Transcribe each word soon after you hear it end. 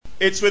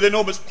It's with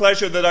enormous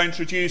pleasure that I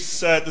introduce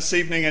this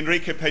evening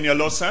Enrique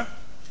Peñalosa.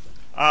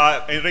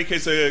 Enrique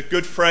is a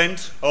good friend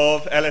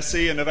of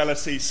LSE and of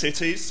LSE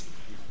cities.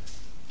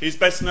 He's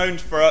best known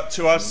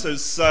to us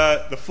as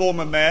the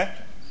former mayor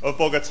of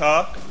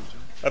Bogotá,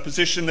 a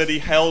position that he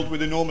held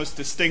with enormous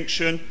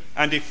distinction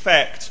and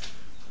effect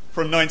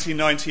from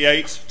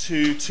 1998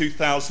 to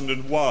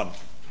 2001.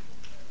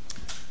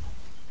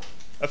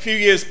 A few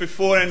years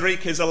before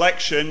Enrique's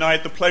election, I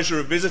had the pleasure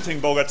of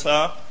visiting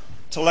Bogotá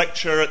to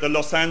lecture at the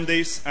Los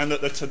Andes and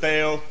at the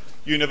Tadeo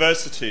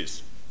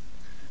universities.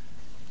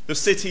 The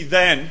city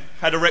then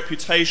had a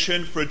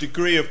reputation for a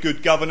degree of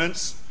good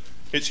governance.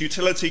 Its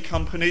utility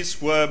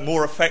companies were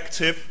more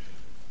effective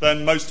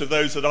than most of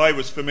those that I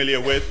was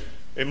familiar with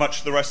in much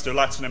of the rest of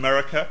Latin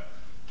America.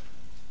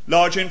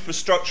 Large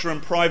infrastructure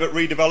and private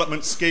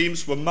redevelopment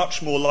schemes were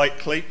much more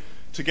likely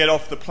to get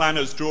off the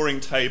planner's drawing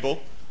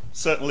table,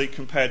 certainly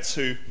compared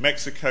to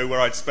Mexico,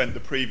 where I'd spent the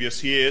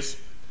previous years.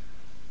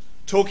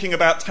 Talking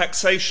about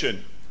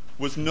taxation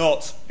was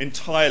not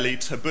entirely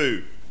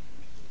taboo.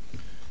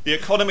 The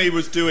economy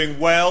was doing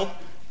well,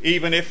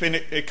 even if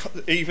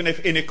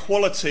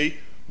inequality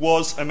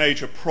was a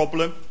major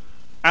problem,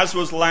 as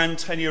was land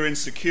tenure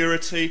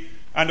insecurity,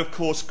 and of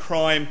course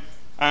crime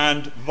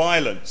and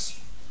violence.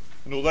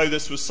 And although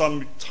this was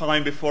some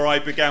time before I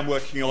began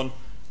working on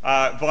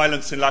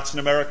violence in Latin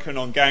America and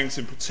on gangs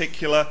in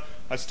particular,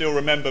 I still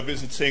remember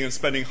visiting and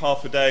spending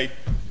half a day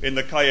in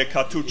the Calle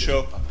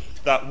Cartucho.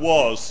 That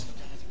was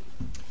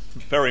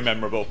very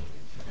memorable.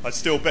 I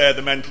still bear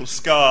the mental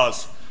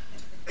scars.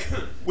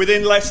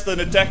 Within less than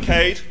a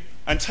decade,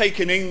 and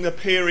taken in the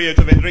period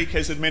of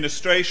Enrique's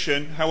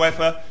administration,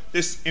 however,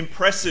 this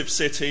impressive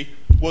city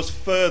was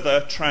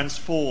further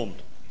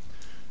transformed.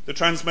 The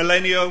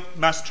Transmilenio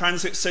mass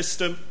transit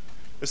system,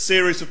 a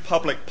series of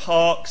public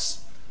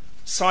parks,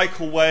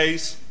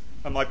 cycleways,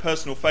 and my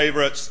personal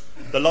favourites,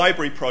 the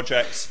library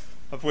projects,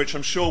 of which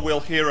I'm sure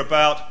we'll hear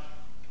about,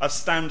 are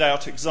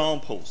standout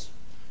examples.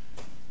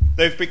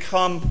 They've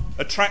become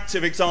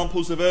attractive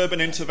examples of urban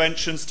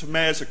interventions to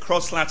mayors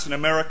across Latin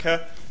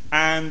America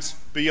and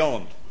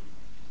beyond.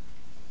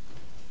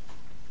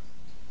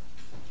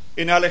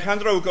 In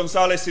Alejandro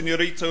González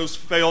Iñárritu's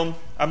film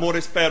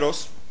Amores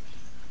Perros,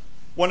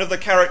 one of the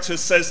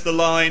characters says the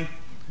line,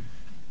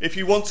 "If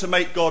you want to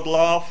make God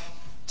laugh,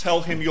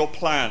 tell him your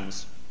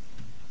plans."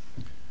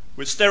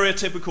 With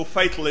stereotypical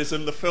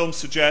fatalism, the film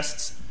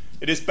suggests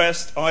it is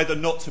best either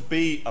not to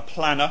be a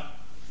planner,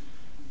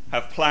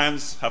 have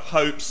plans, have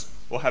hopes,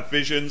 or have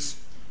visions,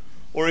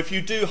 or if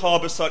you do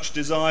harbour such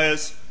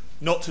desires,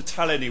 not to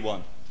tell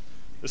anyone,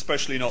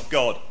 especially not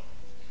God.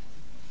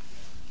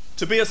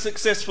 To be a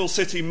successful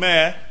city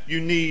mayor, you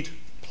need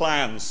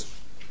plans.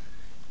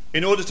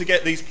 In order to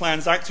get these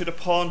plans acted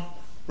upon,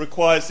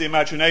 requires the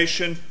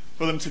imagination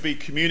for them to be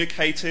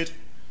communicated.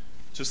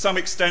 To some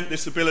extent,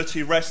 this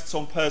ability rests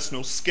on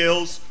personal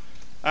skills,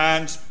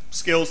 and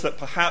skills that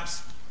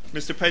perhaps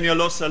Mr.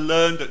 Peñalosa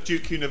learned at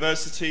Duke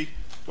University,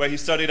 where he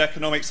studied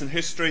economics and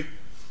history,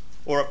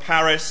 or at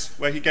Paris,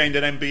 where he gained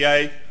an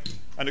MBA,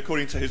 and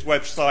according to his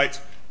website,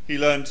 he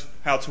learned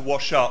how to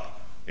wash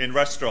up in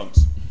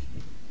restaurants.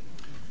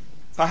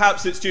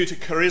 Perhaps it's due to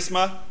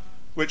charisma,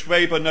 which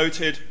Weber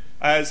noted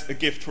as a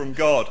gift from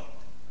God.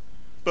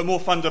 But more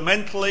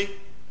fundamentally,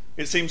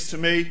 it seems to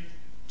me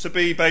to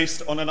be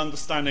based on an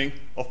understanding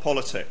of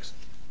politics.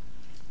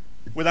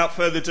 Without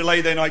further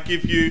delay, then, I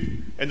give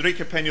you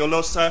Enrique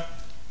Peñalosa,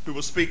 who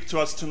will speak to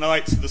us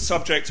tonight on the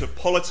subject of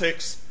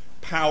politics,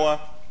 power,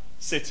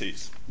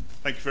 cities.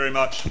 Thank you very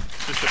much,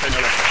 Mr.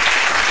 Peñalosa.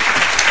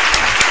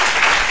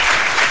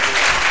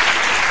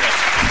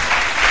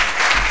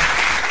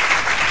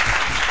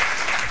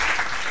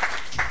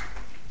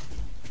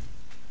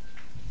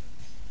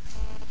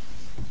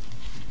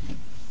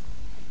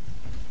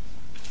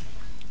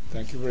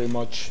 Thank you very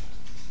much,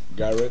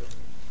 Garrett.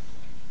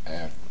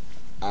 I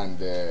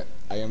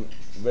am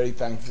very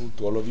thankful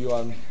to all of you.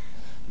 And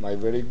my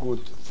very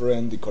good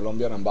friend, the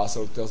Colombian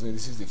ambassador, tells me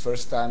this is the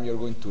first time you're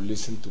going to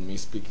listen to me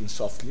speaking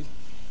softly.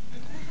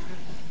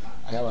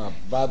 I have a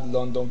bad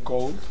London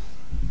cold,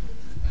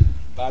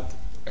 but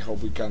I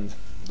hope we can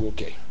do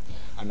okay.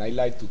 And I'd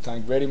like to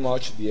thank very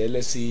much the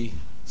LSE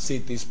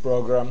Cities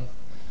program,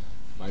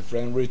 my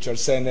friend Richard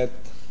Sennett,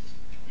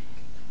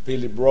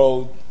 Philip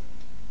Road,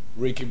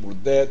 Ricky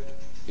Burdett.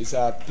 It's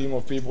a team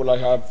of people I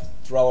have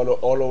traveled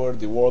all over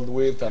the world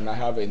with, and I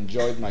have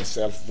enjoyed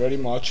myself very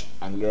much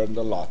and learned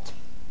a lot.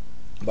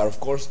 But of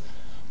course,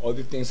 all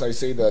the things I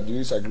say that you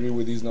disagree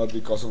with is not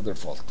because of their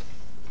fault.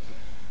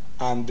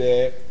 And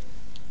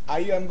I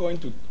am going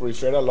to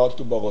refer a lot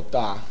to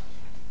Bogotá,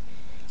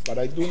 but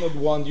I do not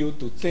want you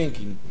to think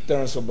in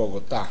terms of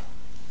Bogotá.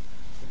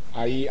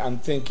 I am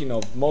thinking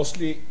of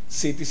mostly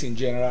cities in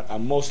general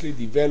and mostly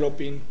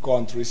developing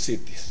country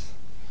cities.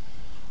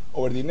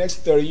 Over the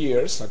next 30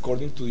 years,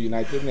 according to the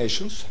United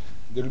Nations,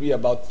 there will be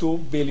about 2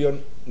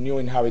 billion new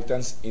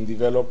inhabitants in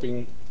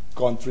developing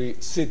country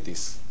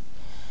cities.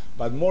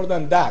 But more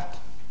than that,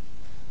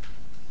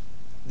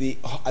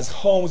 as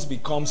homes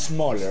become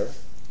smaller,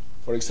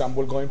 For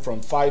example, going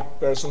from 5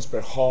 persons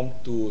per home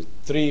to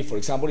 3. For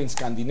example, in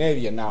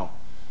Scandinavia now,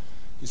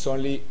 it's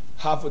only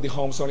half of the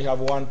homes only have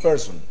 1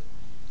 person.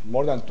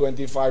 More than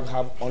 25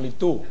 have only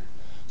 2.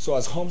 So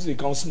as homes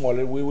become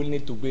smaller, we will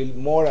need to build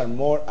more and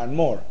more and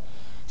more.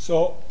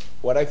 So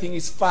what I think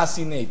is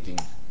fascinating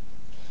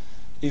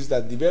is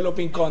that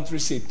developing country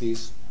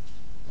cities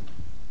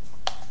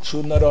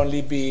should not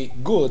only be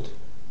good,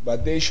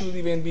 but they should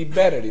even be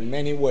better in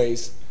many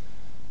ways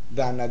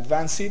than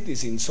advanced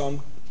cities in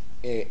some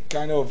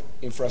kind of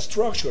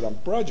infrastructure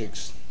and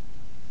projects.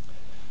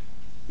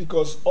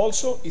 Because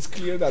also it's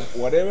clear that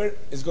whatever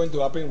is going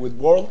to happen with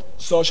world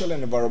social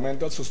and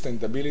environmental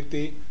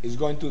sustainability is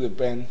going to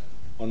depend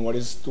on what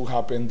is to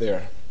happen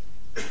there.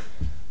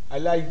 I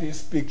like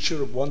this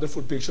picture,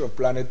 wonderful picture of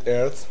planet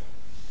Earth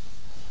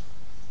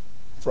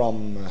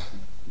from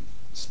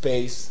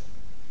space,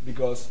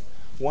 because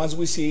once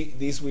we see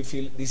this, we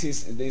feel this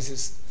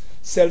is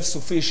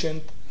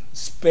self-sufficient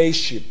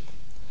spaceship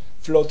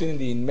floating in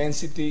the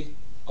immensity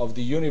of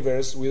the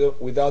universe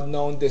without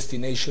known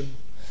destination.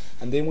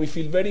 And then we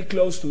feel very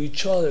close to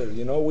each other.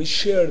 You know, we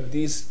share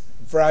this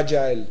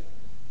fragile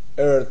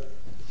Earth,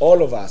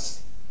 all of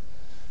us.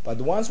 But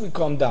once we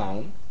come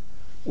down,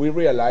 we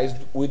realize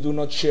we do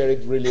not share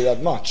it really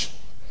that much.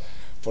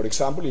 For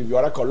example, if you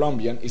are a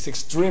Colombian, it's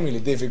extremely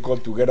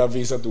difficult to get a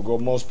visa to go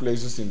most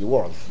places in the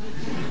world.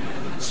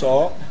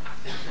 So,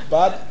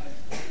 but,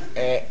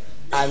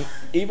 and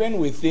even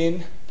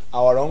within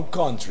our own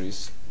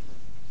countries,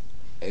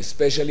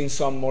 especially in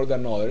some more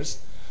than others,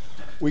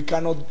 we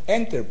cannot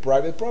enter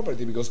private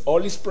property because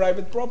all is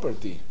private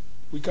property.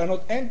 We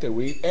cannot enter.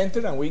 We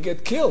enter and we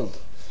get killed.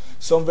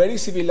 Some very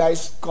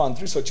civilized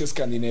countries, such as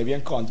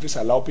Scandinavian countries,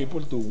 allow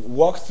people to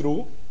walk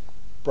through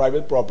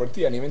private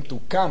property and even to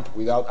camp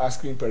without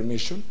asking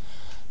permission.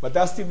 But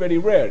that's still very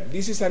rare.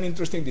 This is an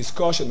interesting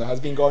discussion that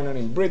has been going on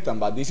in Britain,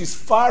 but this is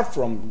far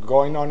from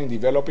going on in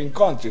developing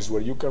countries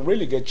where you can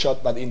really get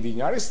shot, but in the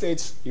United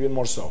States, even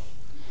more so.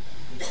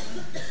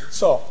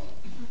 So,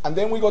 and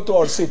then we go to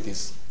our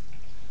cities.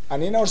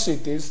 And in our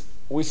cities,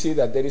 we see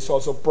that there is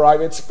also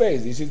private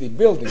space. This is the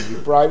buildings, the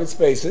private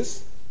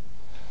spaces,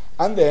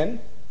 and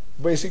then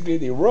basically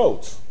the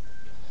roads.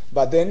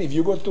 But then if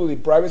you go to the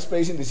private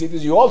space in the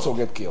cities, you also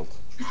get killed.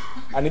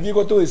 And if you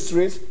go to the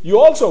streets, you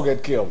also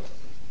get killed.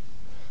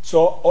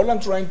 So all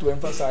I'm trying to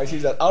emphasize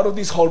is that out of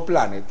this whole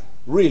planet,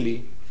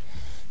 really,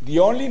 the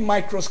only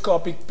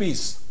microscopic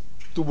piece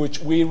to which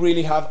we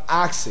really have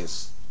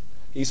access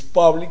is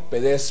public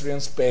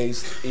pedestrian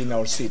space in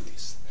our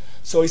cities.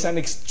 So it's an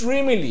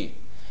extremely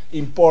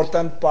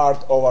important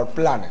part of our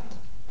planet.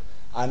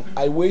 And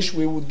I wish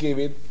we would give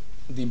it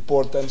the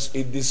importance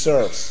it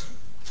deserves.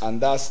 And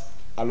that's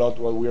a lot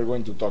what we are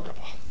going to talk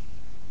about.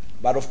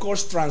 But of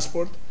course,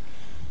 transport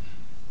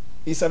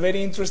is a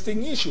very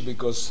interesting issue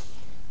because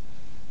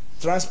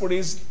transport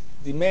is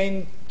the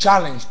main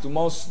challenge to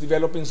most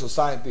developing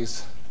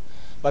societies.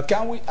 But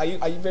can we,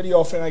 very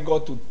often I go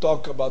to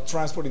talk about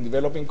transport in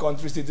developing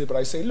countries, but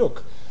I say,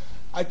 look,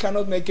 I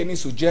cannot make any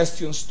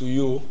suggestions to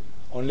you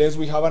unless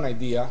we have an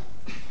idea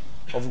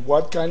of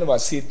what kind of a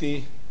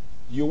city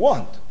you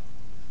want.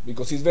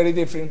 Because it's very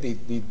different,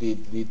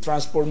 the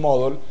transport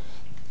model,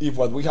 if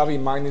what we have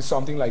in mind is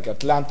something like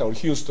Atlanta or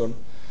Houston,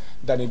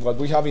 than if what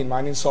we have in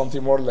mind is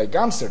something more like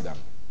Amsterdam.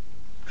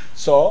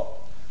 So,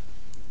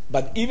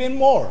 but even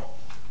more,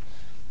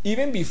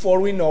 even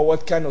before we know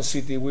what kind of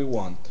city we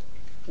want,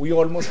 we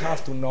almost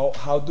have to know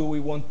how do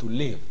we want to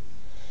live.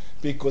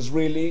 Because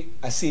really,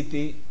 a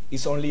city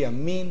is only a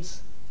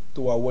means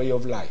to a way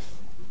of life.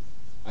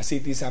 A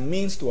city is a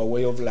means to a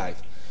way of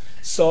life.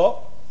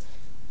 So,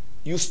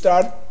 you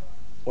start,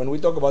 when we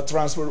talk about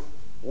transport,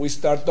 we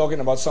start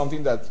talking about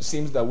something that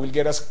seems that will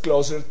get us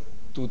closer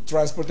to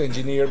transport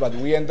engineer, but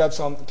we end up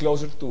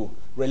closer to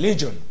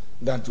religion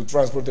than to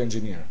transport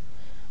engineer.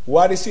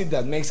 What is it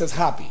that makes us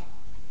happy?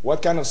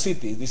 What kind of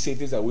cities? The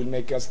cities that will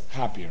make us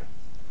happier.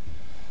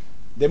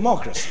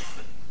 Democracy.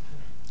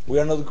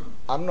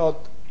 I'm not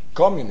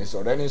communist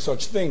or any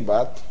such thing,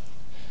 but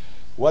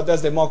what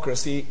does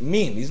democracy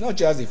mean? It's not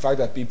just the fact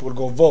that people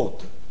go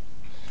vote.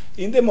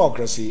 In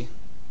democracy,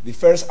 the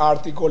first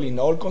article in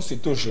all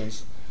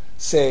constitutions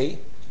say,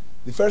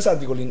 the first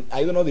article in,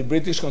 I don't know, the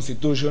British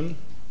Constitution,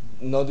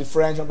 not the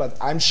French one, but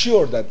I'm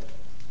sure that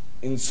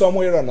in some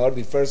way or another,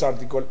 the first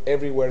article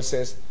everywhere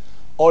says,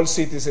 all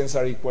citizens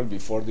are equal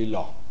before the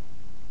law.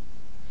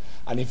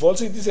 And if all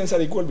citizens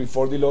are equal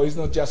before the law, it's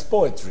not just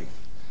poetry.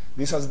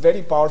 This has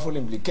very powerful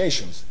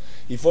implications.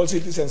 If all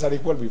citizens are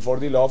equal before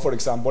the law, for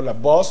example, a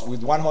bus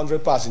with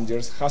 100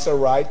 passengers has a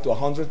right to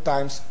 100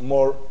 times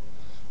more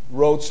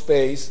road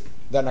space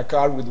than a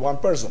car with 1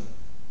 person.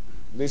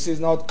 This is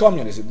not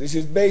communism. This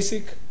is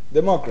basic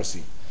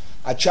democracy.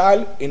 A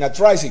child in a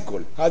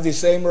tricycle has the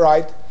same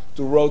right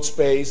to road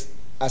space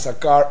as a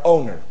car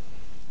owner.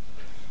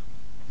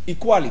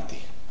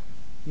 Equality.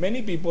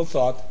 Many people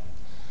thought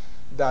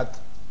that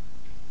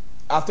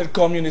after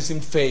communism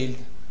failed,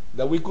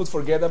 that we could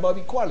forget about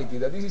equality,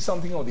 that this is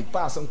something of the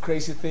past, some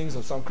crazy things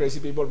of some crazy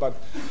people, but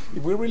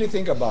if we really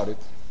think about it,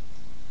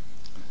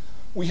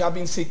 we have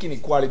been seeking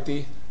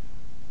equality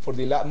for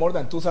more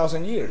than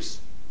 2,000 years.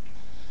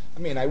 I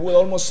mean, I would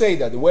almost say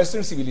that the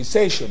Western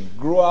civilization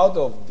grew out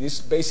of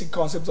these basic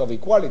concepts of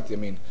equality. I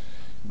mean,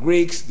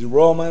 Greeks, the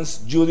Romans,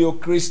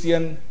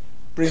 Judeo-Christian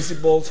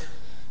principles,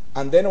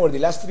 and then over the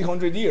last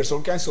 300 years,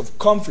 all kinds of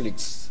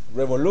conflicts,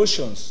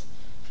 revolutions.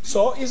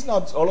 So it's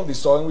not all of the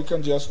sudden we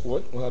can just,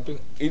 what happened?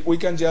 We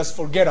can just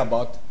forget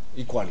about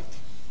equality.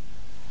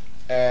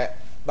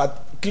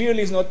 But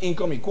clearly it's not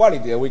income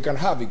equality that we can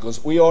have,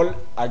 because we all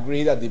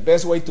agree that the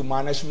best way to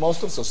manage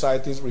most of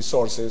society's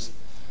resources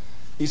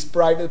is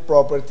private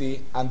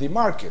property and the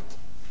market.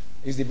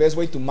 Is the best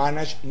way to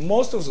manage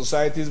most of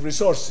society's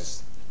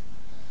resources.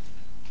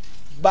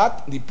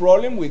 But the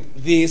problem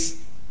with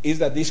this is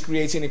that this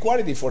creates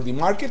inequality. For the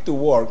market to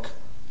work,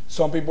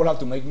 some people have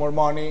to make more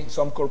money,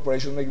 some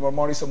corporations make more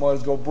money, some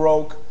others go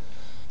broke.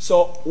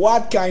 So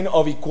what kind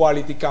of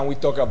equality can we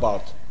talk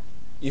about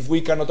if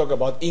we cannot talk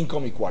about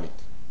income equality?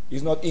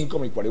 It's not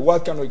income equality.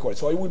 What kind of equality?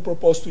 So I will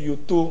propose to you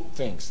two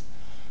things.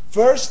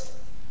 First,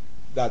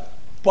 that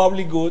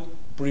public good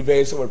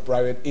prevails over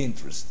private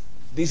interest.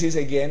 This is,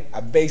 again,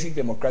 a basic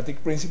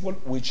democratic principle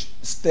which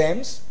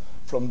stems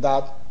from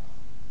that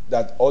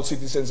all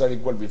citizens are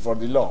equal before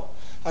the law.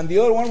 And the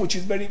other one, which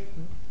is very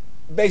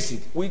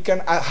basic, we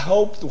can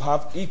hope to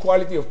have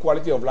equality of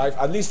quality of life,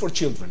 at least for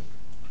children.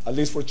 At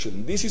least for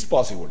children. This is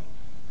possible,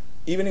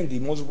 even in the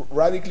most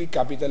radically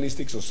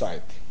capitalistic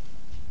society.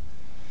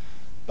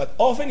 But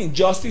often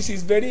injustice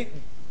is very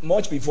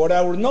much before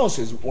our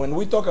noses. When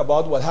we talk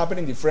about what happened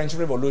in the French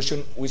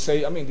Revolution, we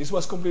say, I mean, this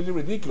was completely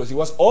ridiculous. It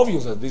was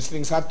obvious that these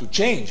things had to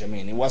change. I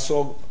mean, it was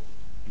so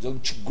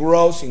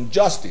gross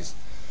injustice.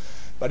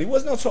 But it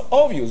was not so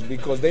obvious,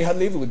 because they had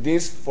lived with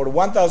this for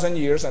 1,000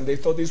 years and they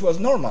thought this was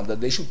normal,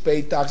 that they should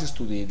pay taxes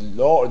to the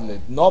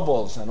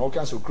nobles and all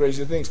kinds of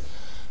crazy things.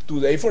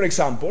 Today, for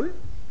example,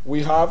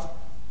 we have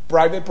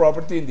private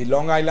property in the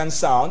Long Island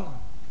Sound,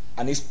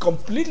 and it's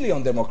completely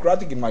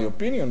undemocratic in my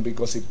opinion,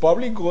 because if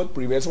public good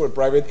prevails over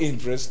private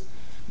interest,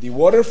 the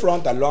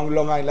waterfront along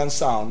Long Island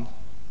Sound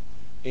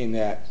in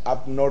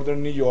up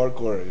northern New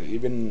York or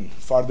even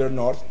farther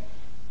north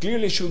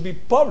clearly should be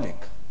public.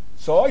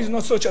 So it's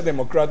not such a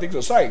democratic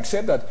society,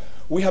 except that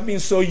we have been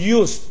so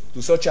used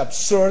to such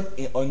absurd,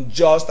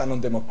 unjust, and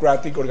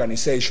undemocratic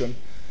organization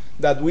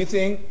that we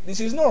think this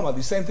is normal.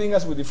 The same thing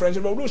as with the French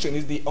Revolution,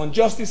 is the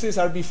injustices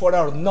are before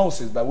our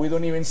noses, but we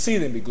don't even see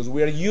them because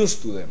we are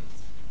used to them.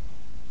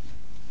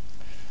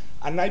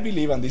 And I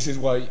believe, and this is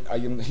why I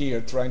am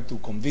here trying to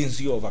convince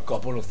you of a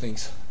couple of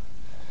things,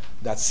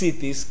 that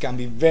cities can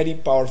be very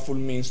powerful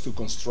means to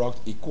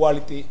construct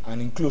equality and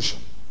inclusion.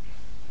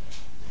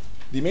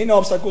 The main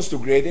obstacles to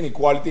creating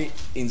equality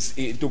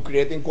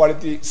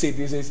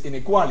cities is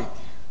inequality.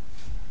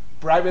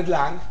 Private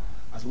land,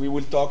 as we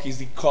will talk, is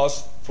the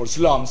cause for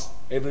slums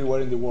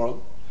everywhere in the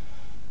world.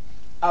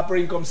 Upper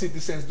income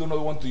citizens do not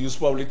want to use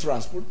public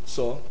transport.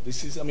 So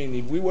this is, I mean,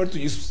 if we were to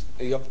use,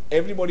 if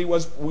everybody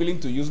was willing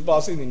to use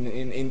buses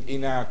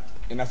in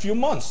a few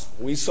months,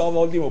 we solve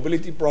all the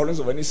mobility problems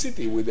of any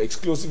city with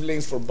exclusive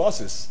lanes for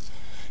buses.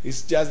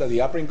 It's just that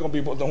the upper income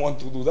people don't want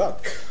to do that.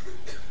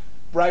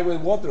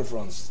 Private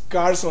waterfronts,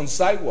 cars on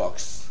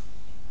sidewalks.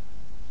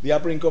 The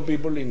upper income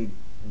people in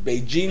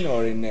Beijing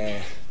or in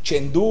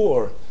Chengdu,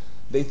 or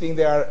they think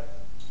they are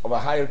of a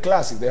higher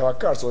class if they have a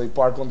car, so they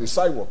park on the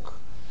sidewalk.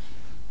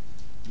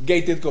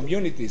 Gated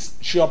communities,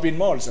 shopping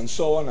malls, and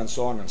so on and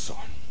so on and so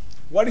on.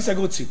 What is a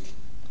good city?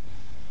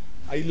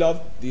 I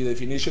love the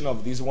definition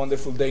of this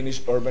wonderful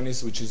Danish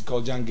urbanist, which is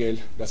called Jan Gehl,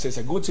 that says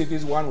a good city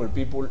is one where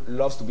people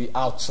love to be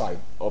outside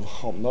of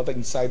home, not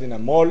inside in a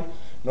mall,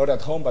 not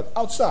at home, but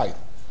outside,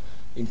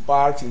 in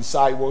parks, in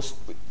sidewalks.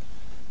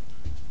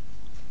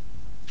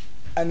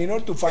 And in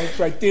order to find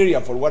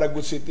criteria for what a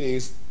good city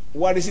is,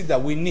 what is it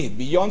that we need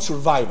beyond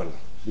survival,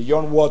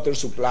 beyond water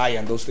supply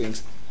and those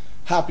things?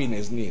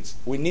 Happiness needs.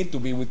 We need to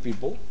be with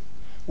people.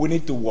 We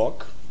need to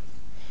walk,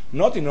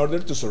 not in order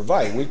to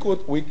survive.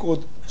 We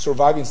could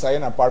survive inside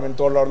an apartment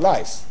all our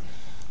lives,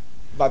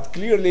 but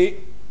clearly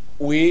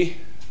we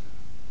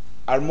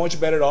are much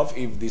better off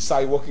if the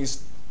sidewalk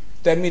is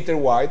 10 meters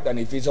wide than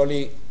if it's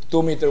only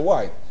 2 meters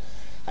wide.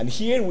 And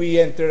here we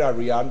enter a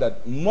realm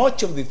that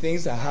much of the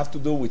things that have to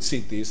do with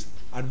cities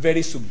are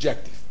very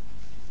subjective.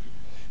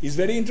 It's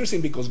very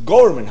interesting because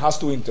government has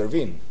to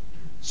intervene.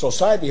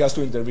 Society has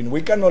to intervene.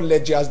 We cannot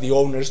let just the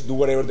owners do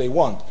whatever they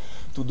want,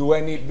 to do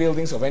any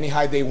buildings of any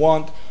height they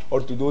want,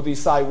 or to do the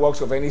sidewalks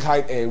of any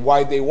height,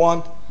 wide they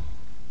want.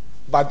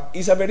 But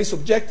it's a very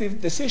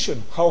subjective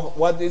decision.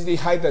 What is the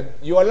height that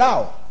you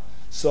allow?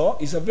 So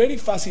it's a very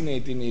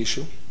fascinating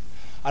issue.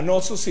 And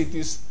also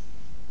cities,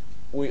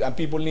 and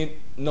people need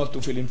not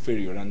to feel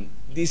inferior. And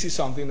this is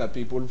something that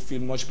people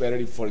feel much better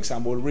if, for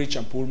example, rich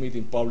and poor meet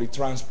in public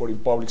transport, in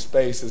public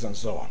spaces, and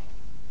so on.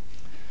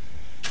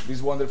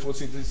 These wonderful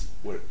cities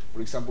where, for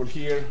example,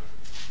 here,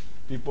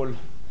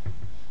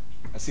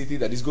 a city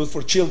that is good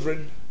for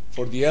children,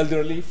 for the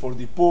elderly, for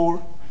the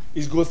poor,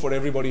 is good for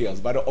everybody else.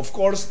 But of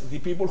course, the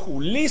people who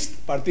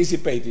least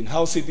participate in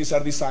how cities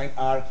are designed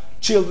are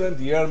children,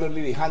 the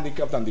elderly, the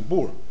handicapped, and the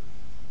poor.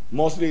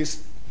 Mostly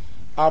it's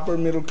upper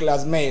middle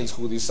class males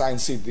who design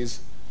cities,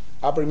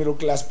 upper middle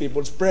class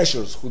people's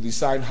pressures who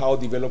decide how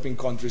developing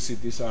country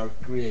cities are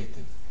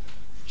created.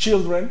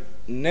 Children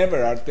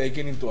never are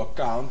taken into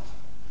account.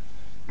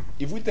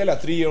 If we tell a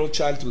 3-year-old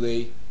child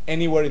today,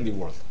 anywhere in the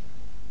world,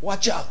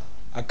 watch out,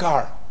 a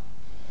car,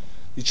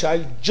 the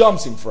child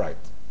jumps in fright.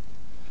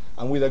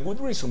 And with a good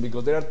reason,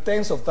 because there are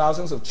tens of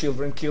thousands of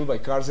children killed by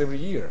cars every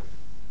year.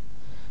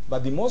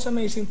 But the most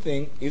amazing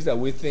thing is that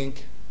we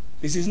think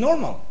this is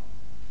normal.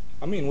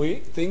 I mean, we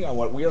think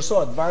we are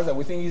so advanced that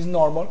we think it's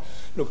normal.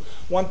 Look,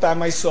 one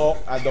time I saw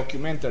a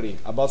documentary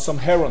about some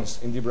herons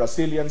in the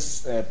Brazilian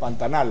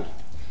Pantanal.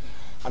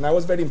 And I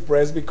was very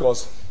impressed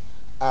because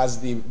as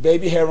the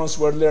baby herons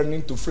were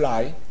learning to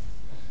fly,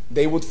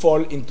 they would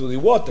fall into the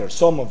water,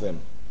 some of them.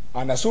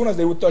 And as soon as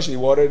they would touch the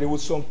water, there would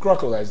be some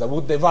crocodiles that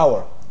would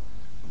devour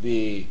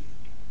the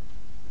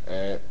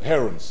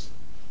herons.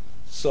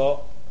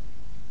 So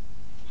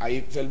I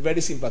felt very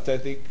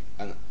sympathetic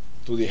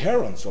to the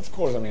herons, of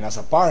course. I mean, as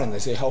a parent, I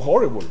say, how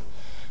horrible.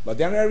 But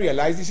then I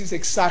realized this is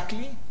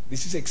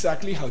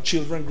exactly how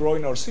children grow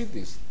in our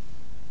cities,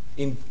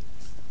 in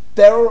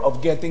terror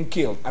of getting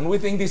killed. And we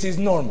think this is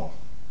normal.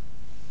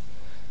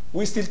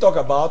 We still talk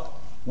about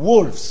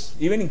wolves.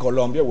 Even in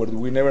Colombia, where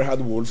we never had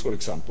wolves, for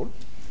example,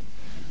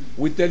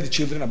 we tell the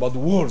children about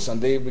wolves, and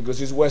because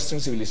it's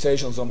Western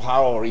civilization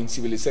somehow, or in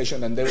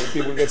civilization, and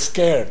people get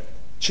scared.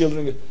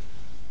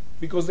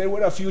 Because there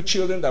were a few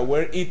children that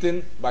were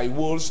eaten by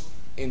wolves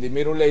in the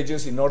Middle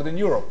Ages in Northern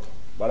Europe.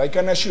 But I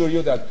can assure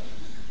you that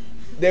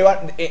there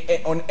are,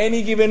 on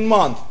any given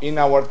month in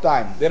our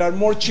time, there are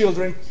more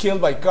children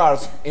killed by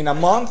cars in a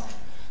month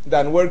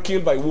than were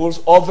killed by wolves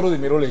all through the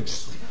Middle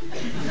Ages.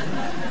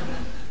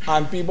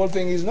 And people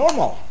think it's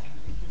normal.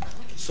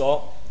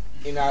 So,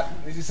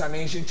 this is an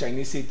ancient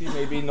Chinese city,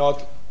 maybe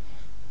not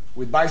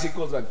with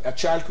bicycles, but a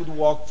child could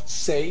walk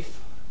safe.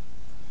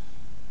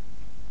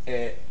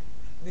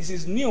 This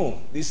is new,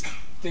 this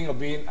thing of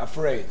being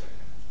afraid.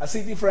 A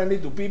city friendly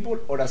to people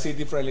or a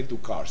city friendly to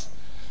cars?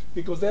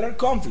 Because there are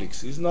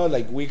conflicts. It's not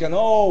like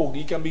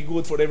it can be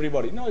good for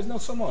everybody. No, it's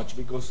not so much,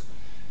 because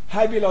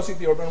high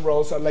velocity urban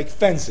roads are like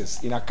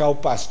fences in a cow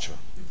pasture.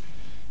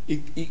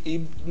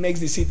 It makes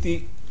the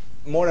city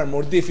more and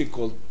more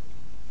difficult.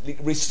 It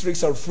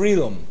restricts our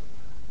freedom.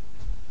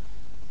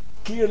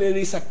 Clearly there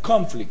is a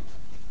conflict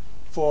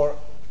for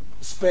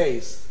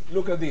space.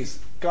 Look at this.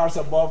 Cars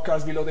above,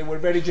 cars below. They were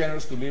very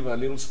generous to leave a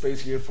little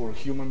space here for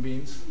human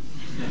beings.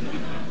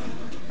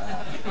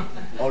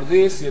 Or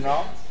this,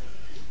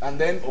 And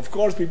then, of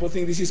course, people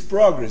think this is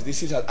progress.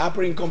 This is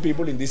upper income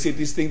people in these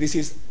cities think this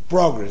is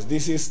progress.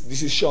 This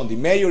is shown. The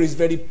mayor is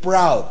very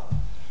proud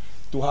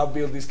to have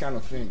built these kind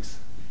of things.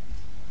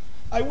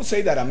 I would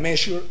say that a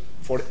measure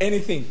for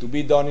anything to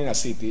be done in a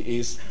city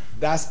is,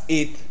 does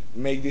it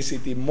make the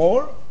city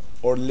more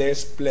or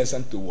less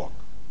pleasant to walk?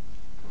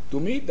 To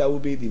me, that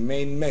would be the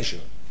main measure.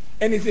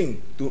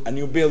 Anything, to a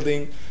new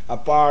building, a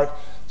park,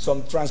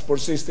 some transport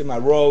system, a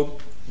road,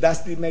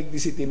 does it make the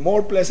city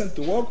more pleasant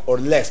to walk or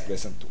less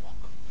pleasant to walk?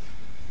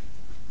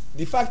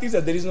 The fact is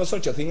that there is no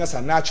such a thing as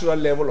a natural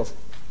level of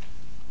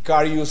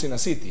car use in a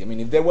city. I mean,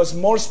 if there was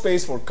more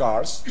space for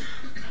cars,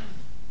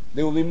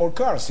 there would be more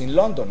cars in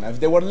London. If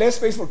there were less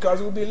space for cars,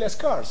 there would be less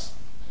cars.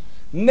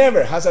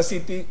 Never has a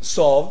city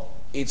solved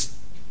its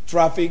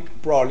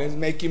traffic problems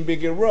making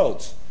bigger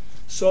roads.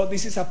 So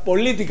this is a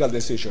political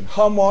decision.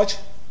 How much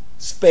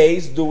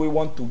space do we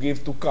want to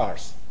give to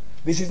cars?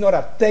 This is not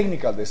a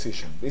technical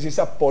decision. This is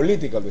a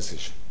political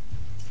decision.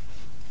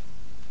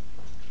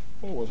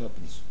 Oh, what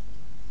happens?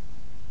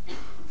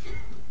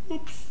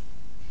 Oops.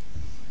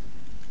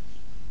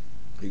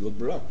 He got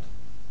blocked.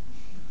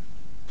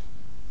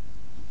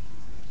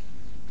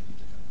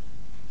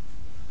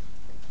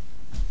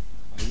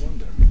 I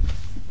wonder.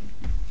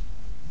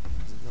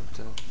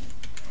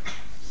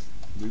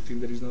 Do you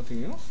think there is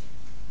nothing else?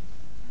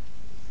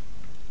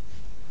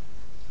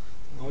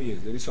 Oh yes,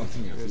 there is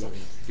something else. Look,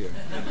 here.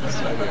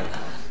 Right here.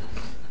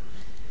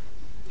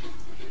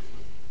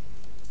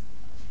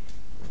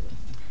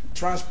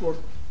 Transport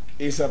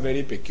is a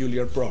very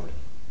peculiar problem,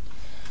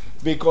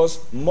 because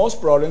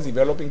most problems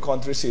developing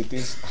country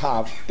cities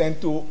have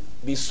tend to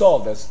be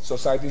solved as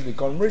societies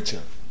become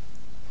richer.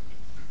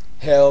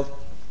 Health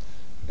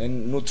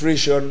and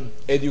nutrition,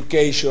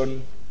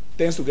 education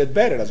tends to get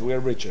better as we are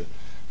richer.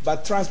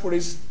 But transport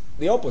is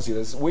the opposite.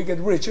 As we get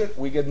richer,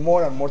 we get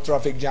more and more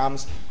traffic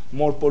jams,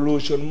 more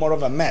pollution, more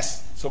of a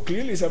mess. So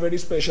clearly it's a very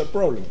special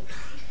problem.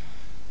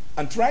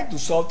 And trying to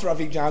solve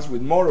traffic jams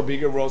with more or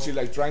bigger roads is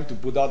like trying to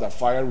put out a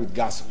fire with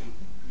gasoline.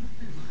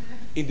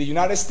 In the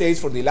United States,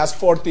 for the last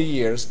 40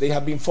 years, they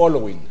have been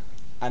following.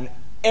 And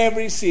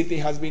every city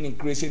has been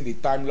increasing the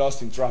time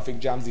lost in traffic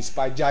jams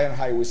despite giant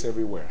highways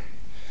everywhere.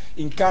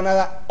 In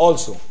Canada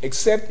also,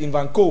 except in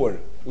Vancouver,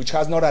 which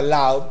has not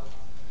allowed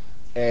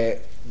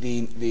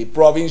the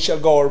provincial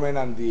government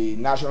and the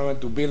national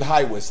government to build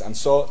highways. And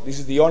so this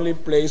is the only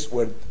place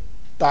where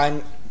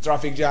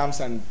traffic jams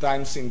and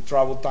times in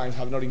travel times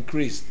have not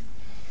increased.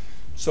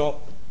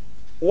 So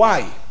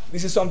why?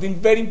 this is something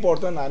very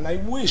important, and I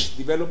wish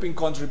developing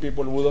country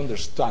people would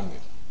understand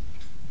it.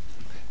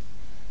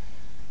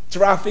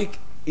 Traffic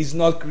is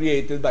not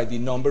created by the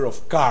number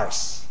of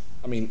cars.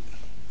 I mean,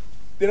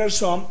 there are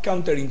some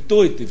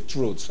counterintuitive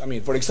truths. I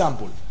mean, for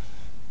example,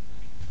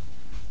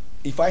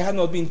 if I had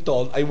not been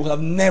told, I would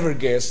have never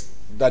guessed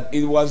that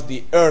it was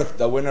the Earth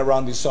that went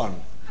around the sun,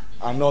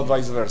 and not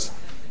vice versa.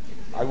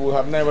 I would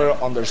have never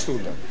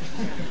understood that.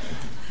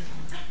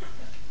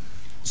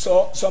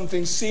 So some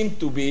things seem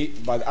to be,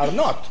 but are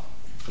not.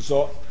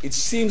 So it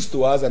seems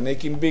to us that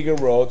making bigger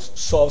roads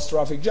solves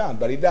traffic jam,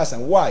 but it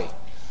doesn't. Why?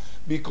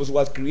 Because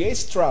what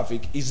creates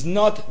traffic is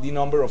not the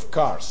number of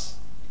cars,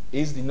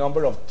 it's the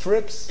number of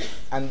trips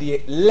and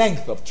the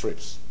length of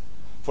trips.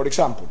 For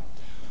example,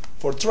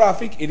 for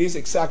traffic, it is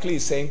exactly the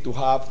same to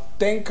have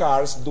 10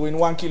 cars doing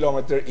 1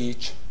 kilometer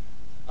each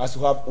as to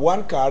have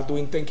 1 car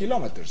doing 10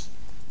 kilometers.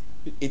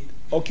 It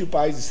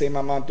occupies the same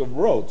amount of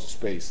road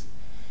space.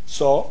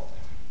 So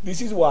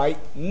this is why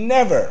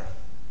never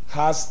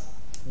has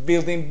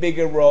building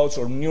bigger roads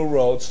or new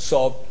roads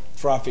solved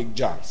traffic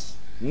jams.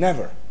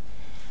 Never.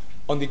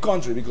 On the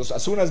contrary, because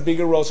as soon as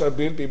bigger roads are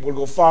built, people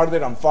go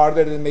farther and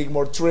farther and make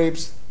more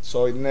trips,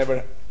 so it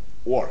never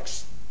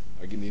works.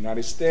 Like in the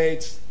United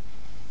States,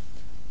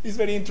 it's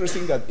very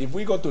interesting that if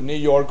we go to New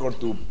York or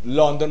to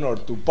London or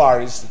to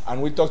Paris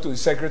and we talk to the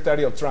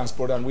Secretary of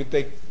Transport and we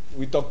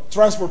talk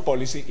transport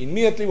policy,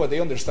 immediately what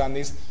they understand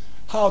is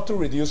how to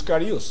reduce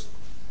car use.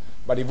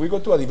 But if we go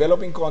to a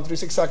developing country,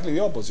 it's exactly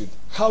the opposite.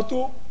 How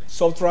to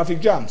solve traffic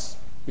jams,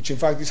 which in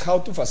fact is how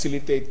to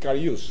facilitate car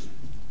use.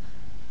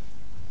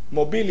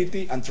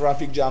 Mobility and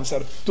traffic jams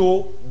are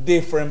two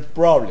different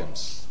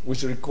problems,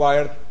 which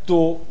require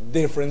two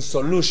different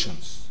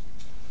solutions.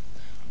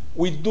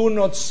 We do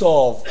not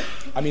solve,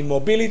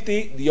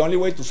 mobility, the only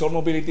way to solve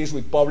mobility is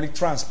with public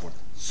transport.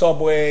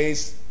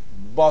 Subways,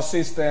 bus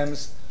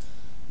systems,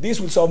 this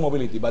will solve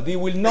mobility, but they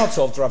will not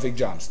solve traffic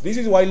jams. This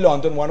is why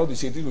London, one of the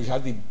cities which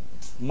has the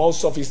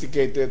most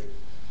sophisticated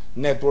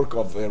network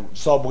of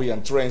subway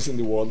and trains in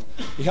the world,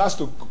 it has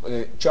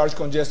to charge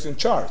congestion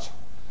charge.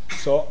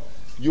 So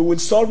you will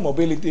solve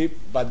mobility,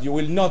 but you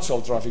will not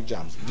solve traffic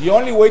jams. The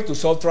only way to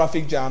solve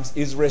traffic jams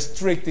is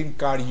restricting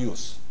car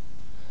use.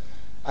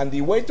 And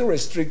the way to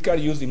restrict car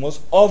use, the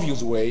most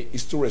obvious way,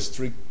 is to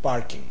restrict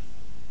parking.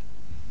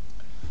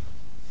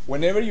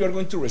 Whenever you are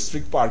going to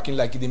restrict parking,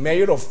 like the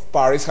mayor of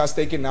Paris has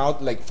taken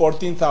out like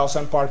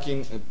 14,000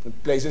 parking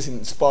places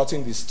in spots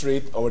in the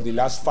street over the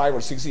last 5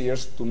 or 6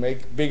 years to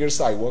make bigger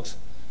sidewalks,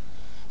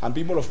 and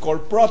people of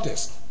course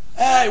protest.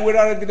 Hey, where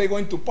are they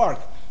going to park?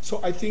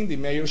 So I think the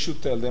mayor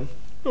should tell them,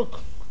 look,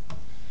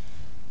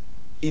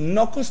 in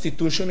no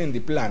constitution in the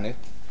planet,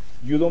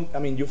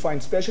 you find,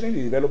 especially in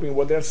the developing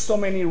world, there are so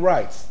many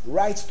rights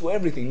to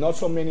everything, not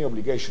so many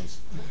obligations,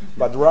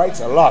 but rights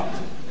a lot.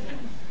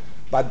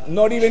 But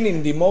not even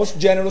in the most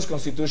generous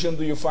constitution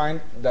do you find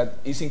that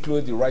is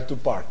included the right to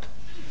park.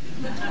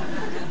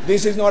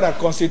 This is not a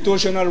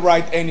constitutional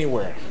right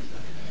anywhere.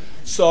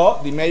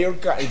 So the mayor,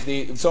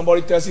 if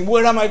somebody tells him,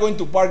 where am I going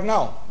to park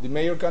now? The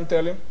mayor can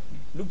tell him,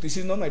 look, this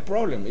is not my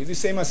problem. It's the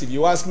same as if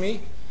you ask me,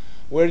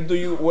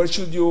 where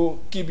should you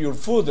keep your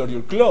food or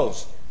your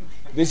clothes?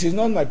 This is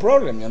not my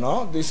problem,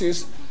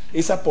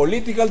 It's a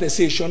political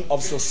decision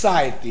of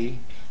society.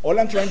 All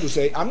I'm trying to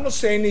say, I'm not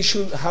saying it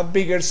should have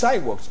bigger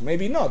sidewalks,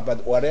 maybe not,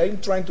 but what I'm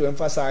trying to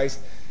emphasize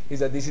is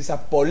that this is a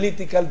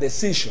political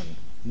decision,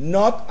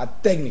 not a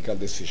technical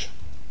decision.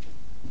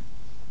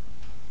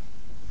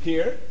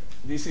 Here,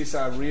 this is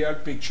a real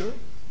picture.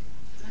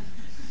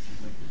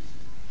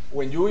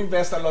 When you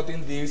invest a lot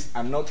in this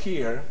and not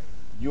here,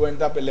 you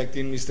end up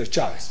electing Mr.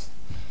 Chavez.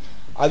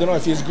 I don't know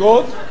if it's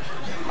good.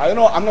 I don't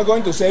know. I'm not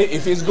going to say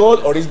if it's good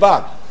or it's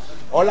bad.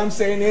 All I'm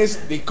saying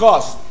is the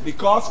cost. The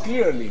cost,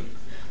 clearly.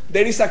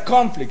 There is a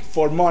conflict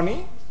for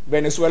money.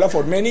 Venezuela,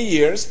 for many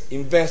years,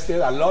 invested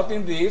a lot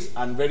in this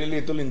and very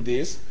little in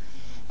this.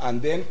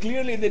 And then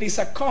clearly there is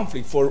a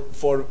conflict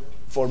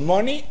for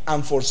money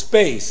and for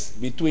space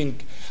between.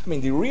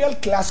 The real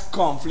class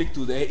conflict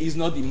today is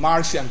not the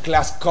Marxian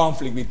class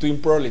conflict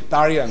between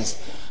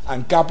proletarians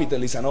and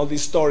capitalists and all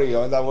this story.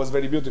 That was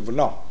very beautiful.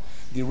 No.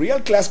 The real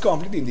class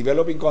conflict in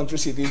developing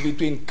countries is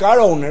between car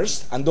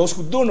owners and those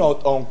who do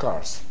not own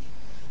cars.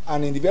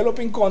 And in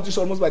developing countries,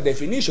 almost by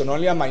definition,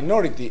 only a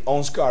minority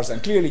owns cars.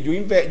 And clearly,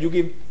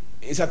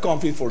 it's a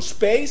conflict for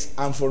space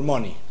and for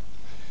money.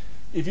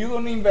 If you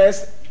don't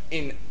invest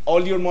in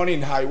all your money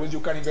in highways, you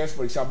can invest,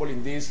 for example,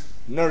 in these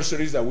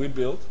nurseries that we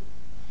built.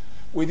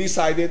 We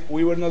decided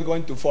we were not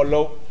going to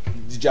follow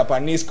the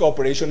Japanese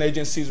Cooperation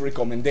Agency's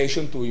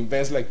recommendation to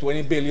invest like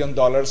 $20 billion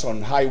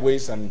on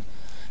highways and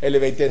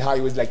elevated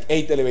highways, like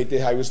 8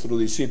 elevated highways through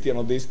the city and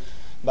all this,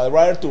 but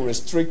rather to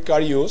restrict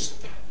car use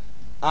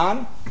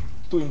and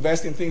to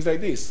invest in things like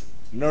this,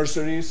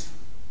 nurseries,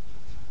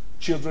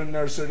 children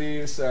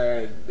nurseries,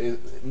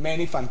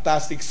 many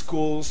fantastic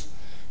schools,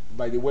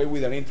 by the way,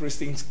 with an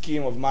interesting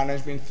scheme of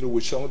management through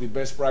which some of the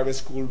best private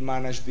schools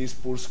manage these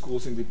poor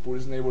schools in the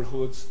poorest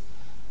neighborhoods.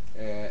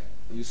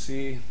 You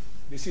see,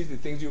 this is the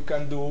things you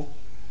can do.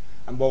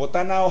 And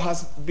Bogotá now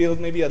has built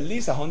maybe at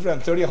least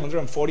 130,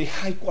 140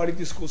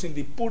 high-quality schools in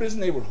the poorest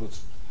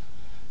neighborhoods,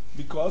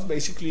 because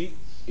basically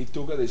it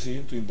took a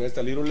decision to invest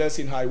a little less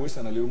in highways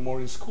and a little more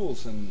in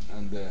schools.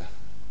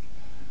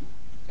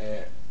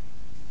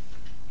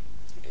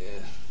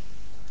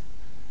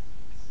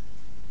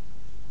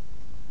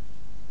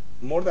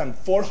 More than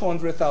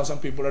 400,000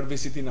 people are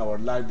visiting our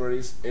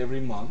libraries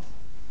every month.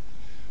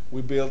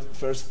 We built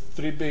first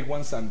 3 big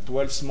ones and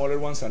 12 smaller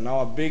ones, and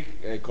now a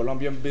big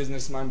Colombian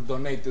businessman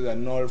donated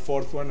another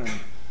 4th one. And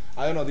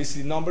I don't know, this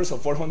is the numbers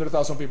of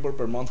 400,000 people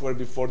per month were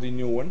before the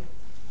new one.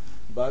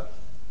 But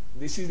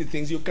this is the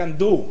things you can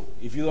do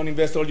if you don't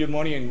invest all your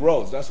money in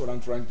roads. That's what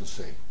I'm trying to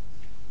say.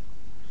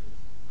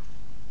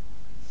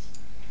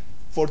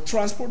 For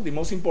transport, the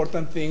most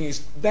important thing is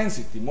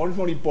density. More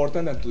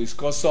important than to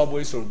discuss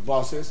subways or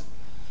buses.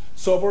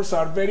 Suburbs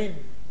are very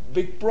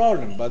big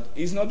problem, but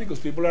it's not because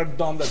people are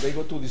dumb that they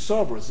go to the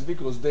suburbs. It's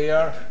because they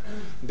are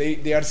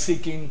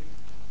seeking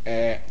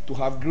to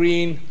have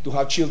green, to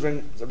have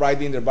children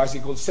riding their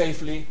bicycles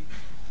safely.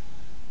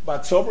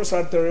 But suburbs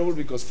are terrible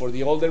because for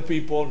the older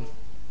people,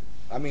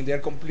 I mean, they're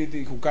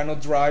completely, who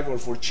cannot drive, or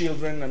for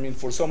children, I mean,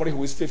 for somebody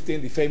who is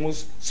 15, the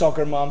famous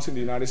soccer moms in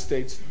the United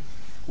States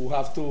who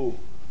have to.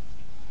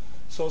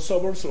 So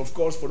suburbs, of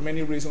course, for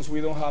many reasons,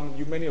 we don't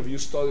have, many of you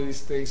study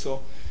these things,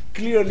 so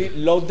clearly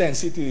low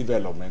density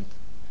development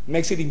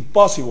makes it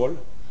impossible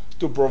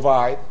to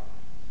provide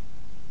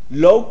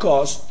low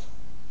cost,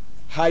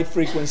 high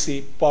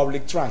frequency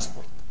public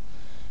transport.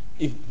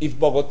 If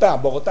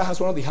Bogotá has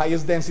one of the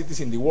highest densities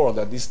in the world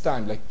at this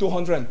time, like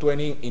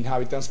 220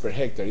 inhabitants per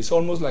hectare. It's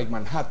almost like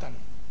Manhattan.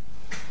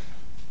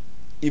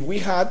 If we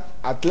had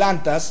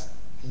Atlanta's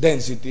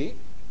density,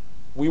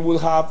 we will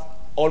have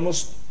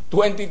almost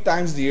 20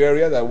 times the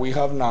area that we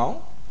have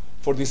now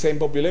for the same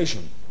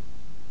population.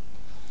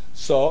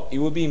 So it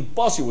would be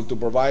impossible to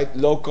provide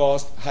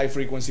low-cost,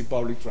 high-frequency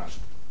public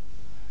transport.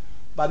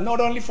 But not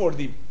only so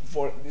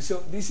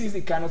this is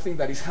the kind of thing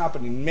that is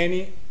happening in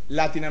many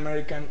Latin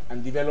American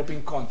and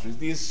developing countries,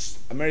 this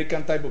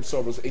American type of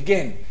suburbs.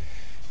 Again,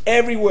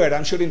 everywhere,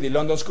 I'm sure in the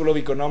London School of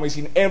Economics,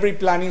 in every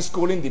planning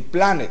school in the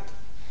planet,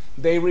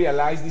 they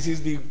realize this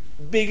is the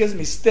biggest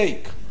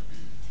mistake.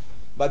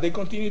 But they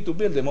continue to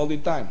build them all the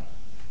time.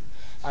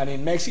 And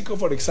in Mexico,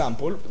 for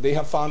example, they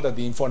have found that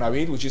the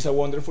Infonavit, which is a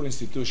wonderful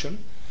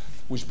institution,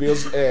 which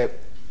builds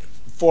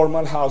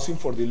formal housing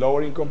for the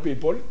lower income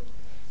people,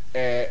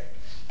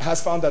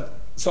 has found that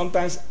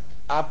sometimes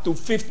up to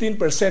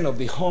 15% of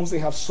the homes they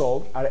have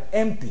sold are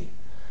empty,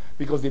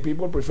 because the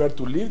people prefer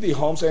to leave the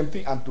homes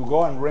empty and to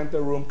go and rent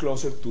a room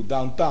closer to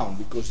downtown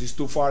because it's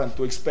too far and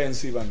too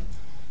expensive. And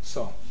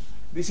so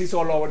this is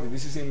all over.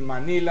 This is in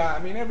Manila.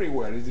 I mean,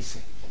 everywhere is the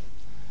same.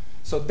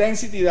 So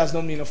density does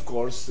not mean, of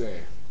course,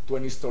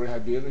 20-story high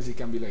buildings. It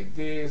can be like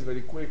this,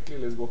 very quickly.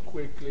 Let's go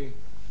quickly.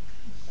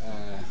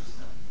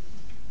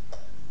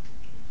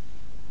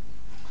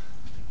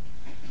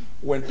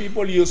 When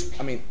people use,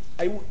 I mean,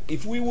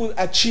 if we would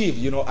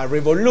achieve, a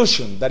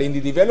revolution that in the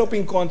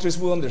developing countries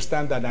would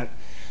understand that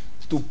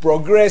to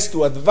progress,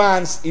 to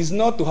advance, is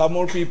not to have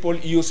more people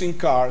using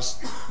cars,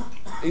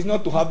 is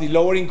not to have the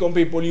lower income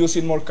people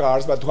using more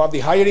cars, but to have the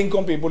higher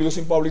income people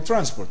using public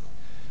transport.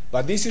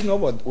 But this is not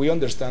what we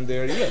understand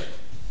there yet.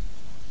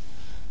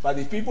 But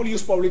if people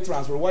use public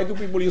transport, why do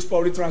people use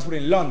public transport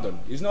in London?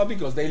 It's not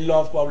because they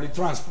love public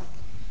transport.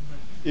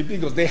 It's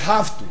because they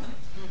have to.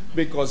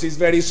 Because it's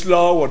very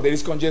slow, or there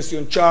is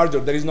congestion charge,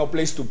 or there is no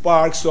place to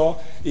park. So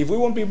if we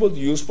want people to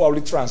use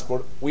public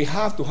transport, we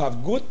have to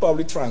have good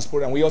public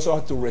transport, and we also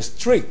have to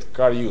restrict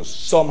car use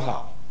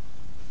somehow.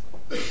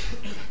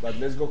 But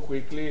let's go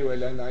quickly.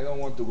 Well, and I don't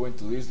want to go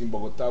into this. In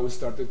Bogotá, we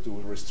started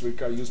to restrict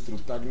car use through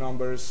tag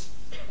numbers.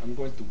 I'm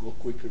going to go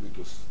quicker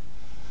because...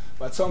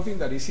 But something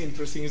that is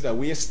interesting is that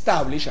we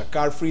established a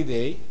car-free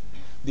day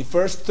the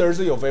first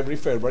Thursday of every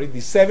February,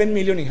 the 7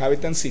 million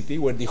inhabitant city,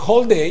 where the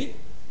whole day,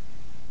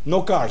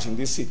 no cars in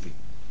this city.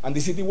 And the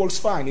city works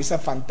fine. It's a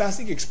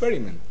fantastic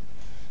experiment.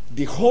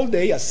 The whole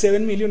day, a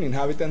 7 million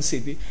inhabitant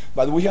city,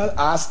 but we had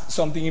asked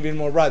something even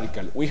more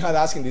radical. We had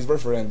asked in this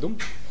referendum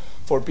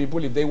for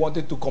people if they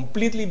wanted to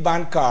completely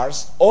ban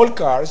cars, all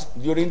cars,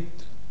 during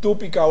 2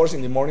 peak hours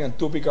in the morning and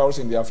 2 peak hours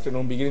in the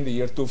afternoon, beginning the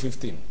year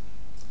 2015.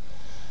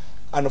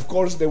 And of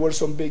course, there were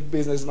some big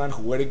businessmen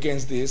who were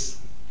against this,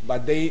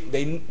 but they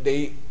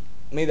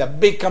made a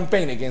big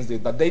campaign against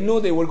it, but they knew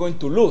they were going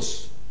to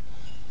lose.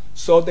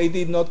 So they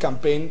did not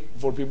campaign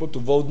for people to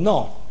vote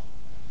no.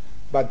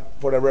 But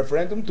for a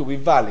referendum to be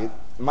valid,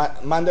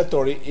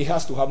 mandatory, it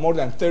has to have more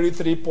than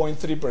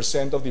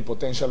 33.3% of the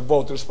potential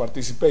voters'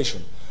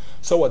 participation.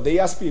 So what they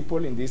asked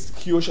people in this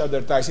huge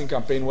advertising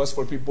campaign was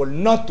for people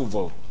not to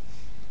vote.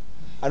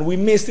 And we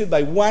missed it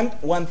by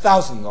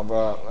 1,000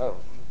 of...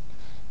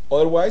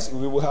 Otherwise,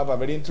 we will have a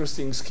very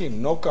interesting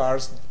scheme. No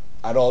cars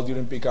at all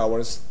during peak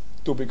hours,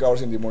 2 peak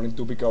hours in the morning,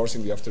 2 peak hours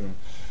in the afternoon.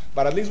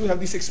 But at least we have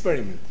this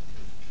experiment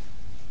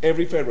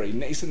every February.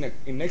 It's in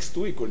next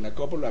week or in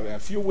a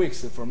few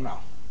weeks from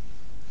now.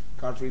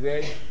 Car-free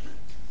day.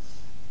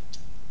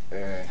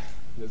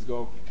 Let's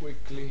go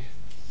quickly.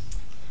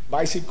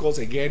 Bicycles,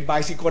 again,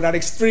 bicycles are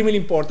extremely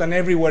important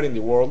everywhere in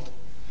the world.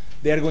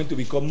 They are going to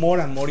become more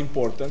and more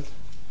important.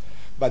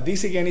 But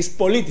this, again, is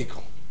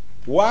political.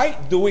 Why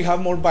do we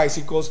have more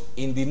bicycles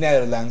in the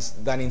Netherlands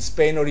than in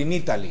Spain or in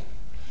Italy,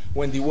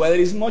 when the weather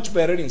is much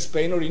better in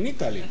Spain or in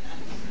Italy?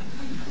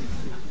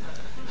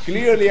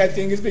 Clearly, I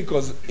think it's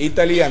because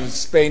Italy and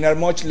Spain are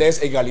much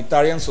less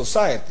egalitarian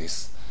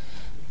societies.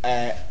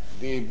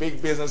 The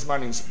big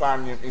businessman in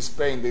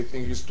Spain, they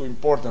think it's too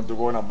important to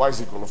go on a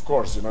bicycle, of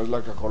course. You know, it's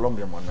like a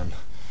Colombian man. And,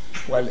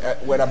 well,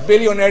 where a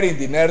billionaire in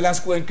the Netherlands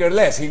couldn't care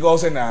less. He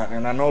goes in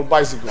an old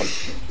bicycle.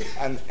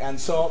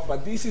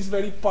 But this is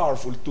very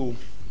powerful too.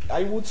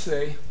 I would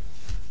say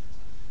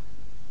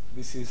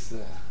this is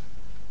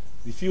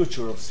the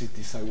future of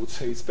cities, I would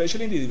say,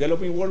 especially in the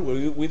developing world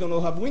where we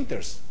don't have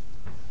winters.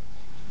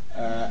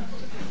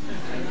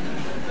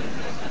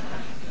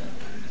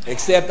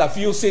 Except a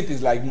few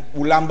cities like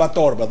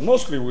Ulaanbaatar, but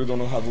mostly we don't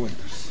have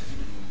winters.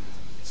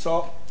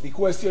 So the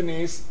question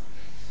is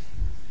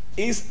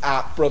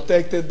a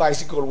protected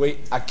bicycle way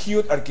a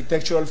cute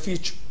architectural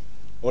feature,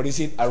 or is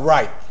it a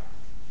right?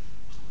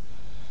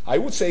 I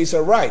would say it's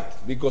a right,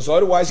 because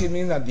otherwise it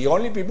means that the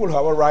only people who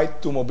have a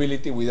right to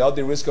mobility without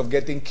the risk of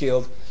getting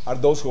killed are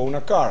those who own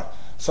a car,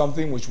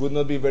 something which would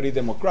not be very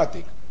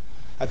democratic.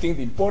 I think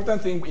the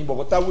important thing, in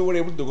Bogotá we were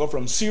able to go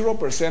from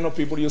 0% of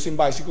people using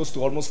bicycles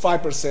to almost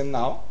 5%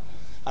 now,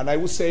 and I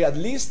would say at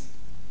least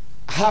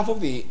half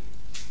of the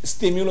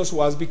stimulus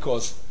was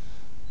because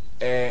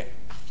it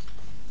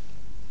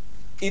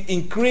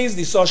increased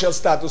the social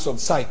status of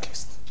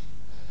cyclists.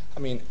 I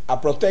mean, a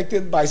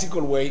protected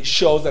bicycle way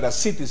shows that a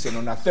citizen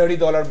on a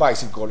 $30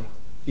 bicycle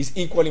is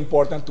equally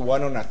important to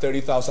one on a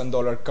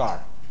 $30,000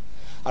 car.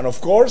 And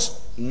of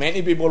course,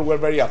 many people were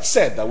very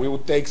upset that we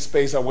would take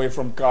space away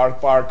from car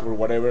park or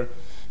whatever.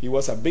 It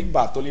was a big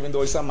battle, even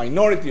though it's a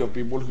minority of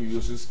people who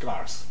uses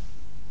cars.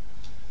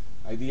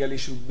 Ideally,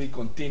 should be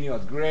continued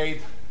at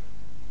grade.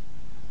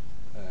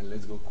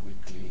 Let's go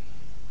quickly.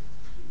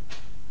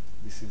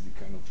 This is the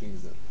kind of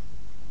things that.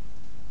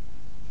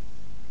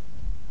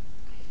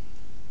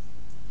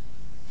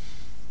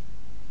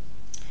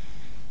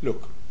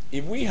 Look,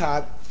 if we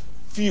had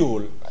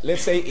fuel,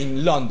 let's say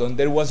in London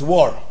there was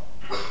war,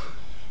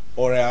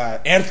 or an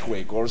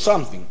earthquake or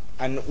something,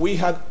 and we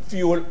had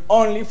fuel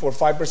only for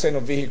 5%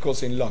 of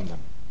vehicles in London,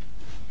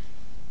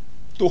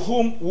 to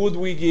whom would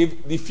we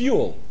give the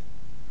fuel?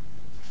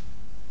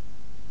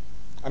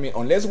 I mean,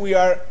 unless we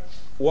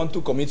want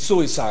to commit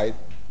suicide,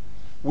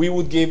 we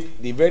would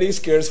give the very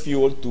scarce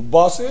fuel to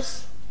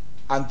buses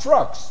and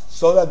trucks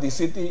so that the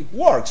city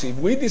works. If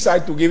we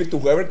decide to give it to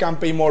whoever can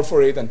pay more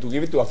for it and to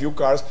give it to a few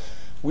cars,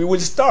 we will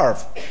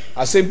starve.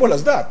 As simple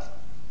as that.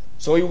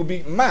 So it would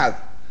be mad.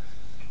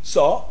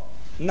 So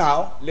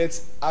now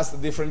let's ask a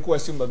different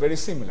question, but very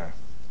similar.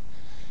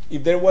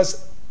 If there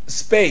was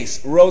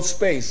space, road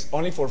space,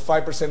 only for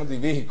 5% of the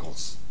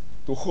vehicles,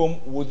 to whom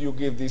would you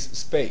give this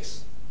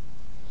space?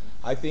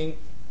 I think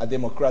a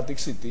democratic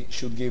city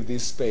should give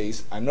this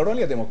space, and not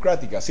only a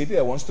democratic, a city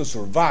that wants to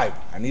survive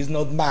and is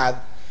not mad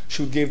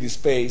should give the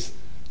space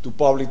to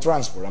public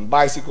transport and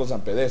bicycles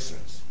and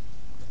pedestrians.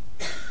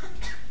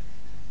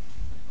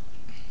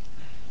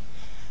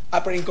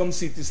 Upper income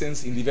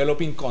citizens in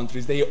developing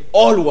countries, they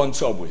all want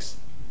subways,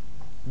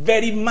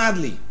 very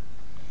madly.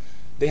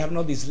 They have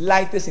not the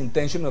slightest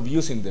intention of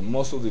using them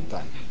most of the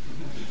time.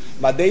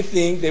 But they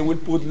think they will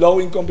put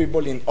low-income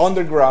people in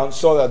underground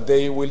so that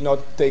they will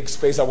not take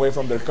space away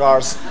from their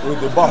cars with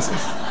the buses.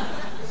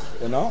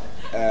 You know?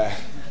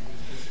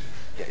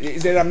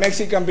 There are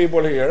Mexican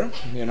people here,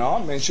 you know.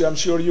 I'm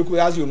sure you could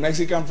ask your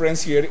Mexican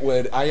friends here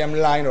whether I am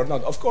lying or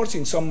not. Of course,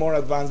 in some more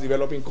advanced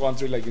developing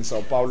countries, like in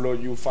Sao Paulo,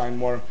 you find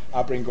more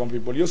upper-income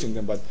people using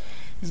them, but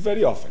it's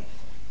very often.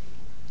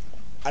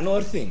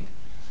 Another thing,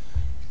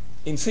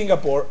 in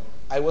Singapore,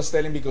 I was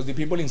telling, because the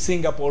people in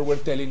Singapore were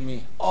telling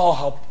me, oh,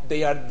 how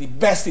they are the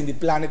best in the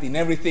planet in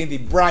everything, the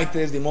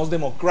brightest, the most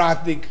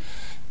democratic.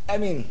 I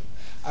mean,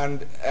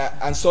 and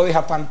so they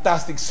have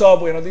fantastic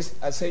subway and all this.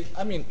 I say,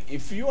 I mean,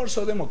 if you are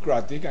so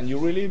democratic and you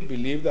really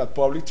believe that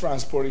public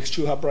transport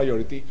should have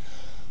priority,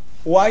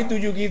 why do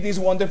you give these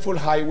wonderful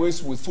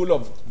highways with full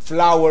of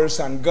flowers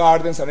and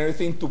gardens and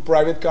everything to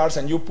private cars,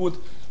 and you put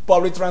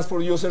public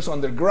transport users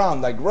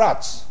underground like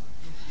rats?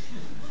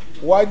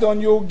 Why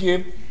don't you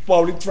give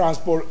public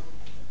transport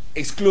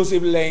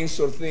exclusive lanes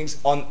or things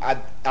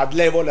at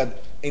level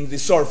in the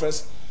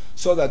surface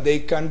so that they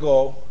can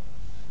go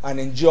and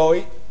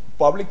enjoy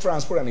public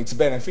transport and its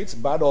benefits,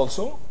 but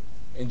also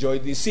enjoy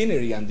the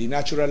scenery and the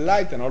natural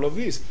light and all of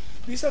this?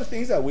 These are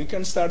things that we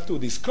can start to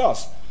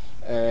discuss.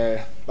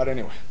 But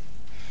anyway,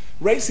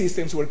 rail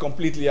systems were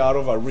completely out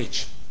of our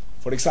reach.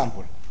 For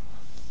example,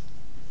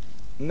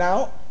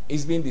 now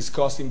it's being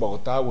discussed in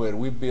Bogotá where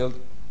we build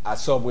a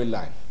subway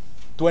line,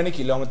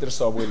 20-kilometer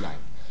subway line.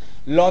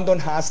 London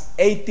has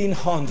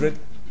 1,800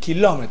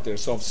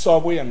 kilometers of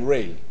subway and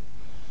rail.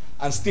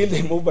 And still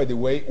they move, by the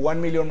way,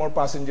 1 million more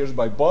passengers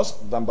by bus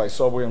than by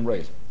subway and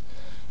rail.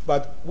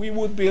 But we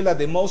would build at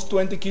the most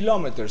 20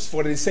 kilometers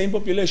for the same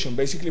population,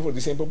 basically for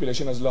the same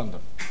population as London.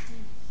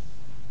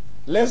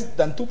 less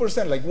than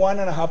 2%, like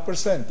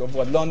 1.5% of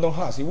what London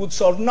has. It would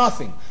solve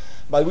nothing,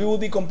 but we would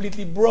be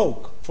completely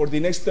broke for the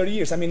next 30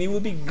 years. I mean, it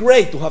would be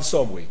great to have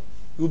subway.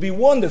 It would be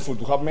wonderful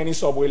to have many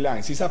subway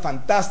lines. It's a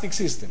fantastic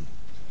system.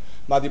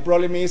 But the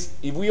problem is,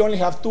 if we only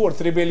have $2 or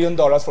 $3 billion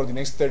for the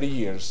next 30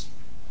 years,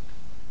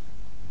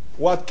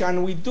 what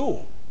can we do?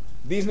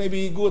 This may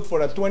be good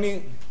for a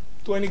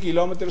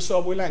 20-kilometer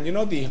subway line. You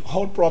know, the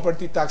whole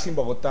property tax in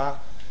Bogotá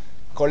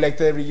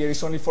collected every year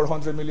is only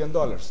 $400 million.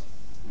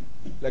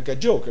 Like a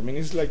joke. I mean,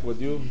 it's like what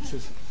you...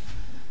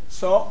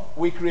 So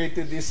we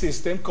created this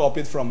system,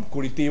 copied from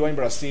Curitiba in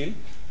Brazil,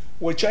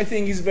 which I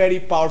think is a very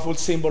powerful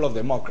symbol of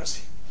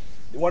democracy.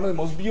 One of the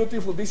most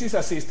beautiful, this is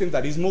a system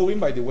that is moving,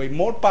 by the way,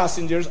 more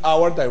passengers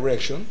our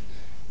direction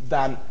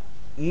than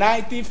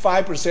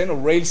 95%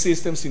 of rail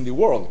systems in the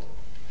world.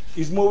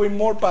 It's moving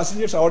more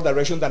passengers our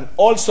direction than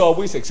all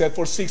subways except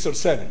for 6 or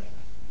 7.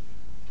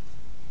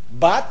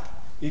 But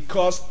it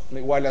costs,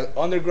 while an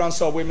underground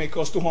subway may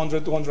cost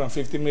 $200,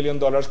 $250 million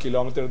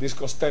kilometer, this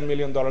costs $10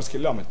 million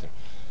kilometer.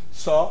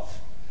 So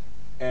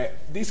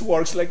this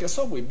works like a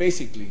subway,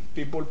 basically.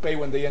 People pay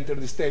when they enter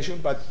the station,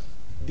 but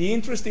the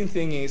interesting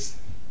thing is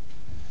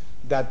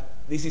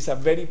that this is a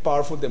very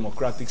powerful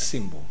democratic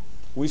symbol.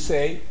 We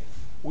say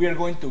we are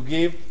going to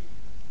give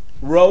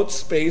road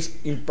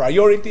space in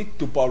priority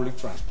to public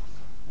transport.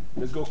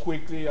 Let's go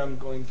quickly. I'm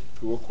going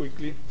to go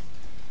quickly.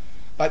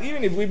 But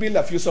even if we build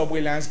a few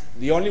subway lines,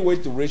 the only way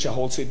to reach a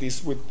whole city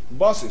is with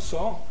buses.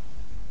 So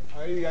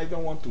I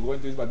don't want to go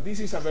into this, but this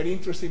is a very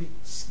interesting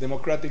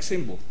democratic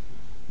symbol.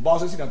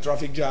 Buses in a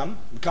traffic jam,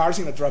 cars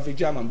in a traffic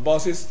jam, and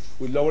buses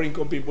with lower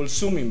income people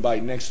zooming by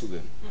next to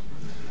them.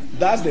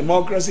 That's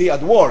democracy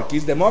at work.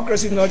 It's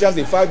democracy not just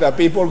the fact that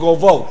people go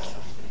vote.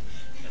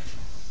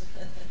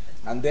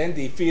 And then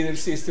the feeder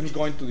system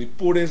going to the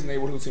poorest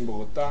neighborhoods in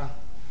Bogotá.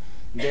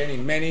 Then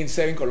in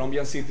 7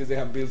 Colombian cities, they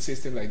have built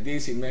systems like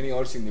this. In many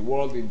others in the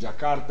world, in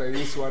Jakarta,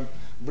 this one,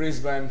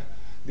 Brisbane.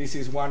 This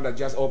is one that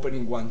just opened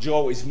in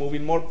Guangzhou. It's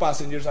moving more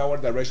passengers our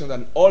direction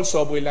than all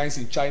subway lines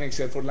in China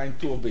except for line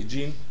 2 of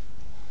Beijing.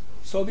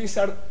 So these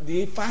are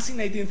the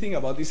fascinating thing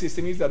about this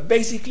system is that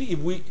basically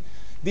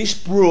this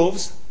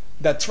proves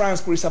that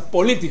transport is a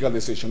political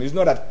decision. It's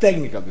not a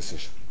technical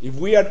decision. If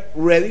we are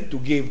ready to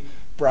give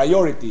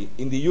priority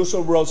in the use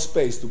of road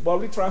space to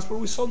public transport,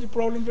 we solve the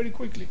problem very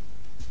quickly.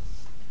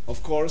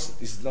 Of course,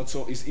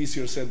 it's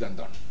easier said than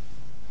done.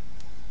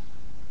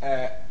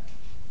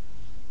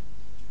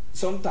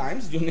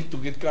 Sometimes you need to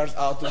get cars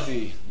out of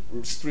the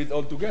street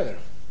altogether.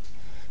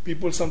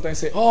 People sometimes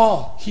say,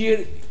 oh,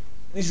 here,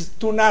 this is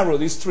too narrow,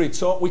 this street,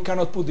 so we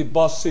cannot put the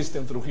bus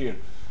system through here.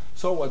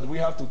 So what we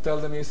have to tell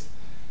them is,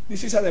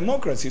 this is a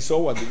democracy, so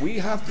what we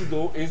have to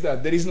do is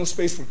that there is no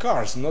space for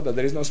cars, not that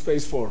there is no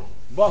space for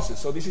buses.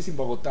 So this is in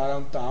Bogotá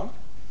downtown,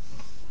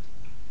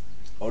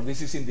 or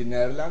this is in the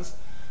Netherlands.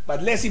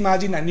 But let's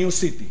imagine a new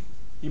city.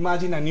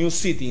 Imagine a new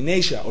city in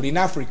Asia or in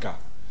Africa.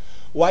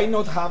 Why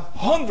not have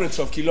hundreds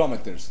of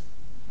kilometers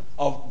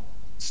of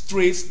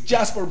streets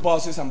just for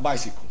buses and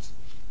bicycles?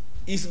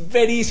 It's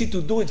very easy to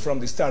do it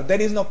from the start.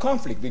 There is no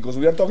conflict because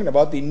we are talking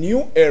about the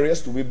new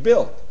areas to be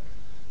built.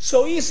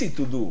 So easy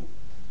to do.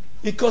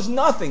 Because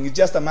nothing, it's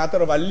just a matter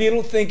of a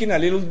little thinking a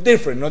little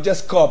different, not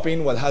just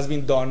copying what has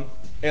been done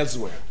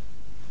elsewhere.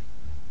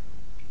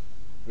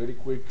 Very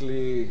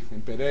quickly,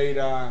 in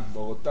Pereira,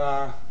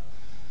 Bogotá,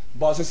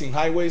 buses in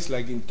highways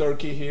like in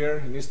Turkey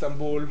here, in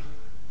Istanbul,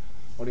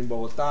 or in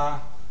Bogotá,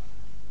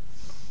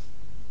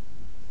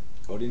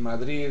 or in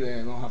Madrid.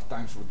 I don't have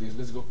time for this.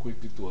 Let's go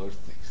quickly to other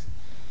things.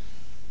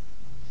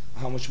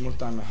 How much more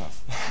time I have?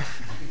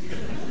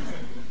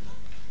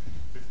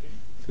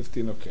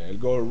 15, okay. I'll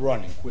go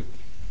running quickly.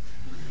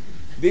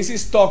 This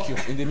is Tokyo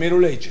in the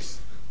Middle Ages.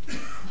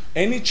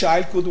 Any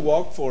child could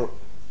walk for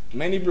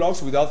many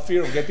blocks without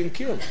fear of getting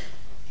killed.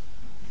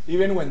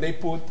 Even when they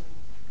put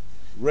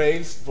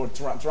rails for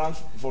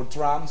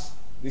trams,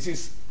 this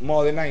is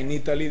Modena in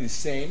Italy, the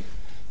same.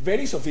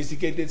 Very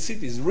sophisticated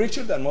cities,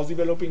 richer than most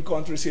developing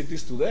country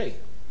cities today.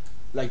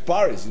 Like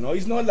Paris, you know,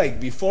 it's not like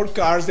before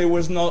cars there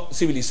was no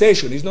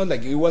civilization. It's not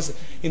like it was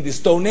in the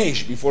Stone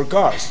Age before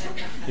cars,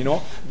 you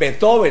know.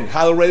 Beethoven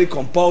had already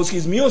composed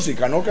his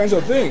music and all kinds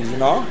of things, you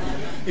know.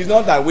 It's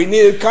not that we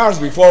needed cars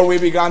before we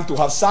began to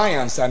have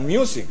science and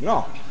music,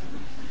 no.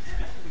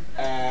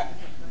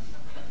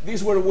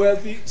 These were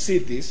wealthy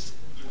cities,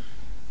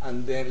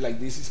 and then like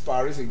this is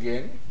Paris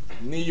again,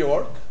 New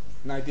York,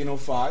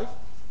 1905,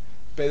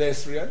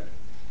 pedestrian.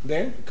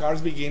 Then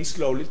cars begin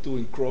slowly to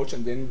encroach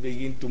and then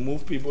begin to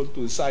move people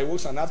to the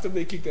sidewalks, and after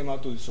they kick them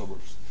out to the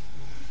suburbs.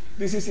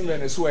 This is in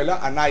Venezuela,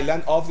 an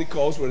island off the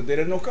coast where there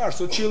are no cars.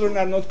 So children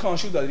are not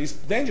conscious that it's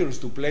dangerous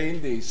to play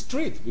in the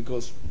street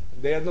because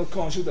they are not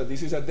conscious that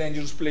this is a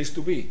dangerous place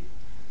to be.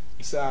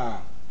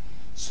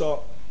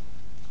 So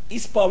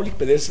is public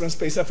pedestrian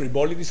space a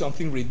frivolity,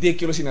 something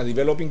ridiculous in a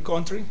developing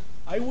country?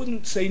 I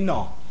wouldn't say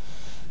no.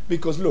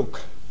 Because look,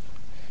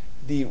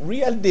 the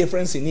real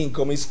difference in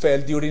income is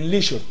felt during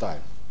leisure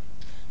time.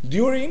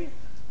 During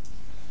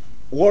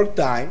work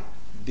time,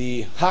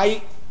 the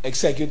high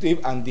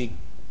executive and the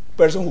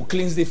person who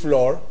cleans the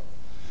floor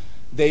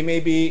they may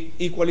be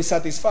equally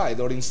satisfied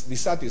or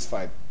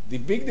dissatisfied. The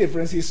big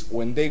difference is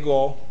when they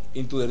go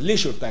into their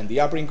leisure time. The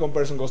upper income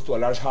person goes to a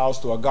large house,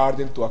 to a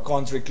garden, to a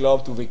country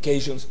club, to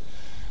vacations,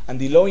 and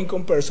the low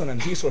income person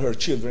and his or her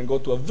children go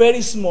to a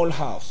very small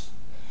house.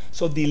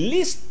 So the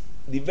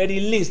very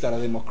least that a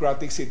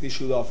democratic city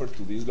should offer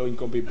to these low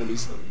income people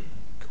is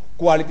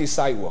quality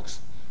sidewalks,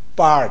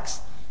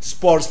 parks,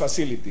 sports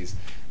facilities.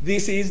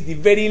 This is the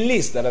very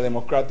least that a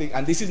democratic,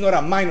 and this is not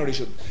a minor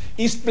issue.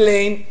 Is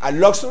playing a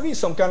luxury,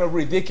 some kind of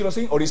ridiculous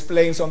thing, or is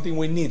playing something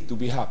we need to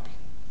be happy?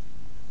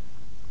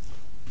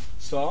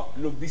 So,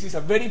 look, this is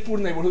a very poor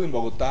neighborhood in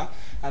Bogotá,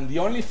 and the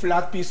only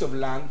flat piece of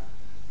land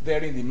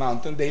there in the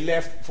mountain, they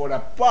left for a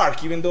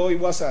park, even though it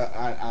was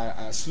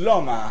a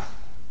slum, a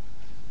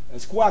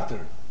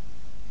squatter.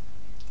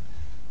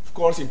 Of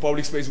course, in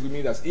public space we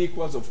meet as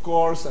equals, of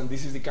course, and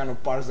this is the kind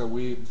of parks that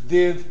we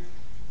did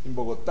in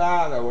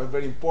Bogotá that was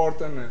very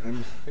important,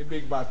 and a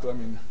big battle. I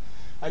mean,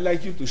 I'd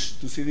like you to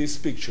see this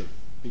picture,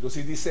 because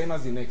it's the same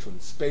as the next one.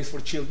 Space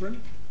for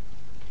children,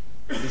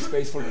 the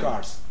space for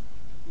cars.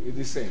 It's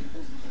the same.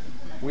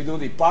 We do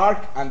the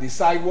park and the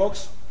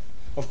sidewalks.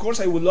 Of course,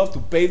 I would love to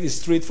pave the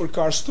street for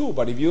cars too,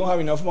 but if you don't have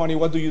enough money,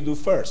 what do you do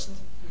first?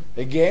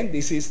 Again,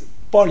 this is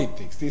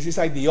politics. This is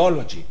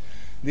ideology.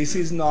 This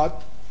is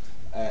not,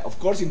 of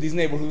course, in these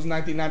neighborhoods,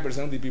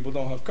 99% of the people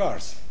don't have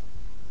cars.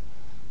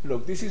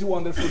 Look, this is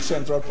wonderful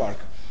Central Park.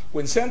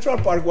 When Central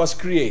Park was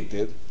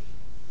created,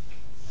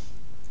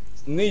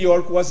 New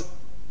York was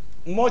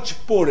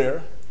much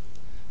poorer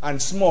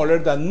and smaller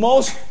than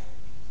most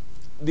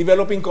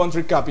developing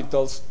country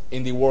capitals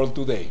in the world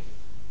today.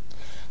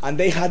 And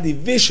they had the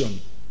vision,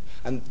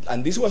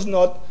 and this was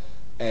not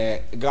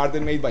a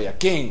garden made by a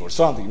king or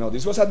something. No,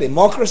 this was a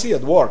democracy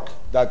at work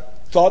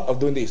that thought of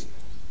doing this.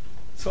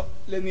 So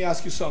let me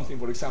ask you something.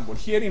 For example,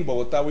 here in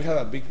Bogotá, we have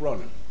a big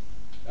problem.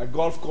 A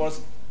golf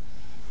course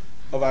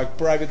of a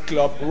private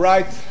club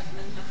right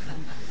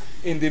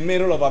in the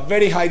middle of a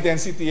very high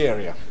density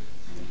area.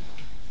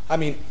 I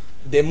mean,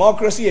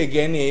 democracy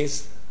again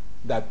is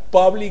that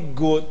public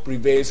good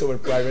prevails over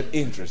private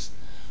interest.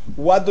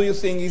 What do you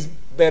think is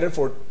better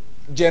for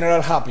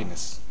general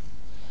happiness?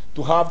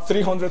 To have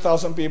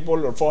 300,000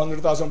 people or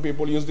 400,000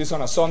 people use this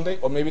on a Sunday,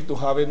 or maybe to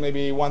have it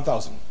maybe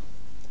 1,000?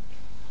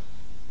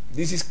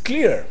 This is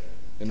clear,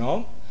 you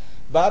know,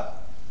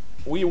 but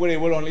we were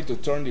able only to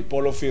turn the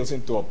polo fields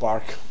into a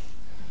park.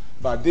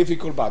 But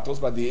difficult battles.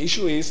 But the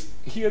issue is,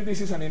 here this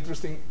is an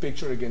interesting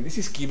picture again. This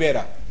is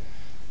Kibera,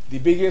 the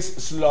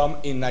biggest slum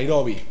in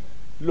Nairobi.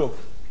 Look,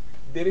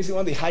 there is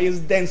one of the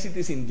highest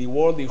densities in the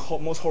world, the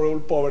most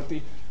horrible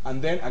poverty,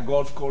 and then a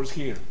golf course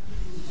here.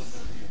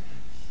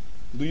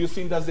 Do you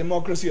think that's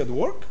democracy at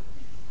work?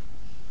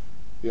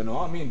 You know,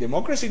 I mean,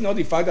 democracy is not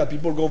the fact that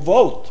people go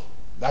vote.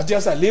 That's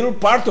just a little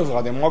part of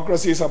what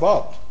democracy is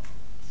about.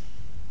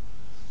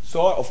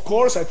 So, of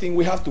course, I think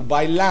we have to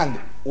buy land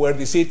where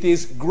the city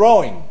is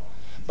growing.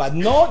 But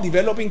no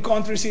developing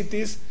country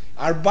cities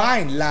are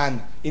buying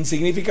land in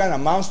significant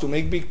amounts to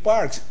make big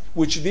parks,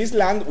 which this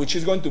land, which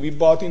is going to be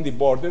bought in the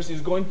borders,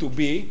 is going to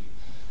be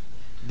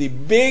the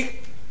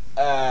big,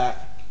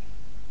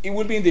 it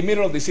will be in the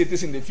middle of the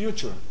cities in the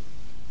future.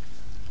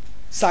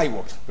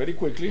 Sidewalks, very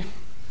quickly.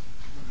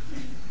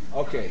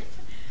 Okay.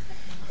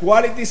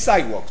 Quality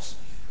sidewalks,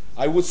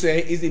 I would say,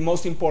 is the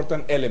most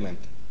important element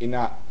in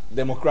a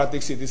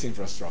democratic city's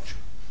infrastructure.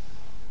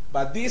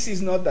 But this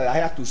is not that I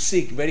have to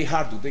seek very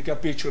hard to take a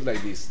picture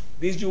like this.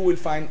 This you will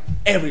find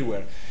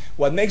everywhere.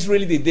 What makes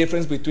really the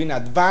difference between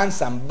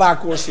advanced and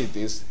backward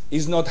cities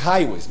is not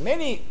highways.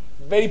 Many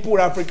very poor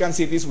African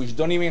cities which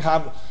don't even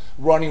have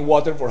running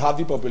water for half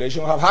the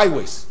population have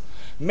highways.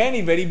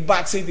 Many very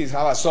bad cities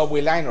have a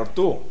subway line or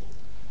two.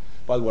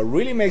 But what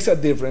really makes a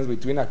difference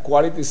between a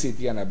quality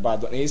city and a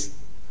bad one is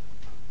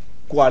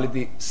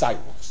quality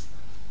sidewalks.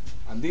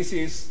 And this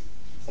is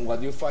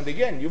what you find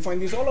again. You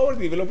find this all over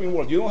the developing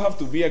world. You don't have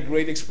to be a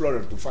great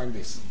explorer to find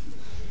this.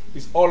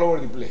 It's all over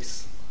the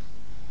place.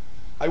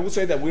 I would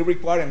say that we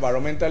require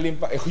environmental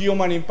impact,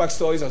 human impact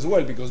studies as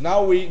well, because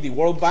now the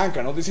World Bank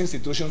and all these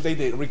institutions,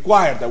 they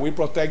require that we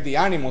protect the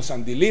animals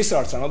and the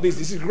lizards and all this.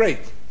 This is great.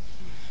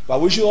 But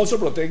we should also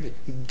protect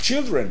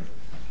children.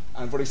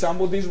 And for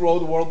example, this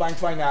road, World Bank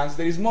financed,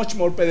 there is much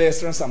more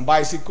pedestrians and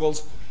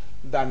bicycles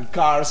than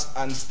cars,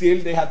 and still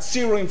they had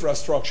zero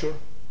infrastructure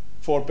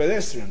for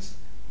pedestrians.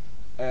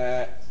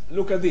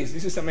 Look at this.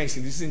 This is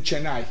amazing. This is in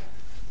Chennai.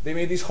 They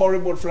made these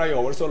horrible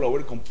flyovers all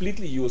over,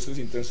 completely useless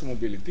in terms of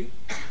mobility.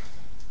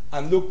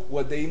 And look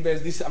what they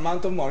invest, this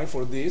amount of money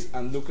for this,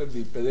 and look at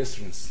the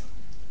pedestrians.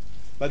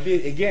 But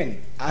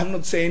again, I'm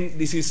not saying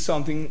this is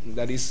something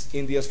that is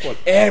India's fault.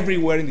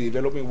 Everywhere in the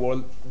developing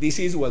world, this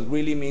is what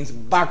really means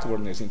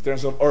backwardness in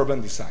terms of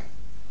urban design.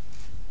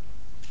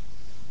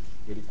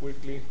 Very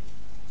quickly.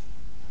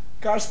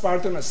 Cars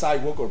parked on a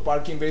sidewalk or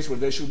parking bays where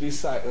there should be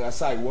a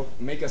sidewalk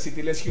make a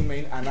city less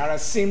humane and are a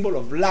symbol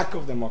of lack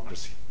of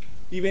democracy.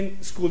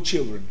 Even school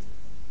children.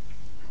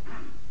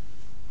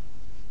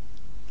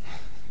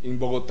 In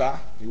Bogotá,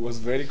 it was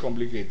very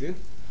complicated.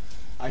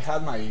 I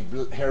had my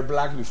hair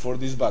black before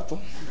this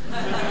battle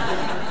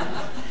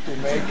to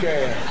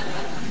make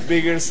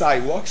bigger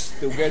sidewalks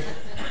to get,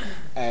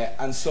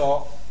 and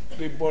so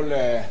people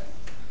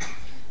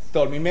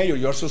told me, Mayor,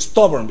 you're so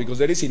stubborn because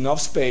there is enough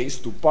space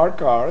to park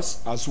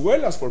cars as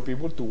well as for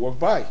people to walk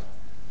by.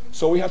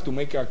 So we have to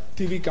make a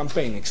TV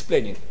campaign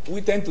explaining.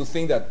 We tend to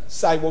think that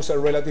sidewalks are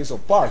relatives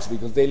of parks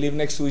because they live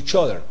next to each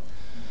other.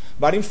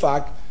 But in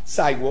fact,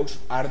 sidewalks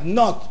are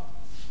not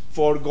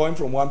for going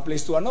from one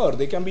place to another.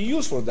 They can be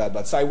used for that,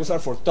 but sidewalks are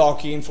for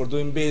talking, for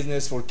doing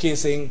business, for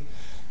kissing.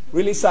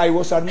 Really,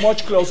 sidewalks are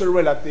much closer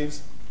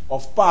relatives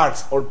of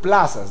parks or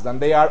plazas than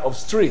they are of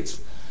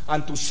streets.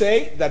 And to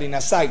say that in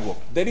a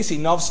sidewalk there is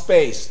enough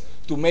space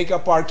to make a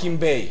parking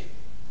bay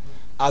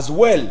as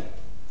well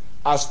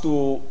as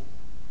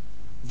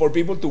for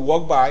people to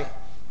walk by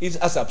is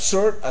as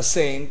absurd as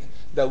saying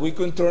that we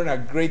can turn a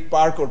great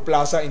park or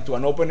plaza into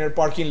an open-air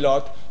parking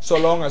lot so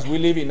long as we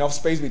leave enough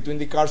space between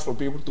the cars for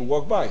people to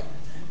walk by.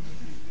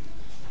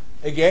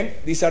 Again,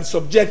 these are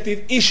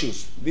subjective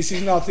issues. This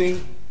is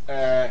nothing,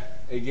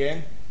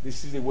 again,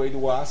 this is the way it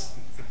was,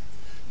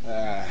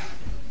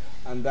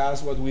 and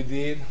that's what we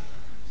did,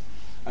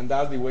 and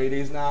that's the way it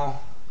is now.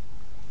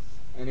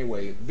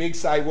 Anyway, big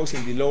sidewalks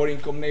in the lower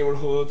income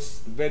neighborhoods,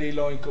 very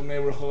low income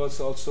neighborhoods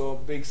also,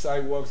 big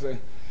sidewalks.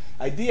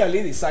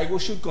 Ideally, the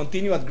sidewalks should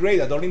continue at grade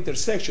at all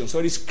intersections, so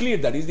it is clear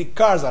that it's the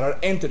cars that are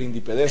entering the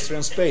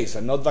pedestrian space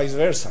and not vice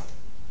versa.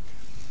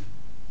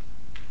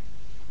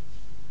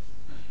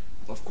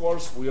 Of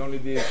course, we only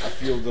did a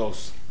few of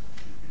those.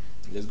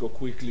 Let's go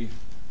quickly.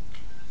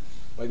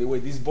 By the way,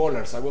 these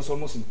bollards, I was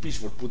almost impeached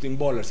for putting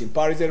bollards. In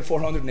Paris, there are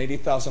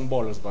 480,000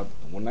 bollards, but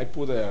when I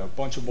put a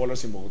bunch of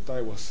bollards in Bogotá,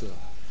 it was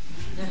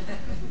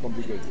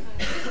complicated.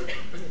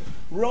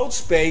 Road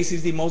space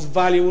is the most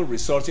valuable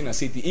resource in a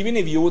city. Even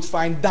if you would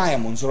find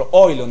diamonds or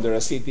oil under a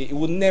city, it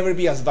would never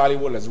be as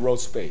valuable as road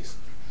space.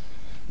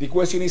 The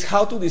question is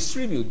how to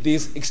distribute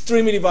this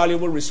extremely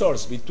valuable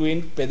resource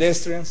between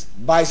pedestrians,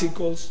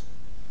 bicycles,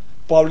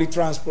 public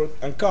transport,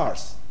 and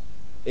cars.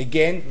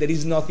 Again, there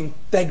is nothing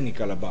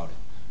technical about it.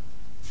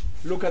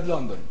 Look at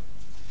London.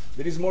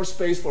 There is more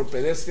space for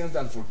pedestrians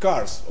than for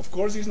cars. Of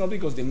course, it's not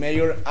because the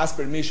mayor asked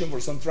permission for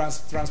some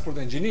transport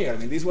engineer. I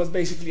mean, this was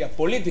basically a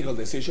political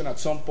decision at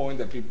some point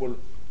that people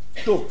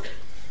took.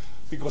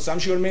 Because I'm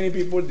sure many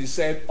people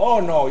said, oh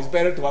no, it's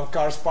better to have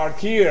cars parked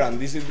here, and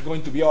this is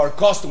going to be our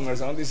customers.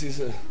 And this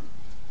is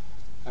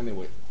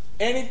anyway.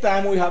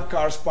 Anytime we have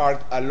cars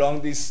parked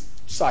along these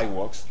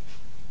sidewalks,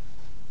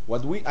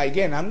 I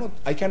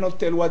cannot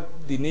tell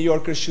what the New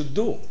Yorkers should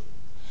do.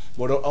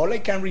 But all I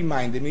can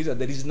remind them is that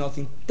there is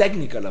nothing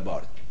technical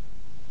about it.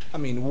 I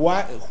mean,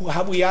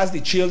 have we asked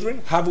the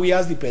children? Have we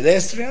asked the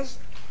pedestrians?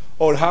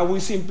 Or have we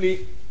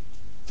simply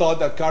thought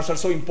that cars are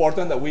so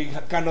important that we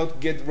cannot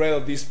get rid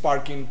of this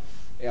parking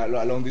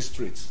along the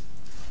streets?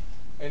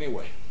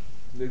 Anyway,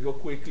 let's go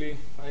quickly.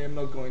 I am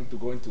not going to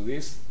go into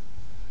this.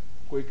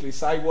 Quickly,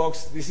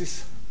 sidewalks. This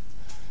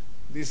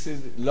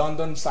is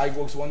London,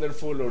 sidewalks,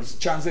 wonderful. Or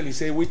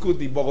Champs-Élysées. We could,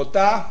 the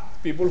Bogotá,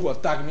 people who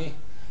attack me,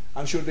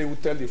 I'm sure they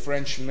would tell the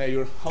French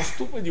mayor, how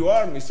stupid you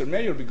are, Mr.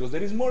 Mayor, because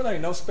there is more than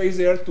enough space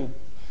there to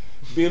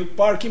build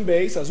parking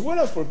bays as well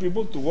as for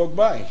people to walk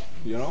by,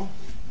 you know?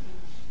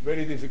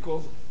 Very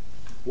difficult.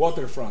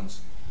 Waterfronts.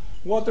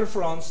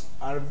 Waterfronts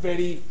are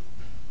very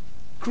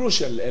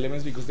crucial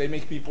elements because they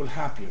make people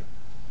happier.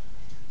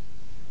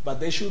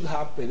 But they should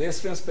have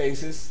pedestrian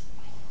spaces.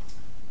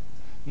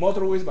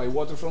 Motorways by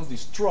waterfronts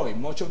destroy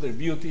much of their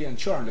beauty and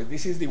charm. Like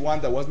this is the one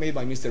that was made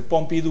by Mr.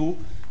 Pompidou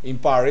in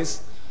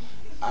Paris,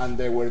 and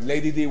where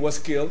Lady Di was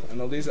killed and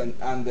all this, and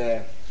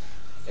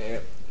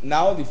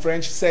now the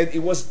French said it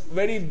was a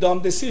very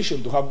dumb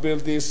decision to have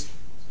built this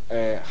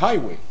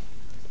highway,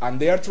 and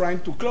they are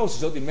trying to close it.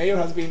 So the mayor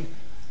has been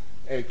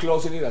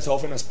closing it as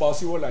often as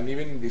possible, and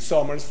even in the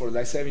summers for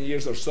like 7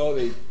 years or so,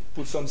 they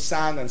put some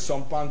sand and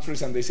some palm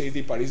trees, and they say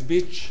the Paris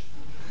beach.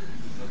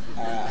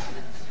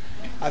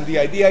 And the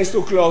idea is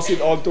to close it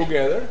all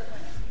together.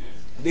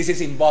 This is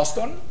in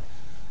Boston.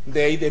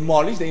 They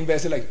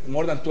invested like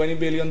more than $20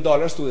 billion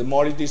to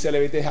demolish this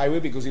elevated highway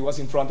because it was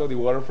in front of the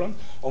waterfront.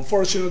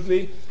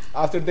 Unfortunately,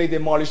 after they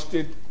demolished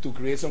it to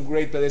create some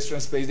great pedestrian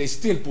space, they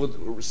still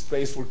put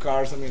space for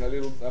cars. I mean, a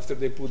little after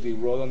they put the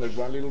road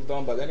underground, a little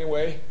down. But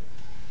anyway,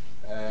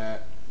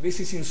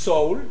 this is in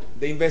Seoul.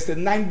 They invested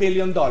 $9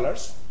 billion,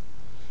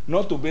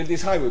 not to build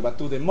this highway, but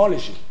to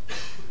demolish it.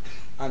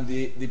 And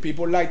the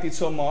people liked it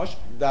so much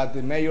that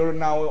the mayor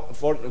now,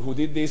 who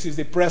did this, is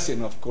the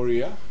president of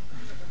Korea.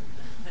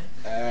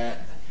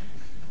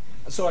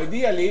 So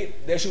ideally,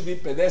 there should be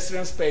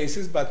pedestrian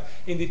spaces, but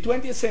in the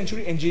 20th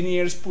century,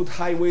 engineers put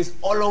highways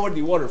all over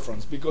the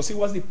waterfronts because it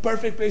was the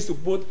perfect place to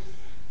put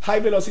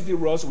high-velocity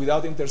roads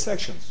without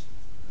intersections.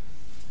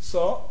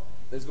 So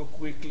let's go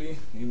quickly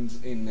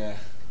in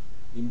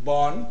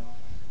Bonn.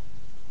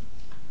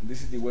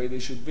 This is the way they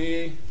should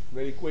be,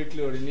 very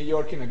quickly, or in New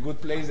York, in a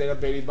good place. There are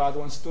very bad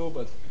ones too,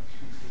 but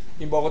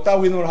in Bogotá,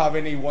 we don't have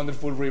any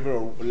wonderful river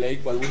or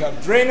lake, but we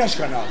have drainage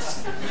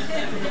canals.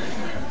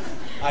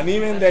 And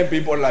even then,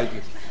 people like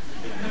it.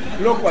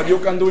 Look what you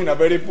can do in a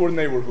very poor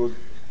neighborhood.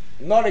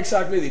 Not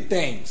exactly the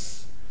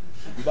Thames,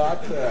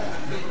 But,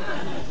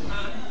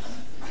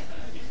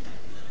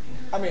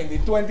 I mean, the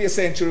 20th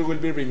century will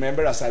be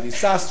remembered as a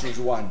disastrous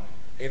one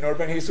in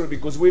urban history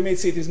because we made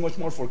cities much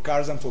more for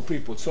cars than for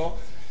people. So,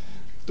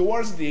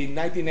 towards the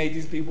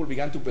 1980s, people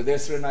began to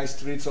pedestrianize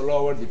streets all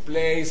over the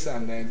place,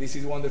 and this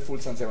is wonderful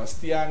San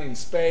Sebastian in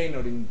Spain or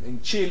in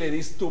Chile,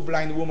 these two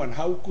blind women,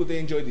 how could they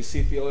enjoy the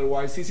city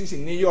otherwise? This is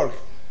in New York.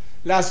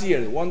 Last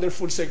year, the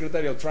wonderful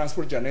Secretary of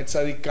Transport, Janet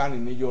Sadiq Khan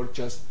in New York,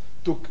 just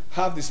took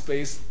half the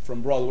space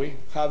from Broadway,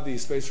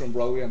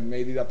 and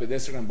made it a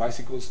pedestrian and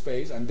bicycle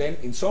space, and then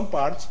in some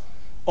parts,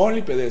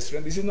 only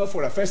pedestrian. This is not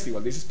for a festival,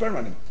 this is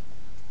permanent.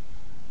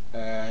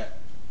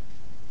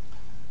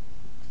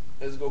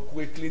 Let's go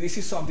quickly. This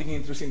is something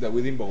interesting that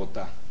we did in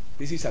Bogotá.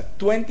 This is a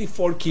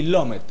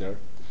 24-kilometer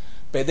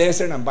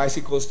pedestrian and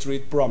bicycle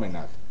street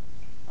promenade.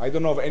 I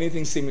don't know of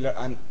anything similar,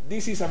 and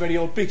this is a very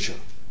old picture.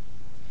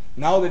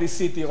 Now there is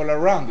city all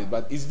around it,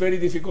 but it's very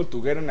difficult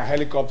to get in a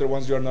helicopter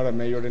once you're not a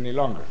mayor any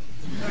longer.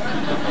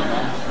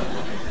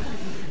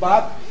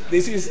 But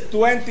this is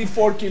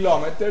 24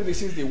 kilometers.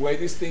 This is the way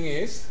this thing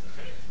is.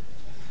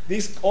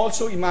 This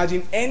also,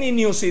 imagine any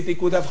new city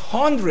could have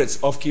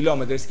hundreds of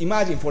kilometers.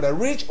 Imagine for a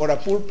rich or a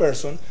poor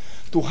person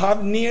to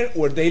have near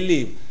where they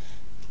live,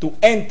 to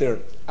enter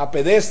a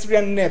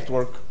pedestrian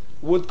network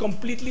would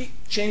completely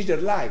change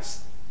their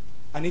lives.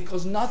 And it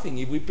costs nothing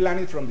if we plan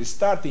it from the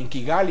start. In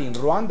Kigali, in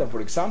Rwanda,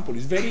 for example,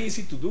 it's very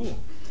easy to do.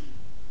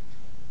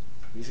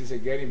 This is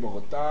again in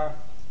Bogotá.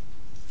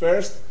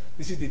 First,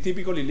 this is the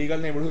typical illegal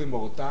neighborhood in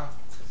Bogotá.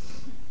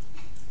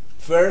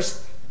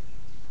 First,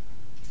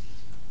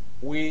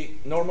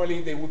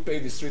 normally they would pay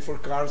the street for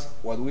cars.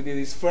 What we did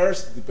is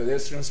first the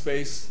pedestrian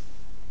space,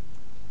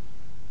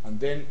 and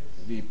then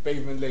the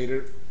pavement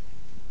later.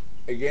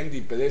 Again,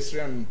 the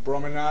pedestrian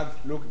promenade.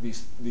 Look, the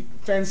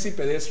fancy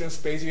pedestrian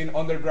space, even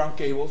underground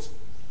cables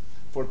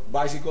for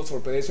bicycles, for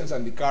pedestrians,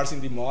 and the cars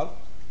in the mall.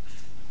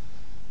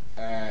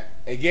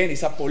 Again,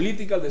 it's a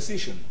political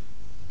decision.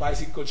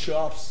 Bicycle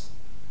shops.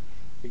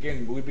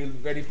 Again, we build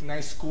very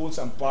nice schools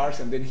and parks,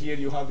 and then here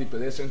you have the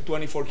pedestrian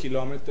 24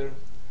 kilometer.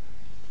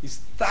 It's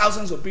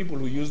thousands of people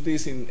who use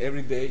this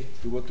every day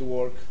to go to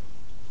work.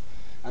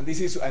 And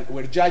this is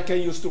where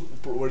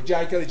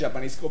JICA, the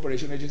Japanese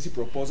Cooperation Agency,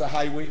 proposed a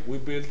highway. We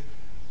built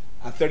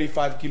a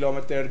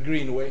 35-kilometer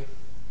greenway.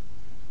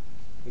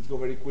 Let's go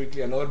very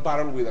quickly. Another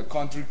battle with a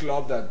country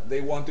club that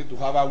they wanted to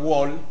have a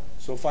wall.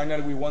 So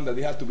finally we won that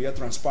they had to be a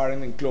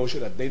transparent enclosure,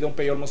 that they don't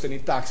pay almost any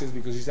taxes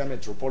because it's a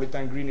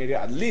metropolitan green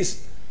area. At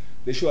least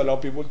they should allow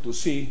people to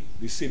see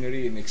the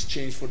scenery in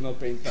exchange for not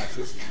paying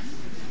taxes.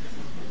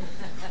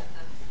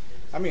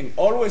 I mean,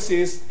 always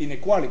is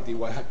inequality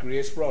what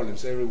creates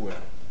problems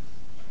everywhere.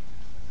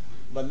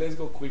 But let's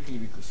go quickly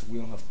because we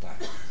don't have time.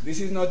 This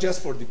is not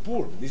just for the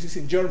poor. This is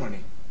in Germany,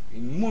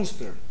 in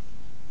Munster.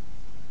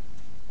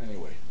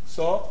 Anyway,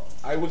 so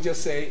I will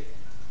just say,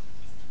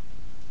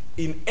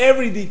 in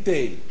every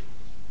detail,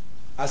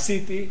 a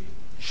city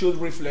should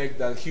reflect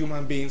that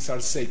human beings are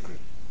sacred.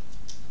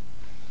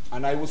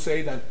 And I will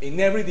say that in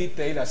every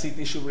detail, a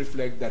city should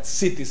reflect that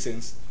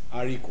citizens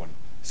are equal.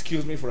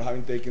 Excuse me for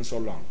having taken so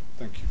long.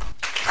 Thank you.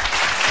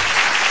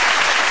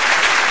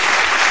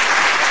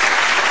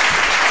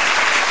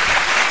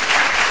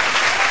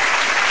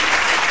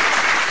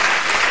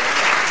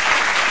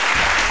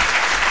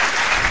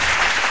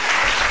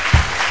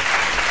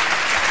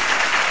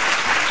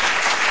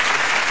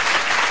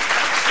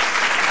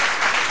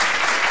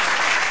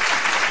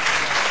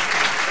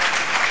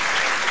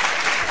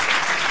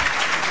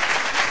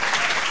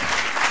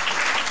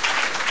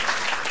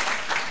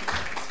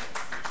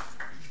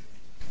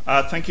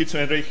 Thank you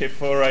to Enrique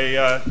for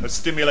a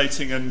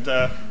stimulating and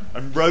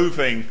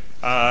roving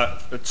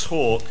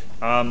talk.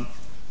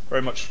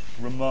 Very much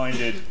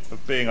reminded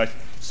of being,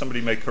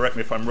 somebody may correct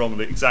me if I'm wrong,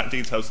 the exact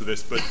details of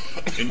this, but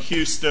in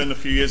Houston a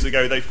few years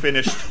ago they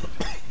finished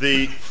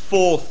the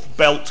 4th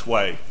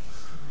beltway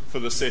for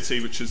the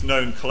city, which is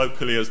known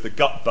colloquially as the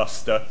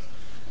Gutbuster,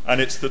 and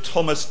it's the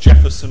Thomas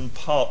Jefferson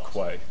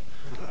Parkway.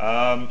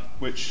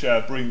 Which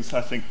brings,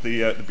 I think,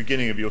 the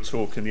beginning of your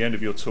talk and the end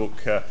of your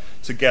talk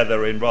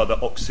together in rather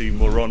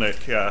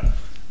oxymoronic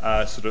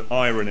sort of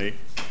irony.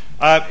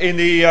 In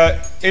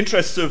the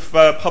interests of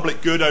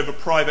public good over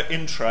private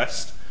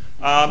interest,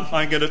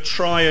 I'm going to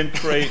try and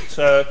create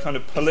kind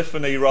of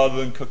polyphony rather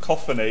than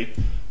cacophony,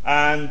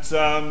 and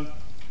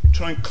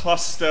try and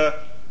cluster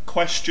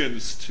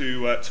questions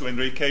to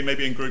Enrique,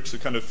 maybe in groups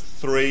of kind of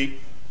 3.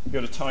 We've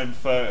got a time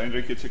for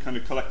Enrique to kind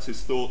of collect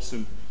his thoughts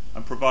and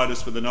provide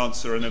us with an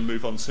answer, and then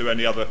move on to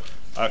any other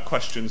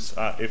questions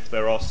if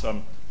there are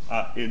some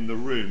in the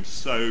room.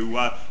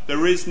 So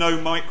there is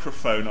no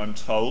microphone, I'm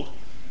told.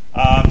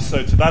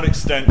 So to that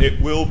extent,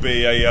 it will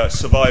be a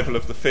survival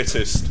of the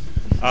fittest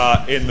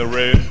in the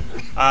room,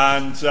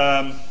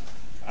 and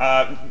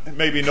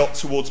maybe not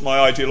towards my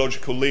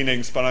ideological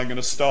leanings, but I'm going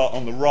to start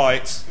on the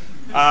right.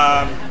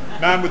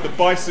 Man with the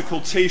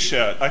bicycle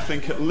T-shirt, I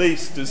think, at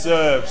least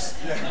deserves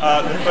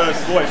the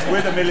first voice,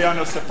 with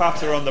Emiliano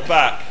Zapata on the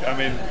back. I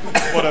mean,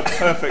 what a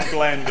perfect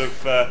blend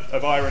of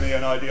irony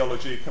and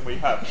ideology can we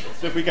have.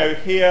 So if we go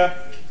here,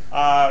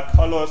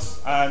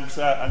 Carlos, and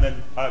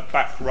then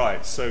back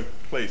right. So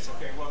please.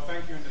 Okay, well,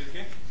 thank you,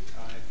 Enrique.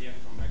 Etienne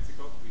from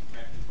Mexico. We've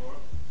met before.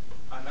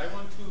 And I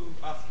want to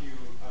ask you,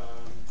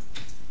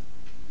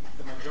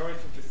 the majority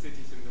of the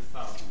cities in the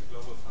South, in the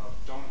global South,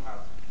 don't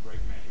have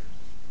great mayors.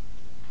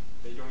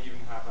 They don't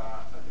even have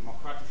a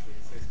democratic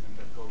system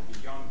that goes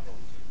beyond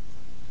voting.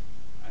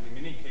 And in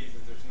many cases,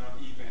 there's not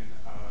even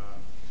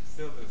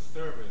civil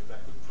service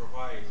that could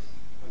provide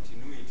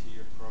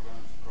continuity of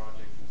programs,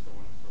 projects, and so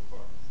on and so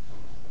forth.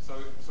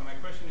 So my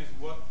question is,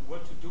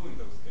 what to do in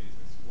those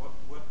cases?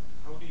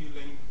 How do you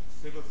link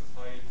civil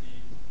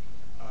society,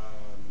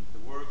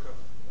 the work of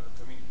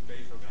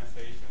community-based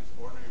organizations,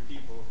 ordinary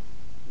people,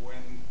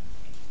 when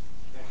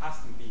there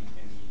hasn't been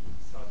any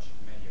such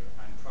mayor,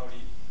 and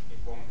probably it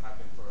won't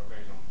happen for a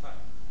very long time?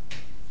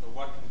 So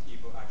what can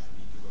people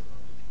actually do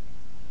about it?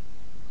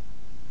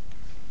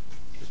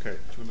 Okay,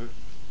 do you want to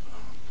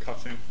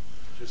cut in?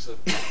 Just a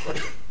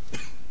question.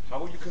 How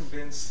would you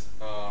convince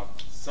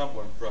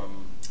someone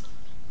from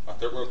a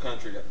third world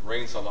country that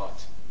rains a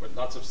lot, with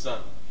lots of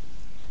sun,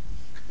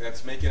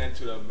 that's making it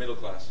to the middle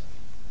class,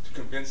 to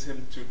convince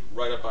him to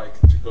ride a bike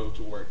to go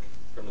to work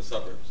from the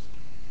suburbs?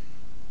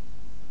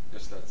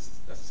 Just that's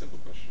a simple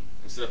question.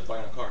 Instead of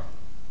buying a car.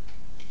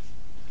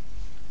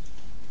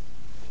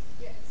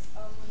 Yes, I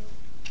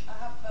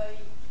have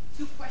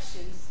two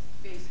questions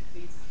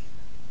basically.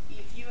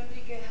 If you,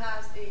 Enrique,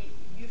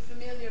 you're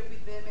familiar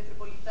with the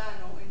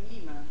Metropolitano in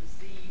Lima, it's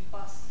the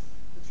bus,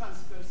 the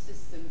transfer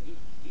system.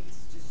 It's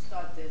just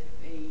started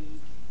a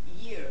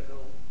year ago,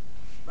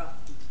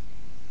 roughly.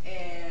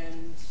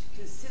 And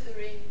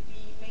considering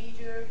the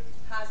mayor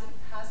has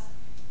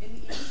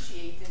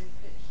initiated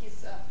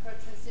her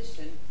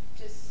transition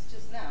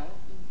just now,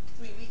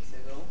 3 weeks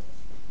ago,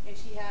 and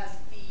she has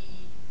the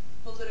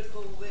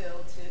political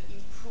will to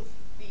improve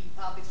the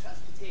public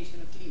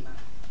transportation of Lima.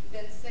 And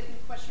then the second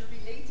question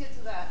related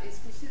to that is,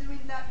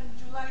 considering that in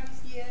July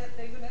this year it's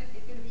going to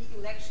be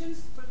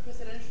elections for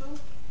presidential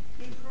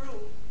in Peru,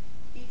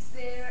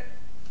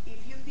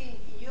 if you think,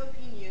 in your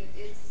opinion,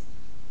 it's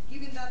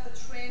given that the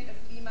trend of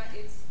Lima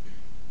is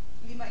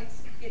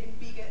getting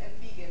bigger and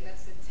bigger, and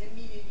that's a 10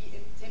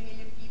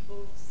 million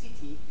people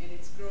city, and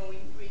it's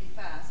growing really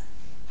fast.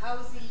 How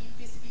is the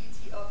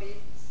feasibility of a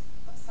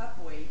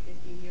subway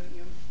in your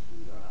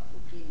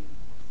opinion?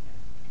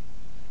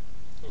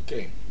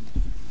 Okay.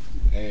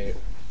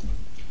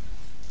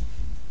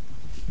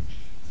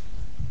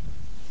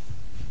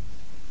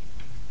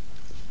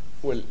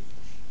 Well,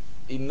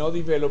 in no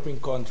developing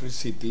country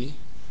city,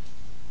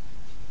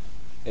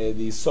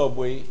 the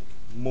subway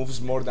moves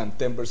more than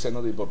 10%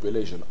 of the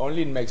population.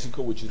 Only in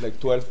Mexico, which is like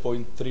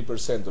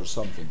 12.3% or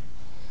something.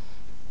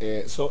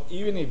 So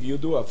even if you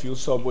do a few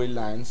subway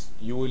lines,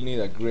 you will need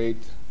a great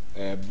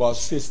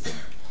bus system.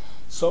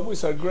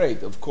 Subways are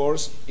great. Of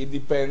course, it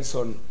depends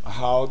on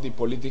how the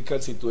political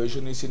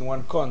situation is in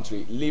one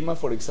country. Lima,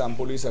 for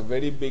example, is a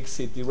very big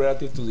city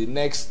relative to the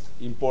next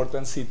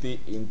important city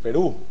in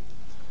Peru.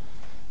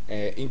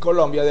 In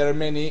Colombia, there are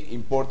many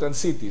important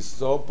cities.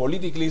 So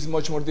politically, it's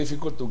much more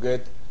difficult to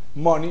get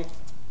money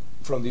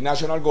from the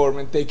national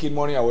government, taking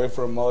money away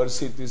from other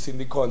cities in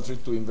the country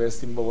to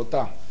invest in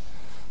Bogotá.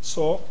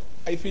 So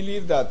I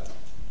believe that,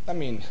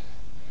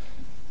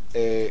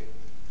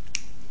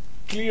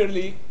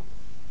 clearly,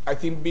 I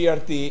think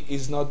BRT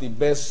is not the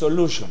best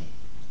solution.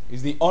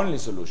 It's the only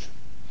solution.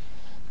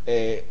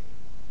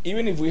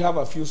 Even if we have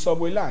a few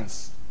subway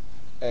lines,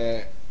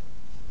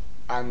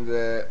 and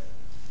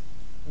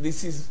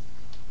this is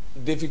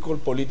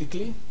difficult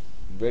politically,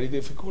 very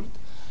difficult,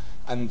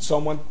 and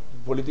somewhat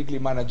politically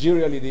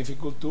managerially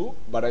difficult too,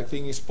 but I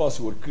think it's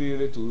possible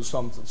clearly to do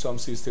some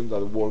system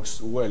that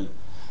works well.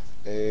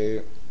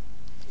 In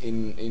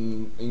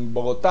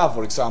Bogotá,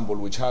 for example,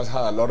 which has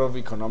had a lot of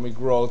economic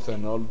growth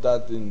and all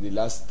that in the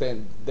last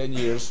 10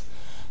 years,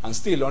 and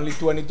still only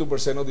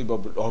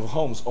 22% of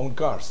homes own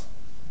cars.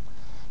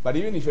 But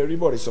even if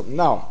everybody, so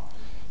now,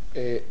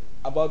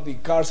 about the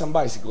cars and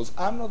bicycles,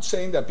 I'm not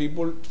saying that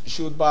people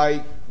should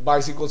buy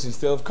bicycles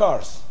instead of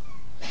cars,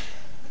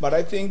 but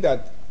I think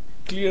that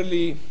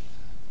clearly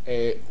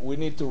we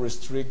need to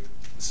restrict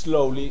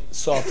slowly,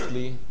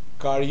 softly,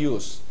 car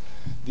use.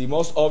 The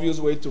most obvious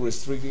way to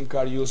restricting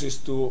car use is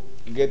to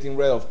getting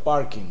rid of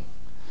parking.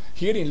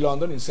 Here in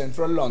London, in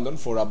central London,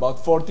 for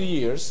about 40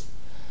 years,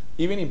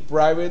 even in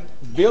private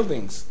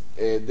buildings,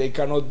 they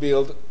cannot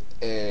build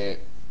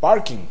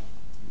parking.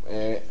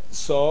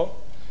 So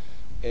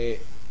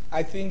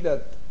I think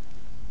that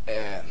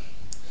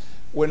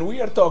when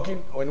we are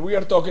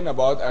talking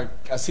about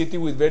a city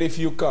with very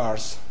few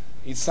cars,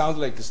 it sounds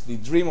like it's the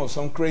dream of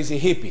some crazy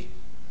hippie,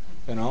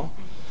 you know.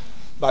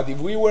 But if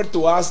we were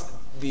to ask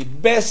the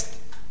best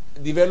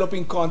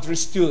developing country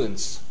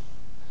students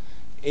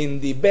in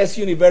the best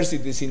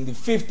universities in the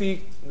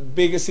 50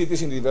 biggest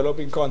cities in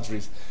developing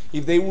countries,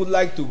 if they would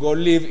like to go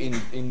live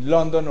in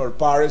London or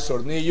Paris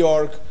or New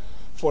York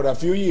for a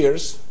few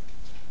years,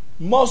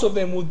 most of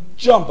them would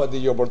jump at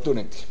the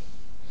opportunity.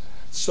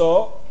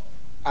 So,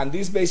 and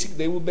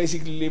they would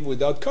basically live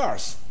without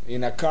cars.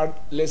 in a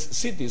carless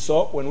city.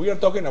 So when we are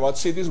talking about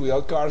cities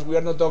without cars, we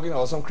are not talking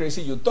about some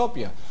crazy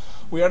utopia.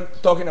 We are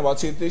talking about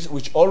cities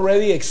which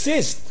already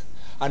exist.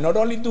 And not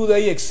only do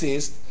they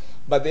exist,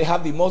 but they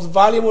have the most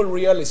valuable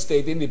real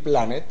estate in the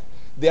planet.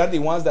 They are the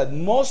ones that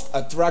most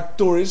attract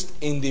tourists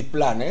in the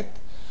planet.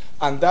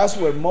 And that's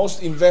where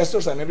most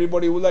investors and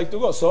everybody would like to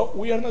go. So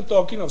we are not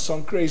talking of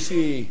some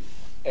crazy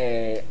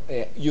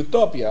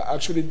utopia.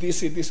 Actually, these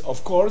cities,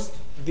 of course,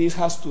 this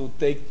has to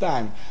take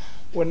time.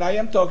 When I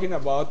am talking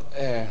about,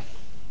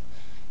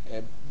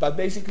 but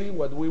basically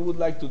what we would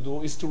like to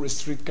do is to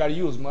restrict car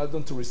use, more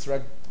than to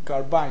restrict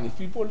car buying. If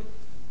people,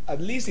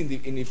 at least in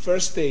the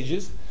first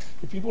stages,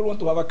 if people want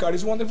to have a car,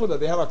 it's wonderful that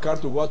they have a car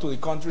to go to the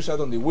countryside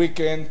on the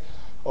weekend,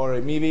 or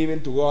maybe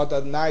even to go out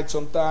at night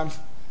sometimes,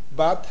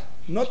 but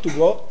not to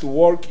go to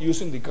work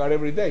using the car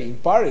every day. In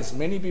Paris,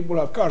 many people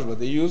have cars, but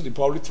they use the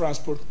public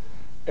transport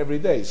every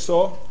day.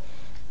 So,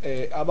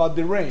 about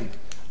the rain,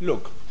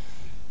 look,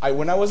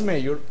 when I was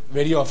mayor,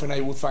 very often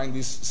I would find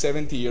these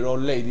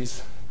 70-year-old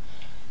ladies,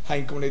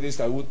 high-income ladies,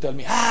 that would tell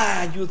me,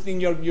 you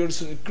think you're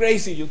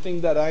crazy, you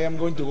think that I am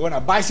going to go on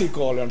a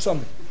bicycle or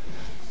something.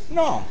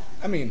 No,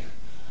 I mean,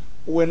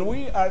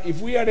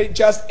 if we are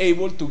just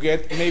able to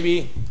get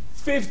maybe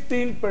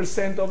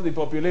 15% of the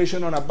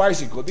population on a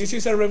bicycle, this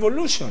is a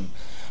revolution.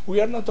 We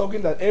are not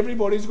talking that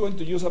everybody is going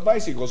to use a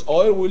bicycle,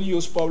 or will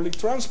use public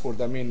transport.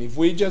 I mean, if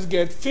we just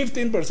get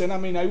 15%, I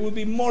mean, I would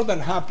be more than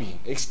happy,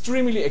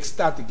 extremely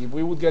ecstatic if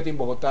we would get in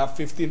Bogotá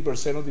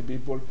 15% of the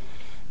people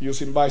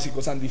using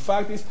bicycles. And the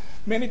fact is,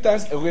 many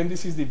times, again,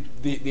 this is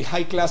the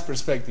high-class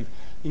perspective.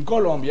 In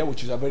Colombia,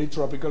 which is a very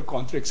tropical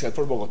country, except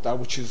for Bogotá,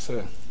 which is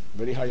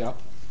very high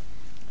up,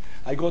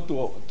 I go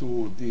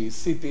to the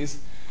cities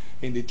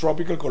in the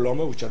tropical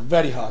Colombia, which are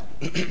very hot,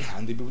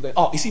 and the people say,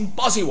 it's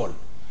impossible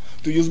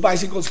to use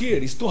bicycles here,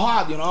 it's too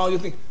hot, you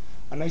think.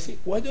 And I say,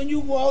 why don't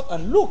you go out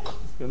and look,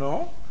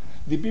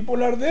 The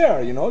people are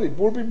there, the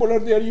poor people are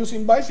there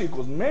using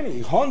bicycles.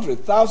 Many,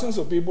 hundreds, thousands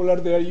of people are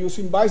there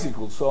using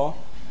bicycles. So,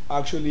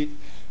 actually,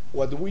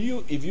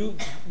 if you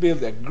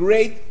build a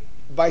great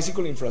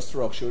bicycle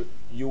infrastructure,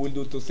 you will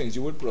do two things.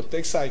 You will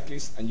protect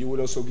cyclists, and you will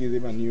also give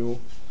them a new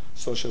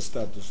social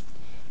status.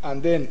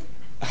 And then,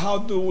 how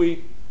do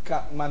we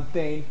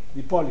maintain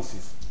the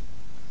policies?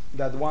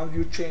 That once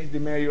you change the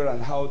mayor,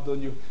 and how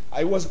don't you?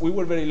 We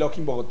were very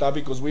lucky in Bogotá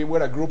because we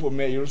were a group of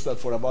mayors that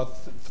for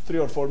about 3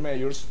 or 4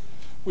 mayors,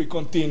 we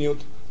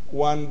continued.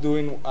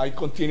 I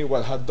continued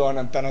what had done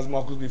Antanas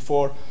Mocus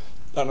before,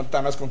 and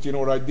Antanas continued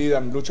what I did,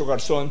 and Lucho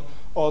Garzón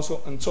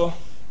also, and so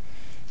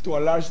to a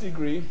large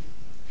degree.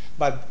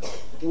 But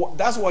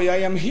that's why I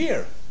am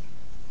here,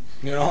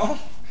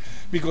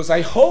 because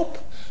I hope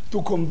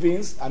to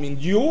convince, I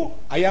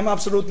am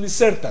absolutely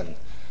certain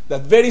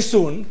that very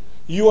soon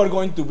you are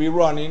going to be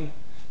running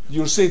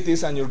your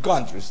cities and your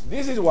countries.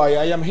 This is why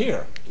I am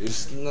here.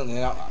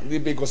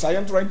 Because I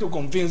am trying to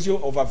convince you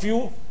of a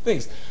few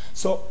things.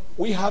 So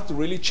we have to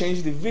really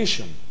change the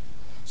vision.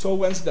 So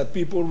once that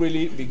people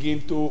really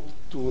begin to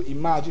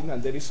imagine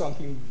that there is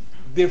something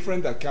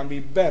different that can be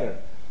better.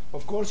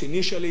 Of course,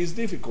 initially it's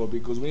difficult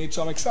because we need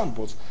some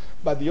examples.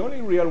 But the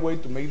only real way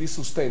to make this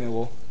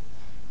sustainable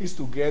is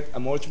to get a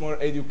much more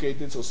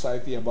educated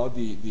society about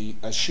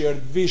a shared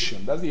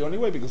vision. That's the only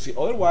way, because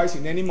otherwise,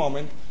 in any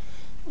moment,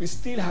 we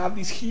still have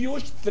this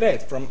huge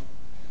threat from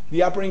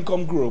the upper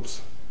income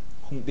groups.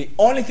 The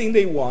only thing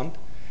they want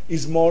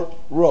is more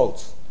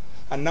roads.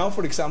 And now,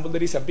 for example,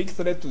 there is a big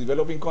threat to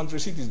developing country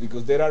cities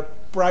because there are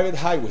private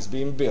highways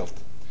being built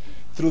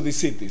through the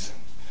cities.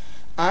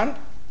 And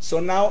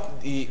so now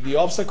the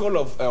obstacle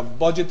of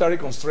budgetary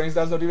constraints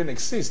does not even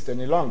exist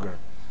any longer.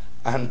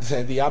 And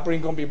the upper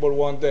income people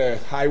want the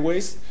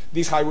highways.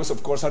 These highways,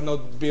 of course, are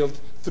not built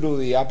through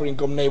the upper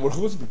income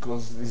neighborhoods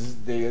because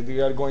they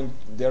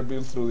are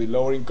built through the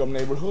lower income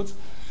neighborhoods.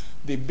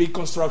 The big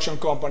construction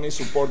companies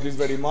support this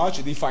very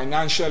much, the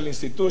financial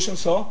institutions.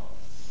 So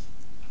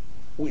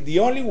the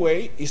only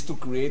way is to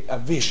create a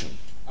vision.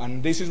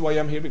 And this is why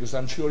I'm here, because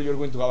I'm sure you're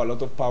going to have a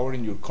lot of power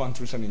in your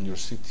countries and in your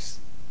cities.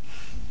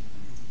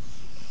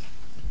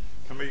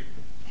 Can we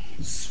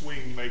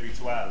swing maybe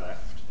to our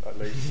left, at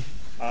least?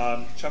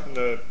 Chap in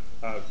the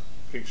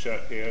pink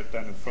shirt here,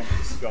 down in front with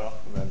the scarf,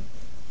 and then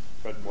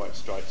red and white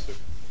stripes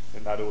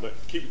in that order.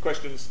 Keep your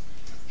questions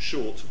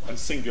short and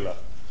singular.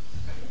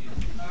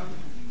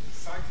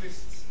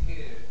 Cyclists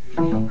here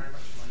who are very much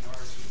a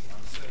minority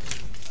on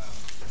certain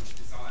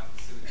desired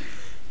facilities,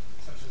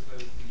 such as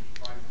those being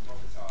provided in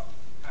Bogotá,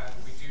 and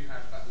we do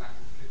have that lack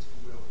of political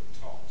will at the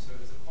top. So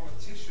as a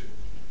politician,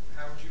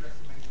 how would you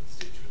recommend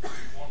constituents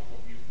who want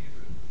what you've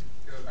given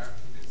go about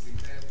convincing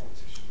their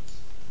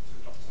politicians to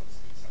adopt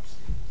such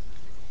schemes?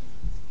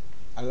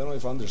 I don't know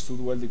if I understood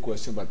well the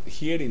question, but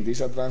here in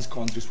these advanced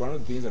countries, one of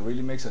the things that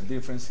really makes a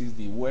difference is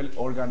the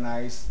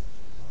well-organized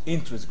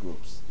interest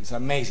groups. It's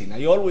amazing.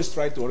 I always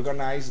try to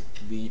organize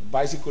the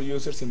bicycle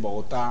users in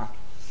Bogotá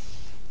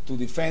to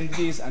defend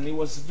this, and it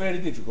was very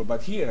difficult.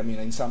 But here,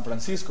 in San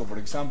Francisco, for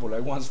example, I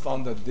once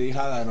found that they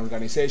had an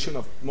organization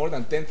of more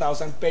than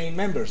 10,000 paying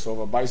members of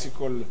a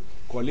bicycle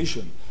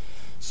coalition.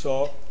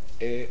 So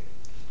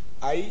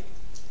I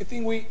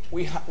think we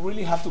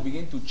really have to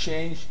begin to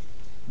change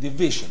the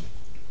vision.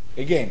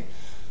 Again,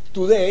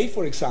 today,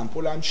 for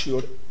example, I'm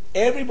sure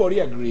everybody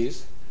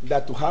agrees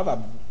that to have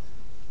a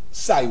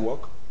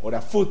sidewalk or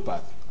a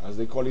footpath, as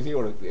they call it here,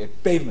 or a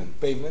pavement,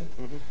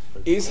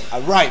 is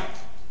a right.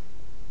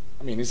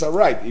 I mean, it's a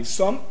right. If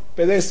some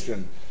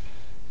pedestrian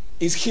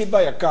is hit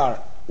by a car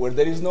where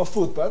there is no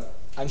footpath,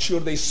 I'm sure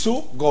they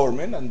sue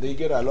government and they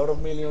get a lot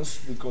of millions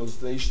because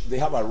they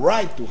have a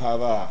right to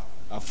have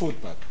a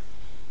footpath.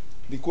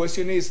 The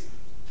question is,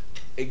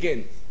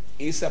 again,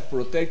 is a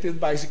protected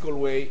bicycle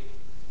way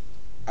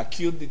a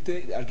cute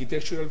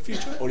architectural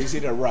feature, or is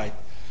it a right?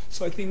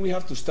 So I think we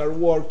have to start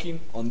working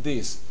on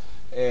this.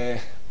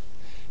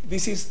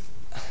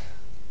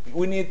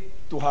 We need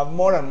to have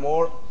more and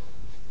more.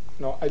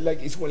 No,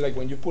 it's like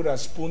when you put a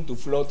spoon to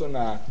float on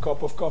a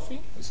cup of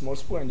coffee, a small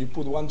spoon, and you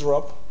put one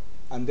drop,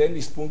 and then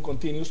the spoon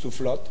continues to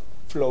float,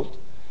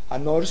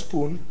 another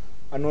spoon,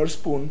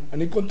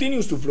 and it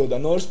continues to float,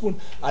 another spoon,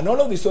 and all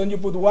of a sudden you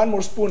put one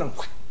more spoon and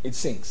it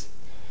sinks.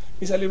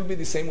 It's a little bit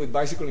the same with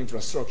bicycle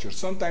infrastructure.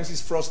 Sometimes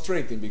it's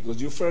frustrating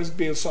because you first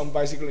build some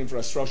bicycle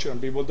infrastructure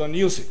and people don't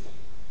use it.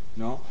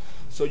 No?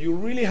 So you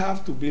really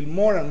have to build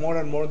more and more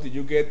and more until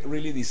you get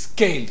really the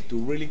scale to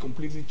really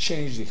completely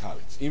change the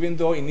habits, even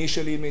though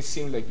initially it may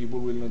seem like people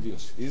will not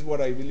use it. This is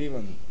what I believe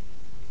in.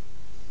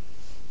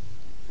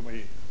 Can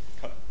we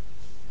cut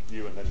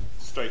you and then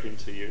straight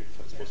into you, if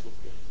that's possible?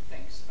 Yeah.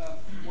 Thanks.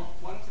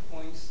 One of the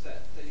points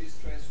that you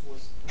stressed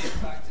was the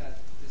fact that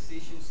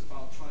decisions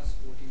about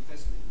transport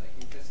investment, like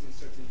investing in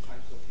certain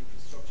types of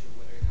infrastructure,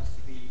 whether it has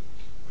to be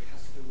or it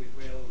has to do with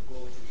rail or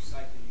roads or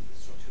cycling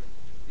infrastructure,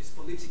 is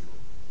political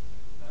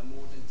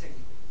more than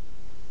technical.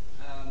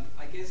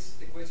 I guess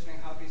the question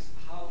I have is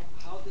how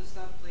does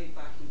that play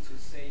back into,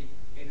 say,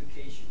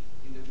 education,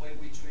 in the way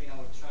we train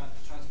our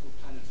transport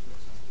planners, for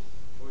example,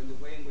 or in the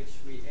way in which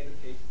we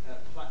educate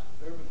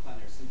urban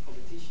planners and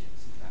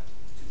politicians, in fact,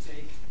 to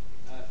take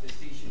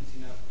decisions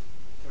in a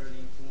fairly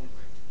informed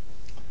way?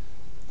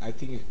 I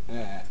think,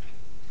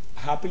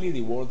 happily,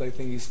 the world, I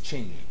think, is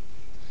changing.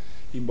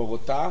 In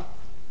Bogotá,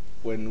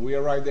 when we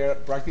arrived there,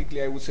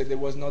 practically, I would say there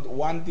was not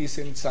one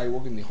decent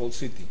sidewalk in the whole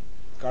city.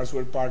 Cars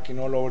were parking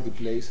all over the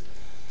place.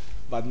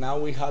 But now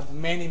we have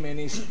many,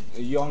 many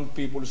young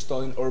people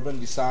studying urban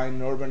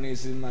design,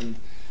 urbanism,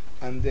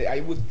 and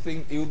I would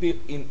think it would be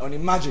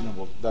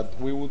unimaginable that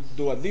we would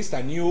do at least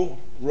a new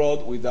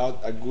road without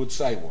a good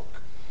sidewalk.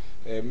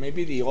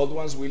 Maybe the old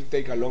ones will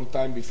take a long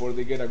time before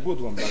they get a good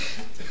one. But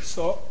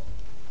so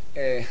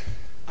I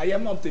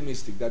am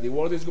optimistic that the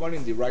world is going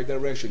in the right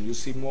direction. You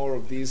see more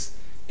of this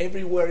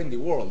everywhere in the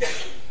world,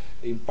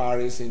 in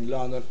Paris, in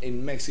London,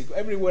 in Mexico,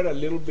 everywhere a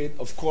little bit.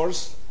 Of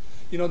course,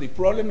 you know, the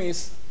problem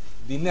is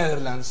the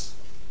Netherlands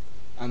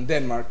and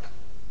Denmark,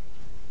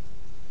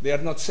 they are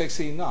not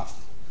sexy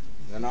enough,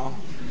 you know.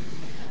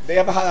 They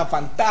have had a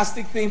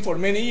fantastic thing for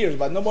many years,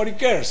 but nobody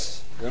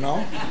cares, you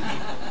know.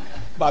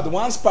 But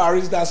once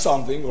Paris does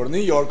something, or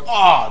New York,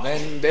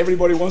 then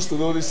everybody wants to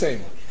do the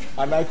same.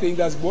 And I think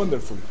that's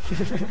wonderful.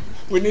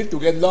 We need to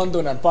get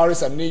London and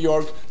Paris and New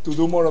York to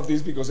do more of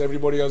this because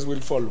everybody else will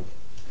follow.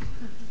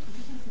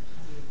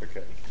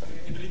 Okay.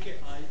 Enrique,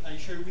 I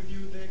share with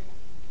you the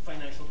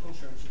financial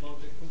concerns about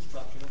the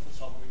construction of a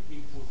subway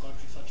in poor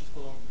countries such as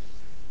Colombia.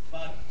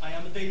 But I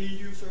am a daily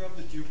user of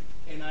the tube,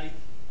 and I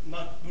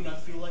do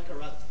not feel like a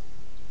rat.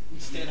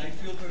 Instead, I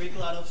feel very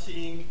glad of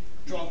seeing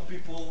drunk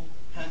people,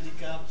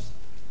 handicaps,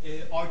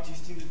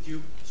 artists in the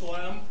tube. So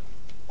I am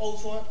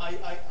also,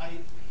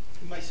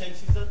 my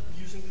sense is that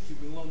using the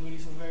tube in London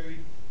is a very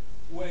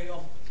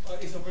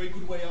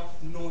good way of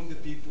knowing the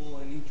people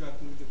and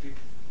interacting with the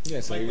people.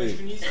 Yes, my I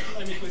agree.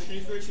 question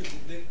is very simple.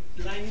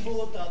 The line in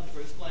Bogotá, the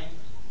first line,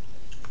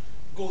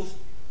 goes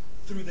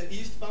through the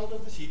east bound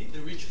of the city,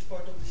 the richest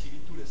part of the city,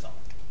 to the south.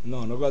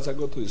 No, no doesn't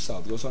go to the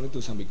south. It goes only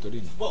to San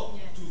Victorino. Well,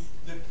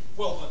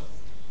 but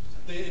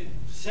the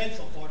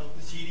central part of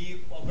the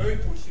city, a very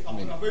poor part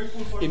In of a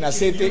the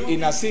city.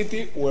 in a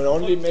city where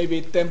only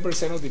maybe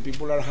 10% of the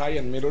people are high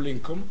and middle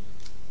income,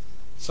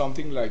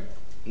 something like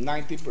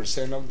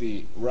 90% of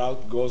the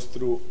route goes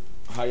through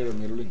higher and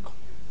middle income.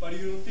 But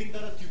you don't think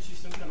that a tube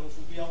system can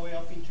also be a way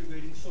of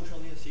integrating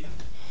socially a city?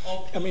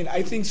 I mean,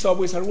 I think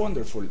subways are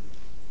wonderful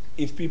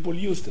if people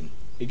use them.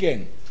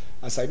 Again,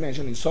 as I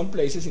mentioned, in some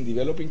places in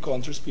developing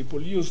countries,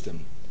 people use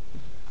them.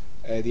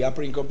 The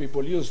upper income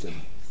people use them.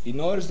 In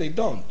others, they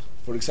don't.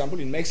 For example,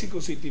 in Mexico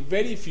City,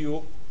 very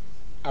few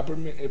upper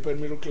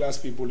middle class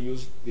people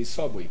use the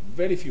subway.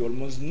 Very few,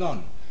 almost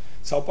none.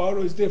 Sao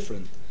Paulo is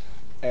different.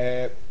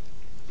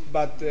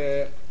 But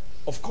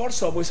of course,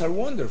 subways are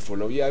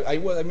wonderful.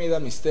 I made a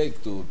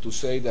mistake to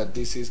say that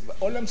this is.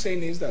 All I'm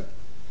saying is that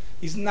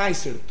it's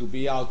nicer to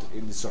be out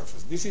in the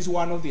surface. This is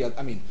one of the.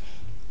 I mean,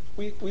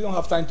 we don't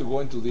have time to go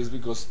into this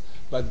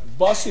but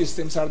bus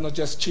systems are not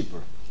just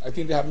cheaper. I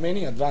think they have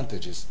many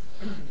advantages,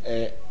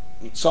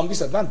 some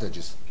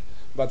disadvantages.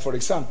 But for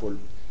example,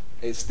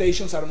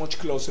 stations are much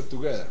closer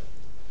together.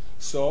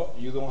 So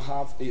you don't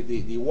have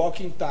the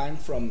walking time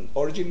from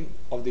origin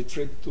of the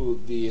trip to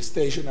the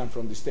station and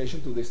from the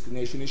station to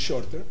destination is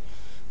shorter.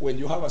 when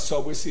you have a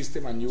subway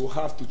system and you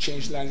have to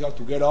change lines, you have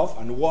to get off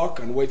and walk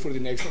and wait for the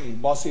next one. In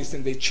bus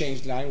system, they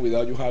change line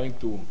without you having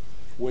to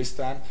waste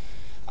time.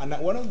 And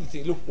one of the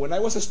things, look, when I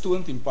was a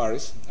student in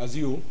Paris, as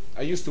you,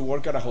 I used to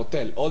work at a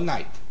hotel all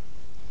night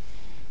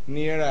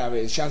near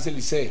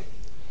Champs-Élysées,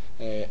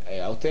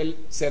 Hotel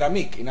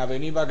Ceramique in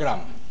Avenue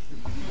Wagram.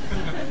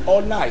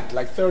 All night,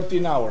 like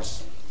 13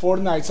 hours, 4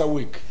 nights a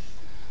week.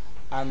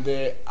 And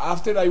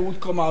after I would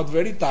come out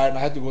very tired, I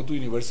had to go to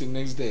university the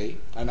next day.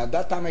 And at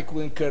that time, I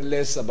couldn't care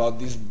less about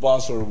this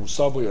bus or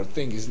subway or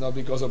thing. It's not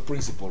because of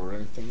principle or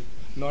anything,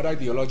 not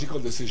ideological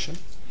decision.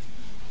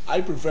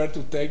 I prefer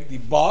to take the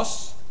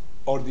bus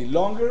or the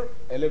longer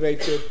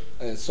elevated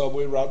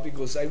subway route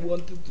because I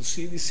wanted to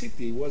see the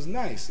city. It was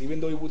nice, even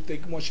though it would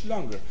take much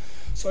longer.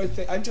 So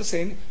I'm just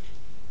saying,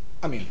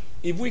 I mean,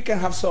 if we can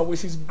have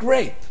subways, it's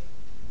great,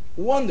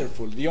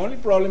 wonderful. The only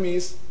problem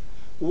is,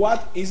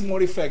 what is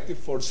more effective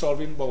for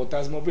solving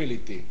Bogotá's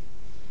mobility?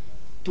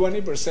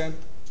 20%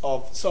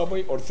 of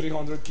subway or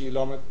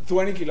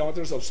 20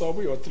 kilometers of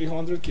subway or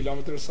 300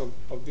 kilometers of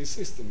this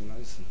system? You know,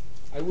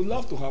 I would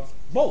love to have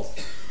both.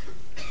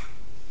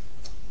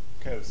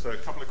 Okay, so a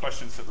couple of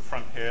questions at the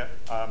front here.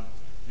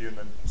 You and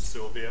then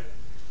Sylvia.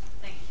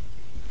 Thank you.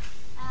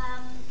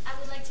 I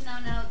would like to know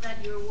now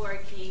that you're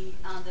working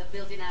on the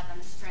building up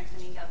and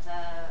strengthening of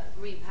the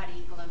Green Party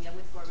in Colombia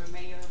with former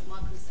Mayor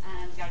Marcos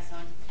and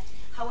Garzón.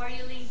 How are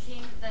you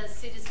linking the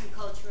citizen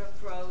culture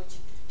approach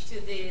to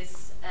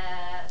this,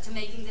 to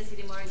making the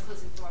city more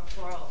inclusive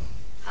for all?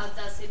 How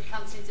does it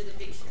come into the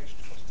picture?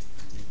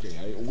 Okay,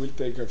 I will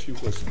take a few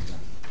questions now.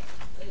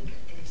 In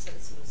a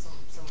sense, sort of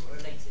somewhat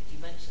related, you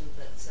mentioned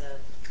that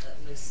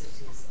most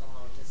cities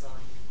are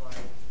designed by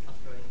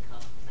upper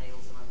income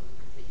males, and I would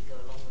completely go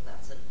along with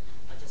that. And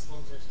I just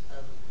wondered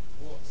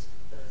what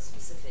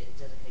specific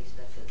dedicated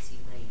efforts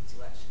you made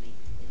to actually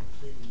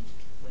include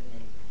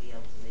women, the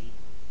elderly,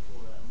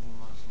 poor and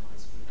more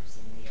marginalised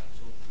groups in the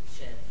actual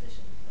shared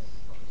vision of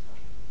Bogotá.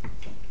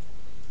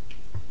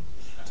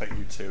 Take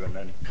you two and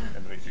then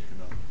Enrique can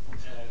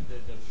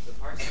The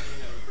parks that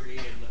were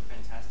created look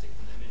fantastic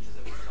from the images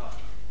that we saw.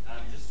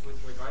 Just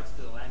with regards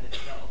to the land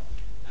itself,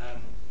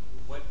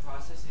 what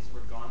processes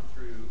were gone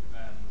through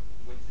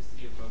with the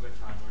city of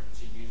Bogotá in order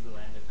to use the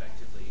land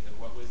effectively? And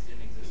what was in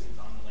existence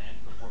on the land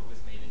before it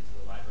was made into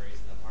the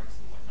libraries and the parks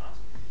and whatnot?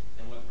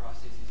 And what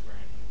processes were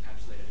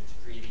encapsulated into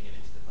creating it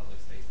into the public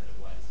space that it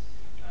was?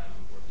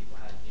 Where people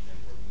had,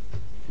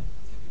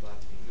 people had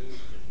to be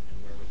moved, and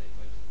where were they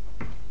put?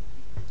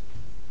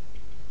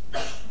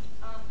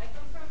 I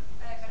come from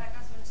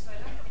Caracas,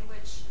 Venezuela,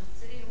 a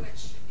city in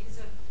which,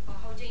 because of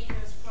how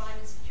dangerous crime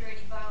and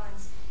security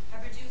violence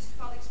have reduced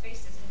public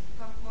spaces and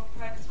become more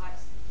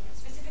privatized.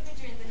 Specifically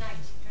during the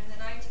night. During the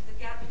night, the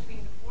gap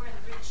between the poor and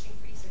the rich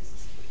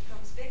increases,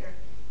 becomes bigger,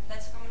 and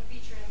that's a common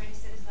feature in many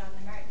cities in Latin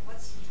America.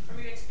 What's, from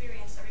your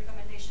experience, a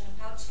recommendation of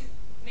how to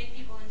make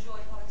people enjoy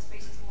public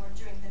spaces more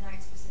during the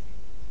night specifically?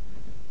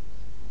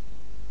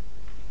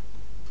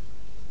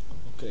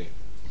 Okay.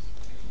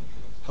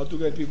 How to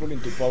get people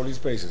into public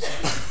spaces?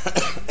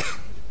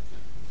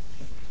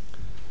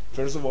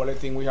 First of all, I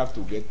think we have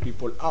to get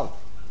people out.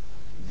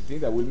 The thing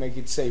that will make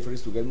it safer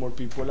is to get more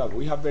people out.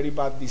 We have very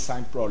bad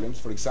design problems.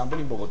 For example,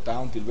 in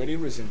Bogotá, until very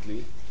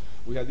recently,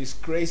 we had this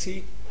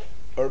crazy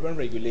urban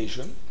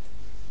regulation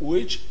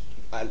which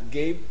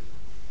gave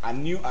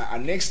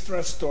an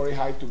extra story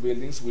height to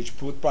buildings which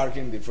put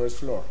parking in the first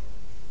floor.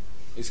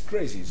 It's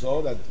crazy,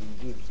 so that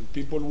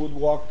people would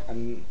walk,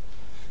 and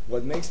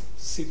what makes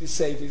cities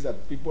safe is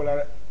that people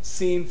are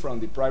seen from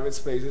the private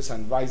spaces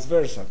and vice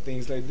versa,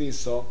 things like this.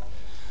 So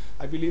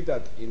I believe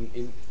that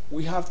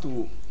we have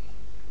to,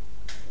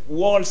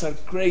 walls are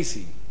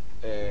crazy.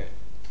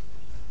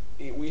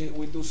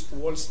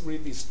 Walls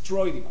really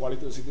destroy the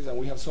quality of cities, and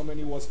we have so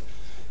many walls.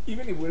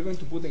 Even if we're going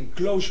to put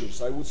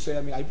enclosures, I would say,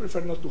 I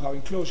prefer not to have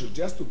enclosures,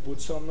 just to put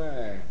some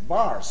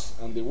bars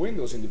on the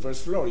windows in the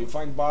first floor. You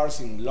find bars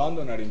in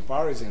London or in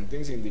Paris and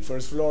things in the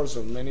first floors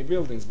of many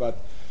buildings,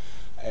 but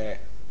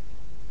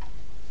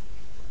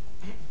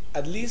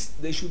at least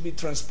they should be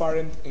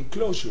transparent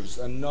enclosures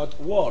and not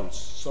walls,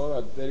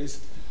 so that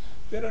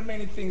there are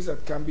many things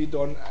that can be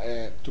done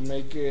to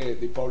make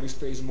the public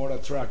space more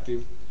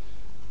attractive,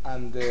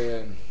 and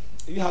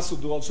it has to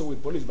do also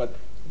with police. But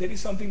there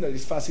is something that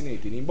is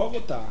fascinating. In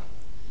Bogotá,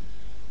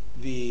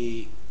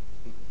 the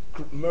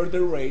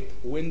murder rate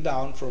went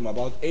down from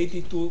about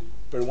 82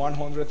 per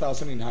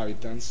 100,000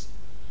 inhabitants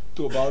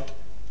to about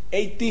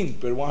 18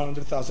 per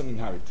 100,000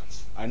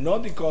 inhabitants. And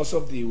not because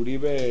of the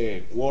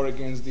Uribe war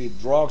against the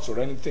drugs or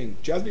anything,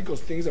 just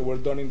because things that were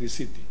done in the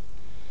city.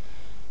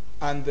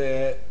 And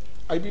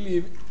I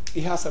believe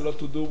it has a lot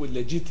to do with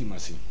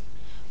legitimacy.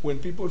 When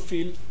people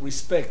feel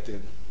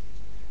respected,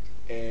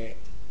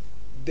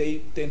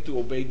 they tend to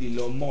obey the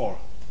law more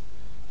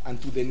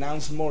and to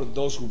denounce more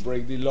those who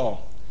break the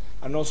law,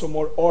 and also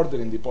more order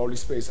in the public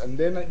space. And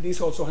then this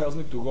also helps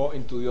me to go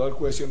into the other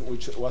question,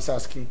 which was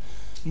asking,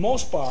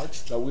 most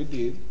parks that we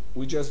did,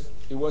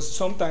 it was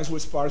sometimes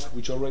with parks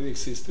which already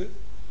existed,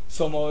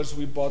 some others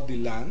we bought the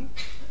land,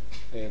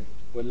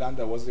 land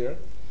that was there,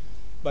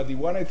 But the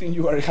one I think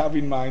you are have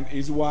in mind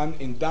is one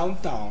in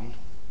downtown,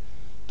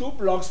 2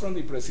 blocks from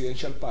the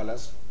presidential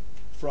palace,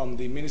 from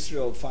the Ministry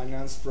of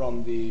Finance,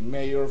 from the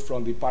mayor,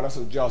 from the Palace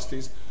of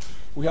Justice.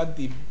 We had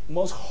the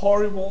most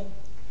horrible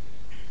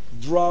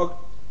drug,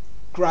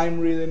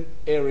 crime-ridden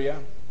area,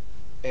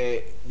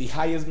 the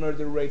highest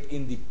murder rate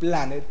in the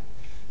planet.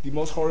 The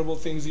most horrible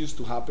things used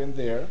to happen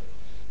there.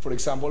 For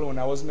example, when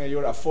I was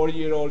mayor, a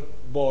 4-year-old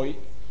boy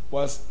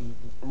was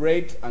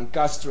raped and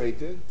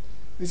castrated.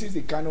 This is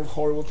the kind of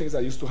horrible things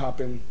that used to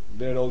happen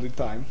there all the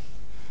time.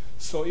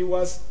 So it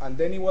was, and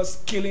then it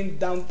was killing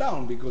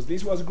downtown because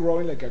this was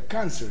growing like a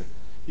cancer.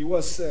 It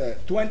was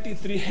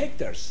 23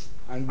 hectares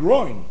and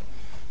growing.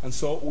 And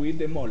so we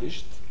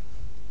demolished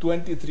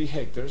 23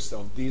 hectares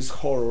of this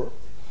horror.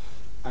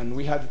 And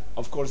we had,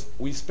 of course,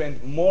 we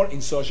spent more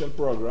in social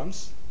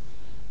programs,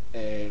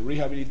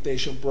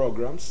 rehabilitation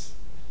programs,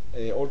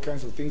 all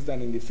kinds of things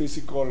than in the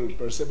physical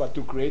per se, but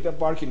to create a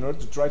park in order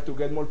to try to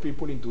get more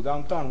people into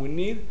downtown. We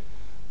need,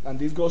 and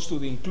this goes to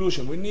the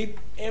inclusion, we need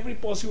every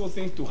possible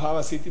thing to have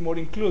a city more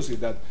inclusive,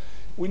 that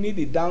we need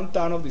the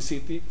downtown of the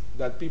city,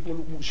 that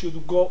people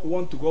should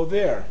want to go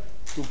there,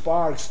 to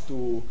parks,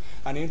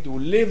 and to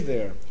live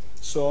there.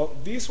 So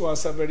this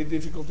was a very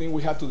difficult thing.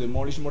 We had to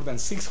demolish more than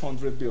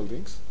 600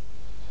 buildings,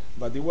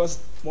 but it was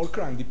more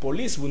crime. The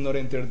police would not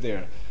enter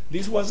there.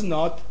 This was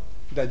not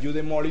that you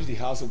demolish the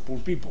house of poor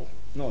people.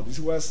 No, this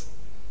was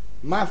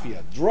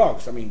mafia,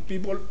 drugs. I mean,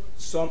 people,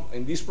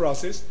 in this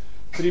process,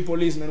 3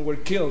 policemen were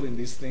killed in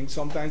this thing.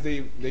 Sometimes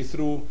they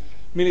threw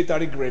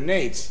military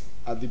grenades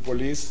at the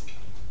police.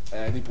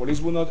 The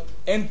police would not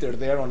enter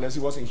there unless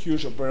it was in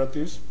huge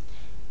operatives.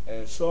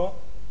 So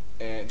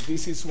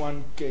this is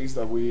one case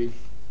that we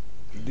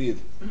did.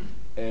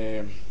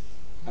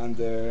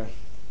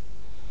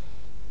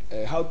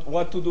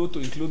 What to do to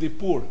include the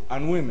poor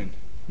and women.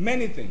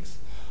 Many things.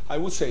 I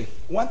would say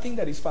one thing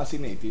that is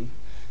fascinating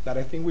that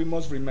I think we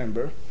must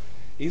remember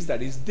is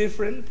that it's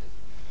different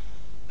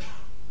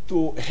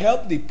to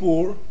help the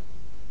poor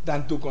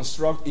than to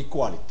construct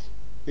equality.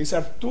 These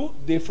are 2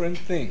 different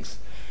things.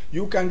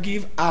 You can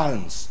give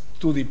alms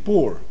to the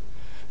poor,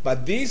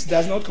 but this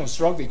does not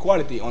construct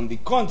equality. On the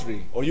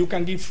contrary, or you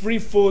can give free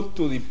food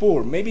to the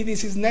poor. Maybe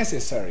this is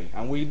necessary,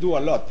 and we do a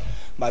lot,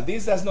 but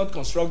this does not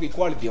construct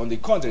equality. On the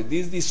contrary,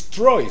 this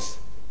destroys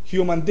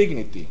human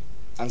dignity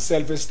and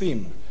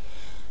self-esteem.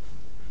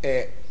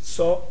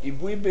 So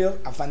if we build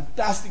a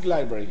fantastic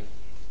library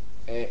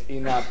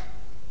in a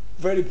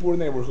very poor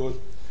neighborhood,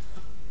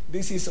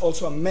 this is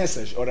also a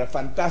message, or a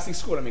fantastic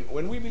school. I mean,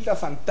 when we build a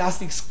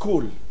fantastic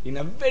school in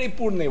a very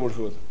poor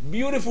neighborhood,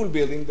 beautiful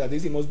building, that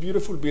is the most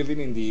beautiful building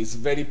in these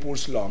very poor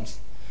slums,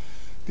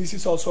 this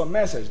is also a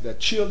message that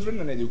children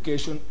and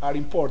education are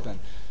important.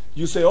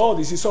 You say, oh,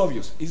 this is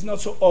obvious. It's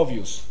not so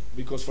obvious,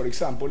 because, for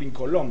example, in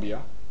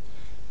Colombia,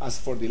 as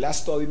for the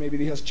last study, maybe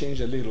this has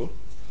changed a little,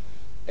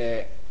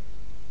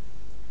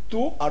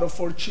 2 out of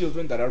 4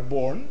 children that are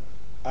born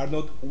are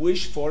not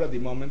wished for at the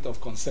moment of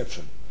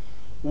conception.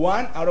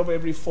 1 out of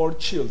every 4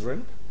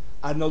 children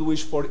are not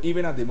wished for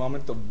even at the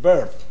moment of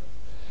birth.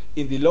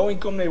 In the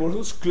low-income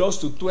neighborhoods, close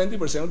to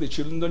 20% of the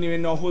children don't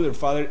even know who their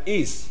father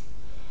is.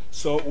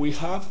 So we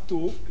have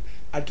to,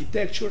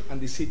 architecture and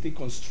the city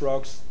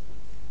constructs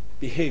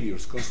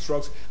behaviors,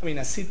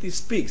 a city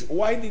speaks.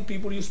 Why did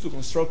people used to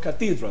construct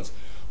cathedrals?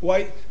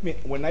 Why?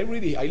 When I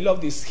love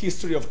this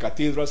history of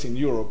cathedrals in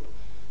Europe.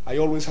 I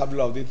always have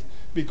loved it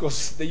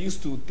because they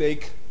used to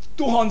take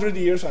 200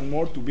 years and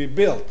more to be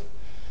built,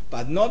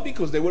 but not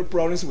because there were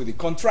problems with the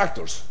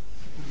contractors,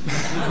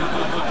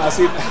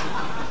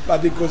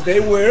 but because they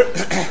were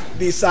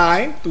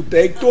designed to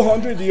take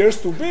 200 years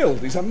to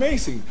build. It's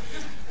amazing.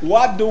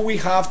 What do we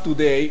have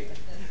today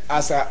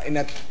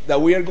that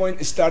we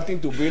are starting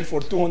to build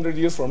for 200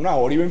 years from now,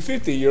 or even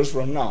 50 years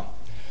from now?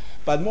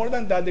 But more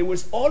than that, there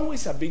was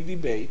always a big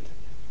debate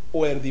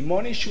whether the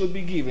money should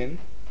be given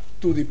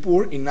to the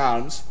poor in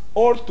alms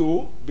or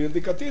to build the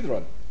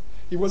cathedral.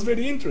 It was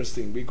very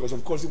interesting because,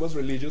 of course, it was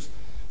religious.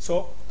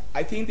 So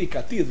I think the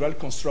cathedral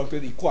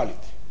constructed equality.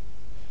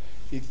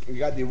 It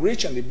got the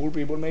rich and the poor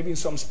people, maybe in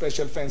some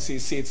special fancy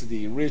seats,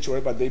 the rich,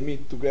 but they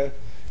meet together.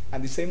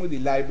 And the same with the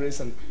libraries.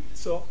 And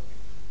so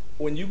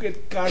when you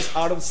get cars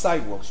out of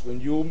sidewalks,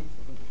 when you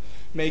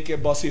make a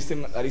bus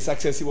system that is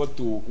accessible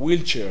to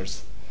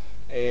wheelchairs,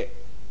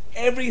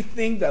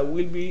 everything that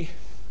will be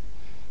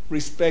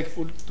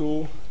respectful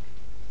to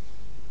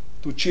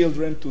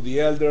children, to the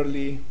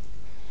elderly.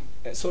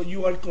 So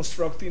you are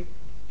constructing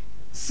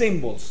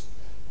symbols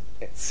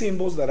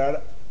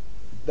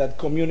that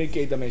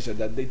communicate the message,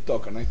 that they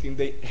talk, and I think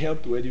they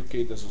help to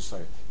educate the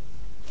society.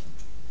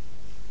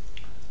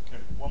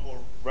 Okay, one more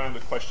round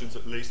of questions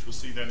at least. We'll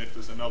see then if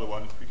there's another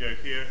one. If we go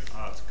here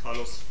to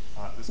Carlos,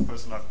 this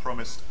person I've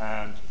promised,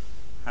 and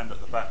hand at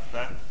the back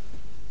there.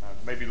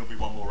 Maybe there'll be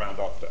one more round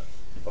after.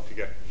 Off you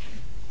go.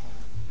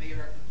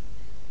 Mayor,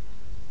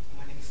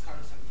 my name is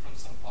Carlos. I'm from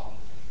São Paulo.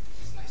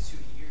 It's nice to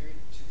be here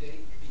today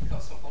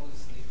because São Paulo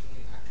is living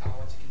in a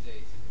chaotic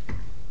day.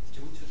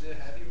 Due to the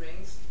heavy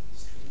rains,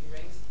 extreme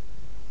rains,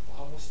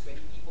 almost 20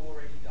 people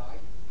already died.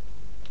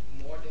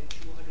 More than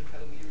 200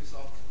 kilometers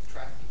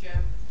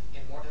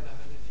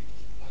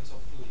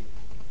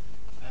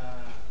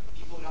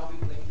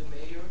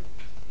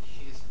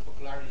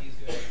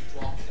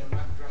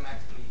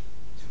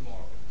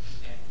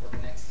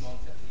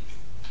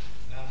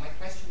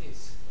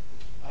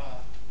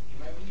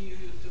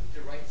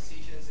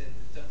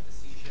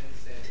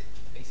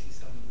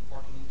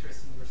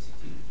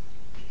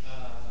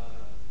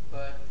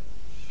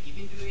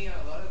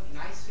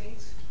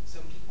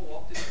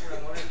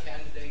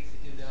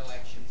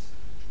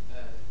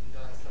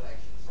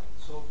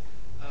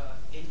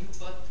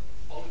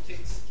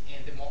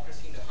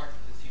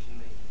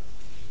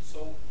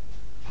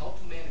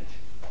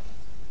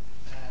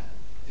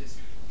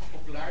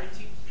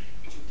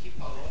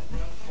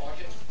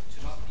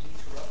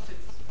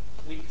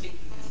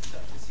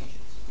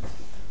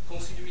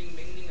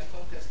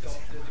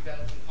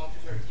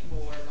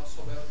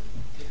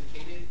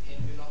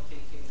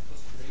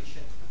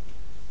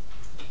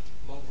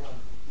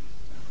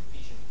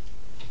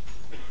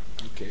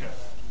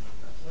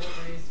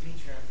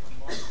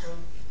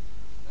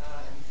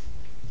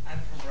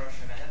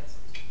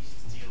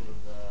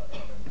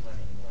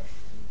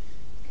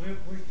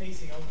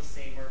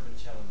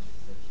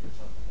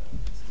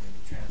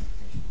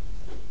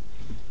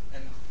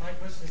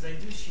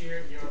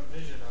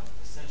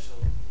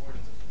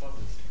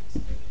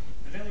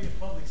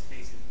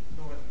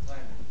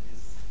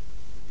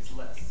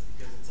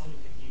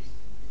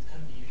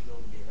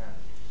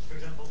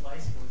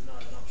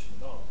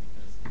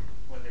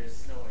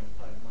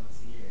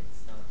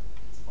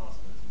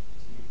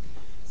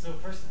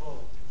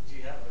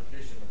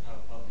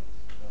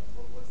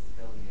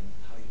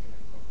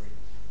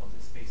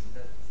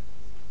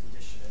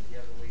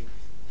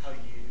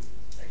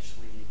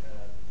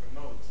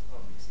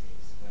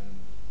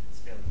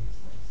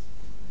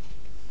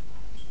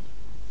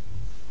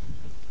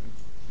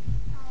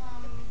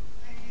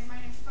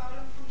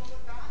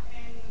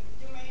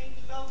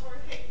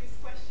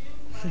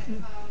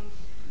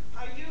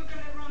Are you going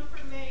to run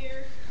for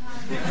mayor?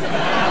 If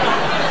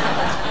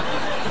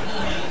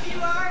you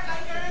are, I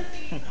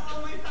guarantee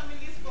all my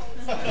family's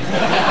votes.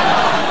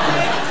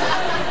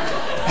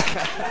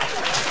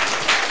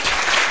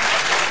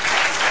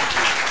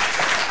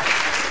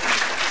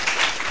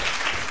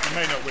 You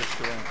may not wish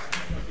to answer.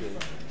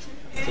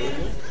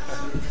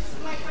 And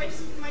my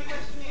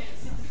question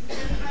is,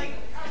 I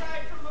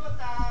arrived from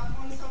Bogotá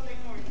on Sunday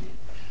morning,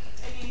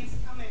 and it's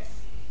a mess.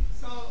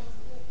 So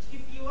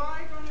if you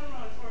are going to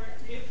run, or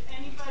if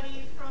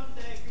anybody from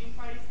the Green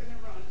Party is going to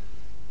run,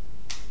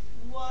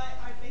 what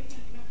are they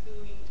thinking of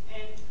doing?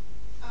 And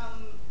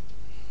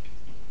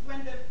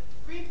when the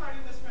Green Party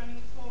was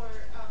running for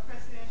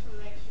presidential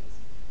elections,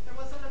 there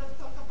was a lot of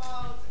talk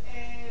about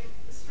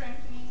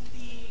strengthening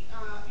the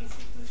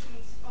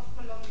institutions of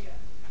Colombia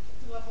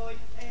to avoid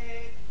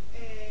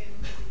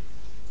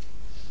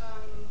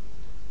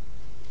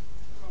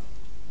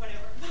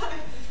whatever.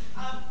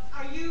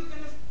 Are you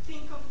going to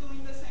think of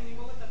doing the same in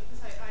Bogotá?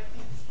 Because I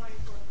think it's quite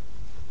important.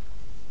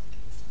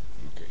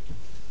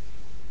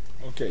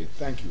 Okay,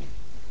 thank you.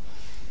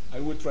 I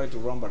will try to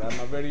run, but I'm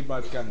a very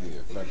bad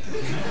candidate.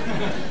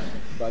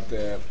 But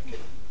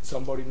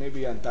somebody,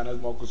 maybe Antanas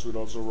Mocos will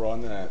also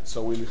run,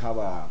 so we'll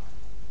have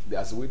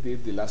as we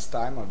did the last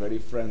time, a very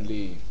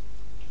friendly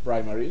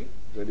primary,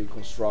 very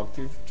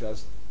constructive,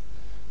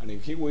 and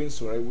if he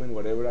wins or I win,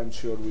 whatever, I'm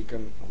sure we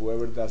can,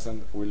 whoever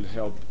doesn't will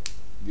help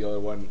the other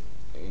one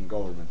in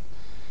government.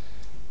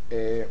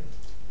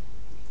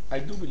 I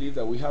do believe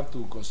that we have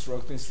to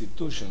construct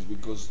institutions,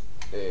 because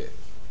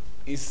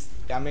it's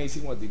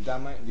amazing what the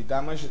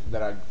damage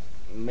that a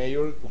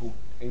mayor who,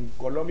 in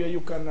Colombia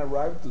you can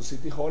arrive to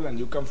City Hall and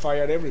you can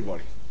fire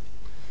everybody.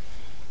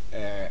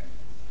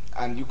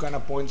 And you can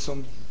appoint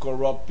some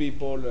corrupt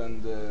people,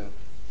 and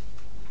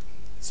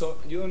so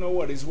you don't know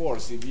what is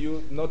worse, if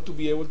you not to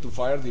be able to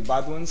fire the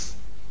bad ones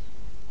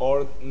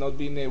or not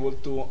being able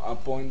to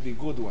appoint the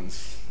good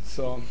ones.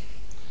 So,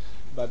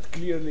 but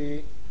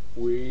clearly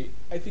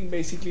I think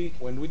basically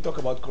when we talk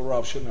about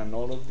corruption and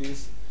all of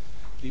this,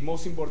 the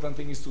most important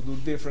thing is to do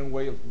different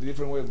way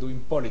of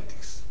doing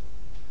politics.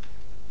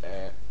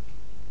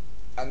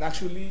 And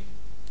actually,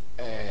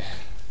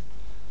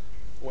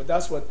 well,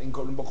 that's what in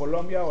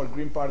Colombia or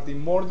Green Party,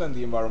 more than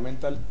the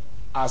environmental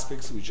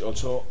aspects, which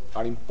also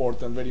are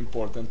important, very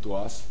important to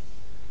us,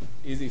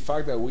 is the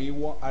fact that we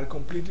are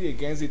completely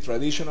against the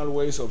traditional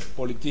ways of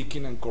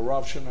politicking and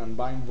corruption and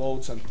buying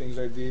votes and things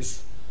like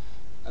this,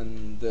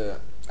 and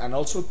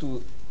also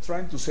to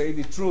trying to say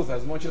the truth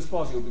as much as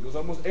possible, because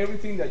almost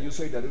everything that you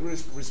say that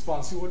is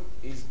responsible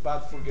is bad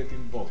for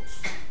getting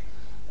votes.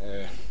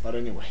 But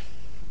anyway,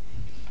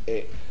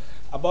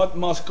 about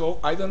Moscow,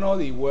 I don't know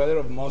the weather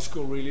of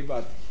Moscow really,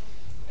 but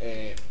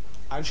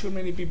I'm sure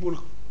many people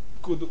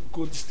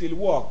could still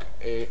walk.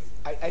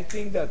 I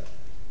think that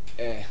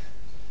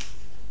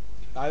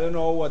I don't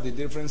know what the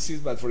difference is,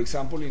 but for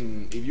example,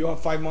 if you have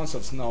 5 months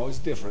of snow, it's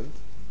different.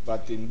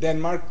 But in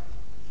Denmark,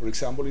 for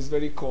example, it's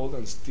very cold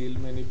and still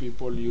many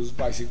people use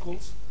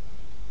bicycles.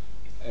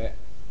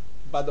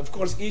 But of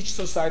course, each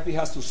society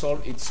has to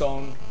solve its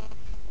own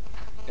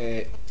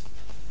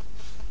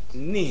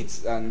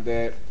needs.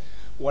 And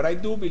what I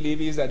do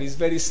believe is that it's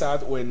very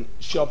sad when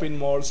shopping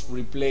malls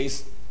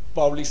replace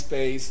public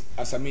space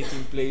as a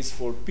meeting place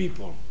for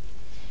people.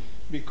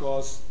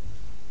 Because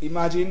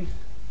imagine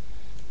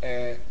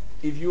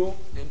if you,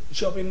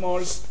 shopping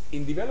malls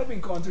in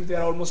developing countries, they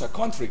are almost a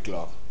country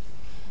club.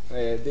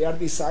 They are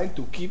designed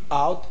to keep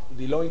out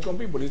the low-income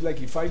people. It's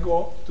like if I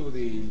go to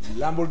the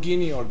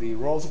Lamborghini or the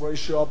Rolls-Royce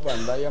shop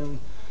and I am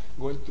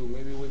going to,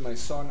 maybe with my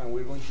son, and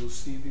we're going to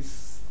see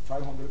this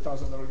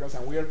 $500,000 cars,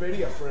 and we are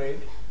very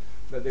afraid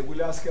that they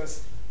will ask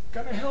us,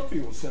 "Can I help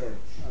you, sir?"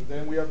 And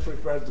then we are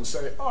prepared to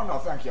say, "Oh, no,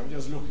 thank you, I'm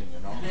just looking, you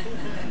know."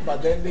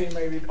 But then they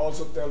maybe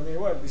also tell me,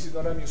 "Well, this is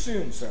not a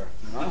museum, sir."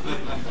 You know?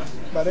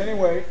 But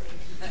anyway,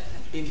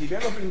 in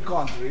developing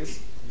countries,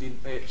 the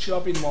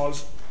shopping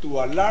malls,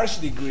 to a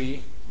large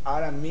degree,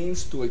 are a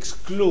means to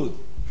exclude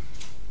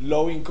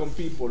low-income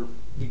people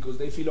because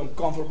they feel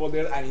uncomfortable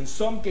there, and in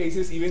some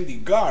cases, even the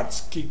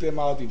guards kick them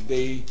out if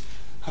they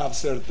have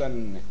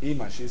certain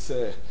images.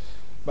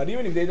 But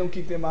even if they don't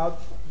kick them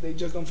out, they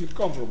just don't feel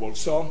comfortable.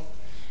 So,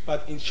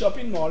 but in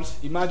shopping malls,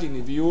 imagine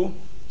if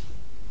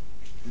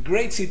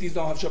great cities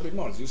don't have shopping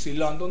malls. You see,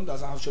 London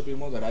doesn't have shopping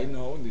mall that I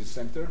know in the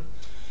center,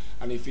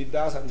 and if it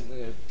does,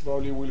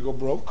 probably will go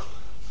broke.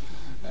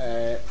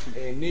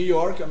 In New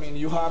York, I mean,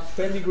 you have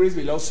 10 degrees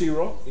below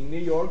zero in New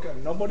York,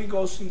 and nobody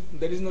goes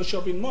there is no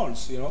shopping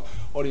malls, you know.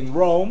 Or in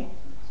Rome,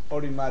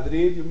 or in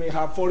Madrid, you may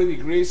have 40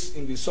 degrees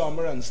in the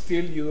summer, and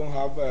still you don't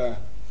have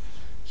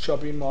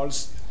shopping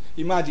malls.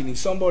 Imagine if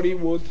somebody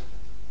would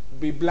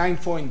be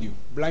blindfold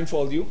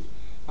you,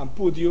 and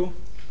put you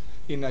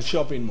in a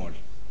shopping mall,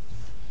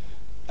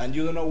 and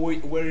you don't know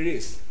where it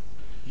is.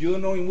 You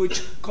don't know in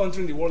which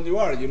country in the world you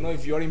are. You know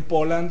if you're in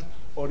Poland,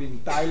 or in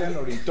Thailand,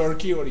 or in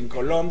Turkey, or in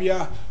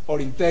Colombia, or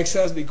in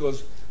Texas,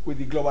 because with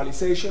the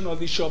globalization, all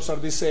these shops are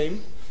the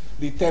same.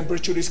 The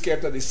temperature is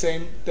kept at the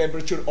same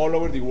temperature all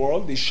over the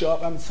world, the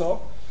shop, and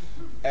so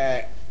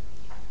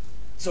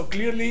So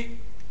clearly,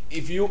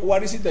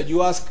 what is it that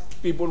you ask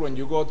people when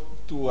you go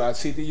to a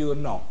city you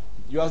don't know?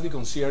 You ask the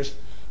concierge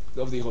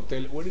of the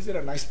hotel, where is there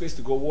a nice place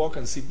to go walk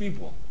and see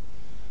people?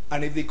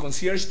 And if the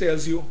concierge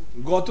tells you,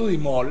 go to the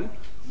mall,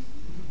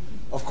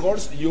 of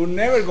course, you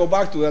never go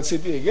back to that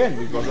city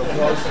again, because of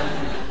course.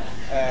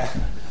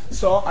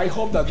 So I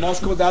hope that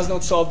Moscow does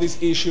not solve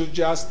this issue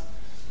just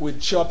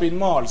with shopping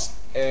malls.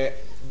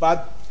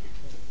 But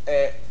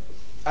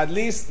at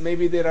least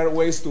maybe there are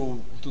ways to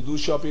do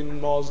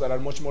shopping malls that are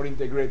much more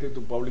integrated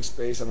to public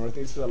space and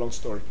everything. It's a long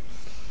story.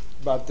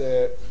 But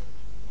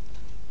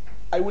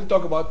I will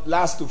talk about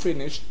last to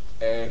finish,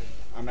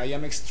 and I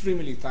am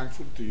extremely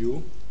thankful to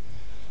you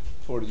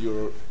for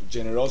your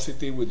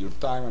generosity with your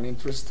time and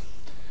interest.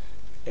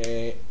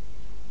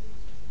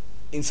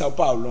 In Sao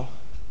Paulo,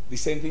 the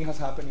same thing has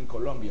happened in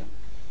Colombia.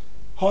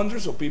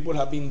 Hundreds of people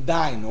have been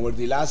dying over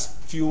the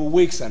last few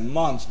weeks and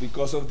months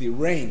because of the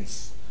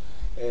rains.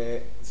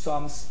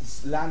 Some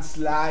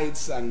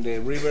landslides and the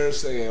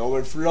rivers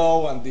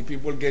overflow and the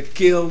people get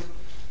killed.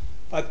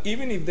 But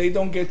even if they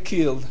don't get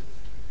killed,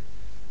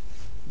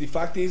 the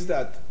fact is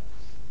that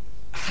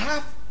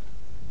half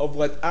of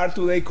what are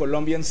today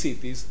Colombian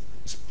cities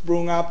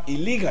sprung up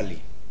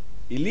illegally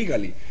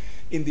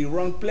in the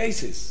wrong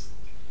places,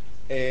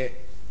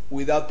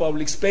 without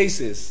public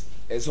spaces.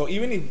 So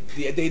even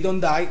if they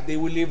don't die, they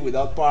will live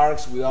without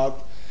parks,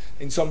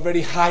 in some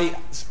very high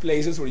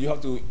places where you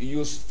have to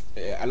use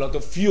a lot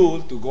of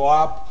fuel to go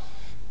up.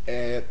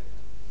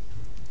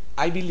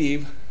 I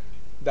believe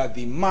that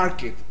the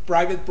market,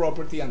 private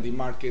property and the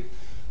market,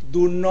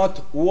 do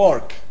not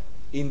work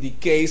in the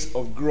case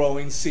of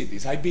growing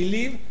cities. I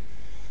believe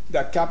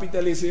that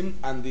capitalism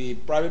and the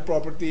private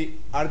property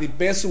are the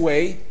best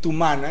way to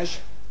manage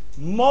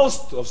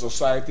most of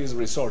society's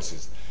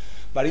resources.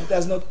 But it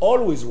does not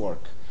always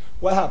work.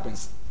 What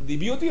happens? The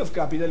beauty of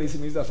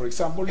capitalism is that, for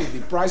example, if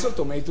the price of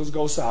tomatoes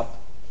goes up,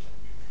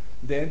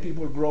 then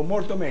people grow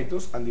more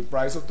tomatoes and the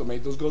price of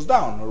tomatoes goes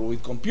down, or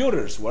with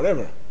computers,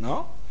 whatever,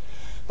 no?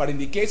 But in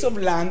the case of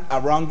land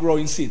around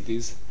growing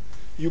cities,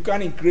 you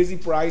can increase the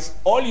price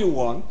all you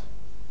want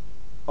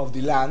of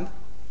the land,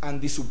 and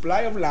the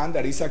supply of land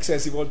that is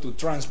accessible to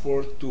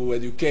transport, to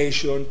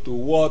education, to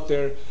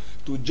water,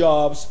 to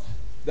jobs,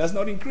 does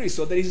not increase.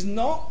 So there is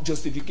no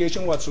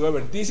justification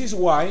whatsoever. This is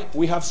why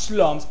we have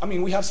slums. I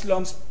mean, we have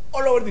slums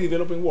all over the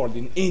developing world,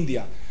 in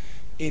India,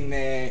 in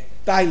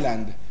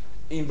Thailand,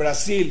 in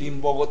Brazil,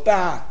 in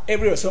Bogotá,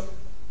 everywhere. So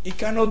it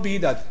cannot be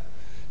that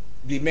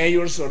the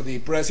mayors or the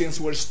presidents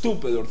were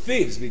stupid or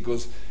thieves,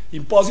 because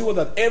impossible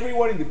that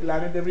everywhere in the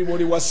planet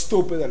everybody was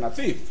stupid and a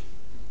thief.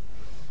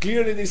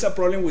 Clearly there is a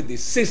problem with the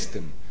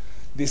system.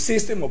 The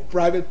system of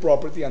private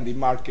property and the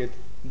market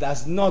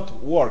does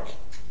not work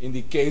in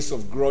the case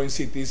of growing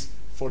cities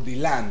for the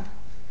land.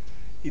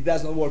 It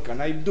does not work.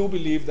 And I do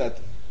believe that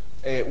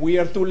we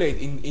are too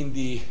late.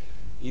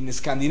 In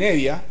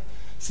Scandinavia,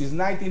 since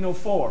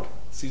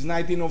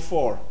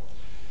 1904,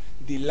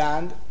 the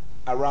land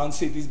around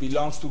cities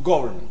belongs to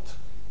government.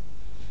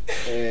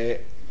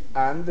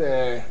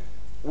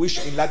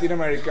 Which in Latin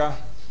America,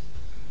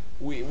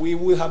 we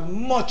will have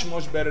much,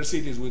 much better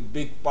cities with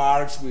big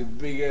parks, with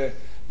big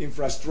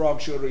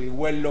infrastructure,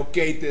 well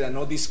located, and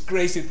all these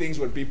crazy things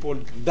where people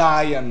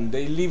die and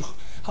they live.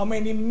 How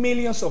many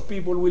millions of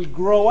people will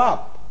grow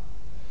up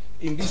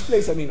in this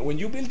place? I mean, when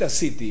you build a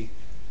city,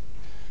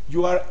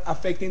 you are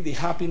affecting the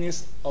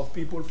happiness of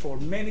people for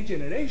many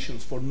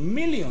generations, for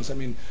millions. I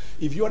mean,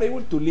 if you are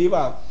able to live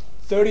a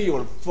 30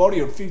 or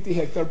 40 or 50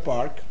 hectare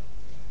park,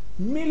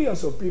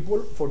 millions of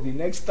people for the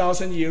next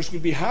 1,000 years will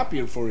be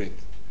happier for it.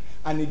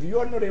 And if you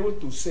are not able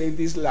to save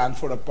this land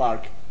for a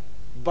park,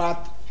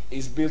 but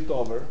is built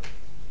over,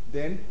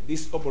 then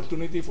this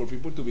opportunity for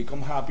people to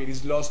become happy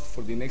is lost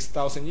for the next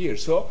 1,000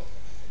 years. So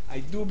I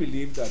do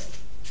believe that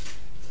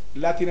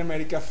Latin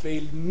America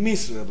failed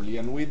miserably,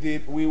 and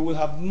we will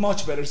have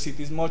much better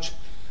cities, much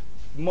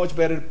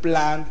better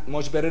planned,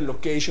 much better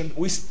location.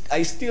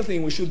 I still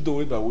think we should do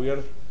it, but we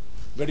are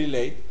very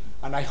late.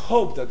 And I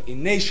hope that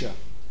in Asia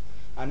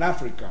and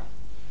Africa,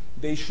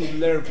 they should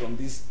learn from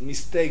these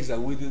mistakes that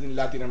we did in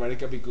Latin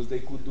America, because they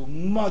could do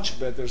much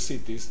better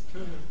cities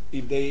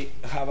if they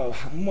have a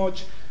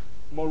much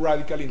more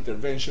radical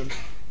intervention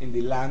in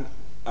the land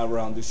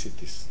around the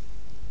cities.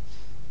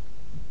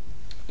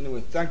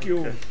 Anyway, thank you.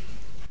 Okay.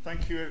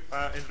 Thank you,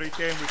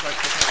 Enrique, and we'd like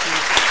to thank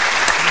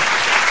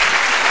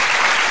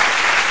you.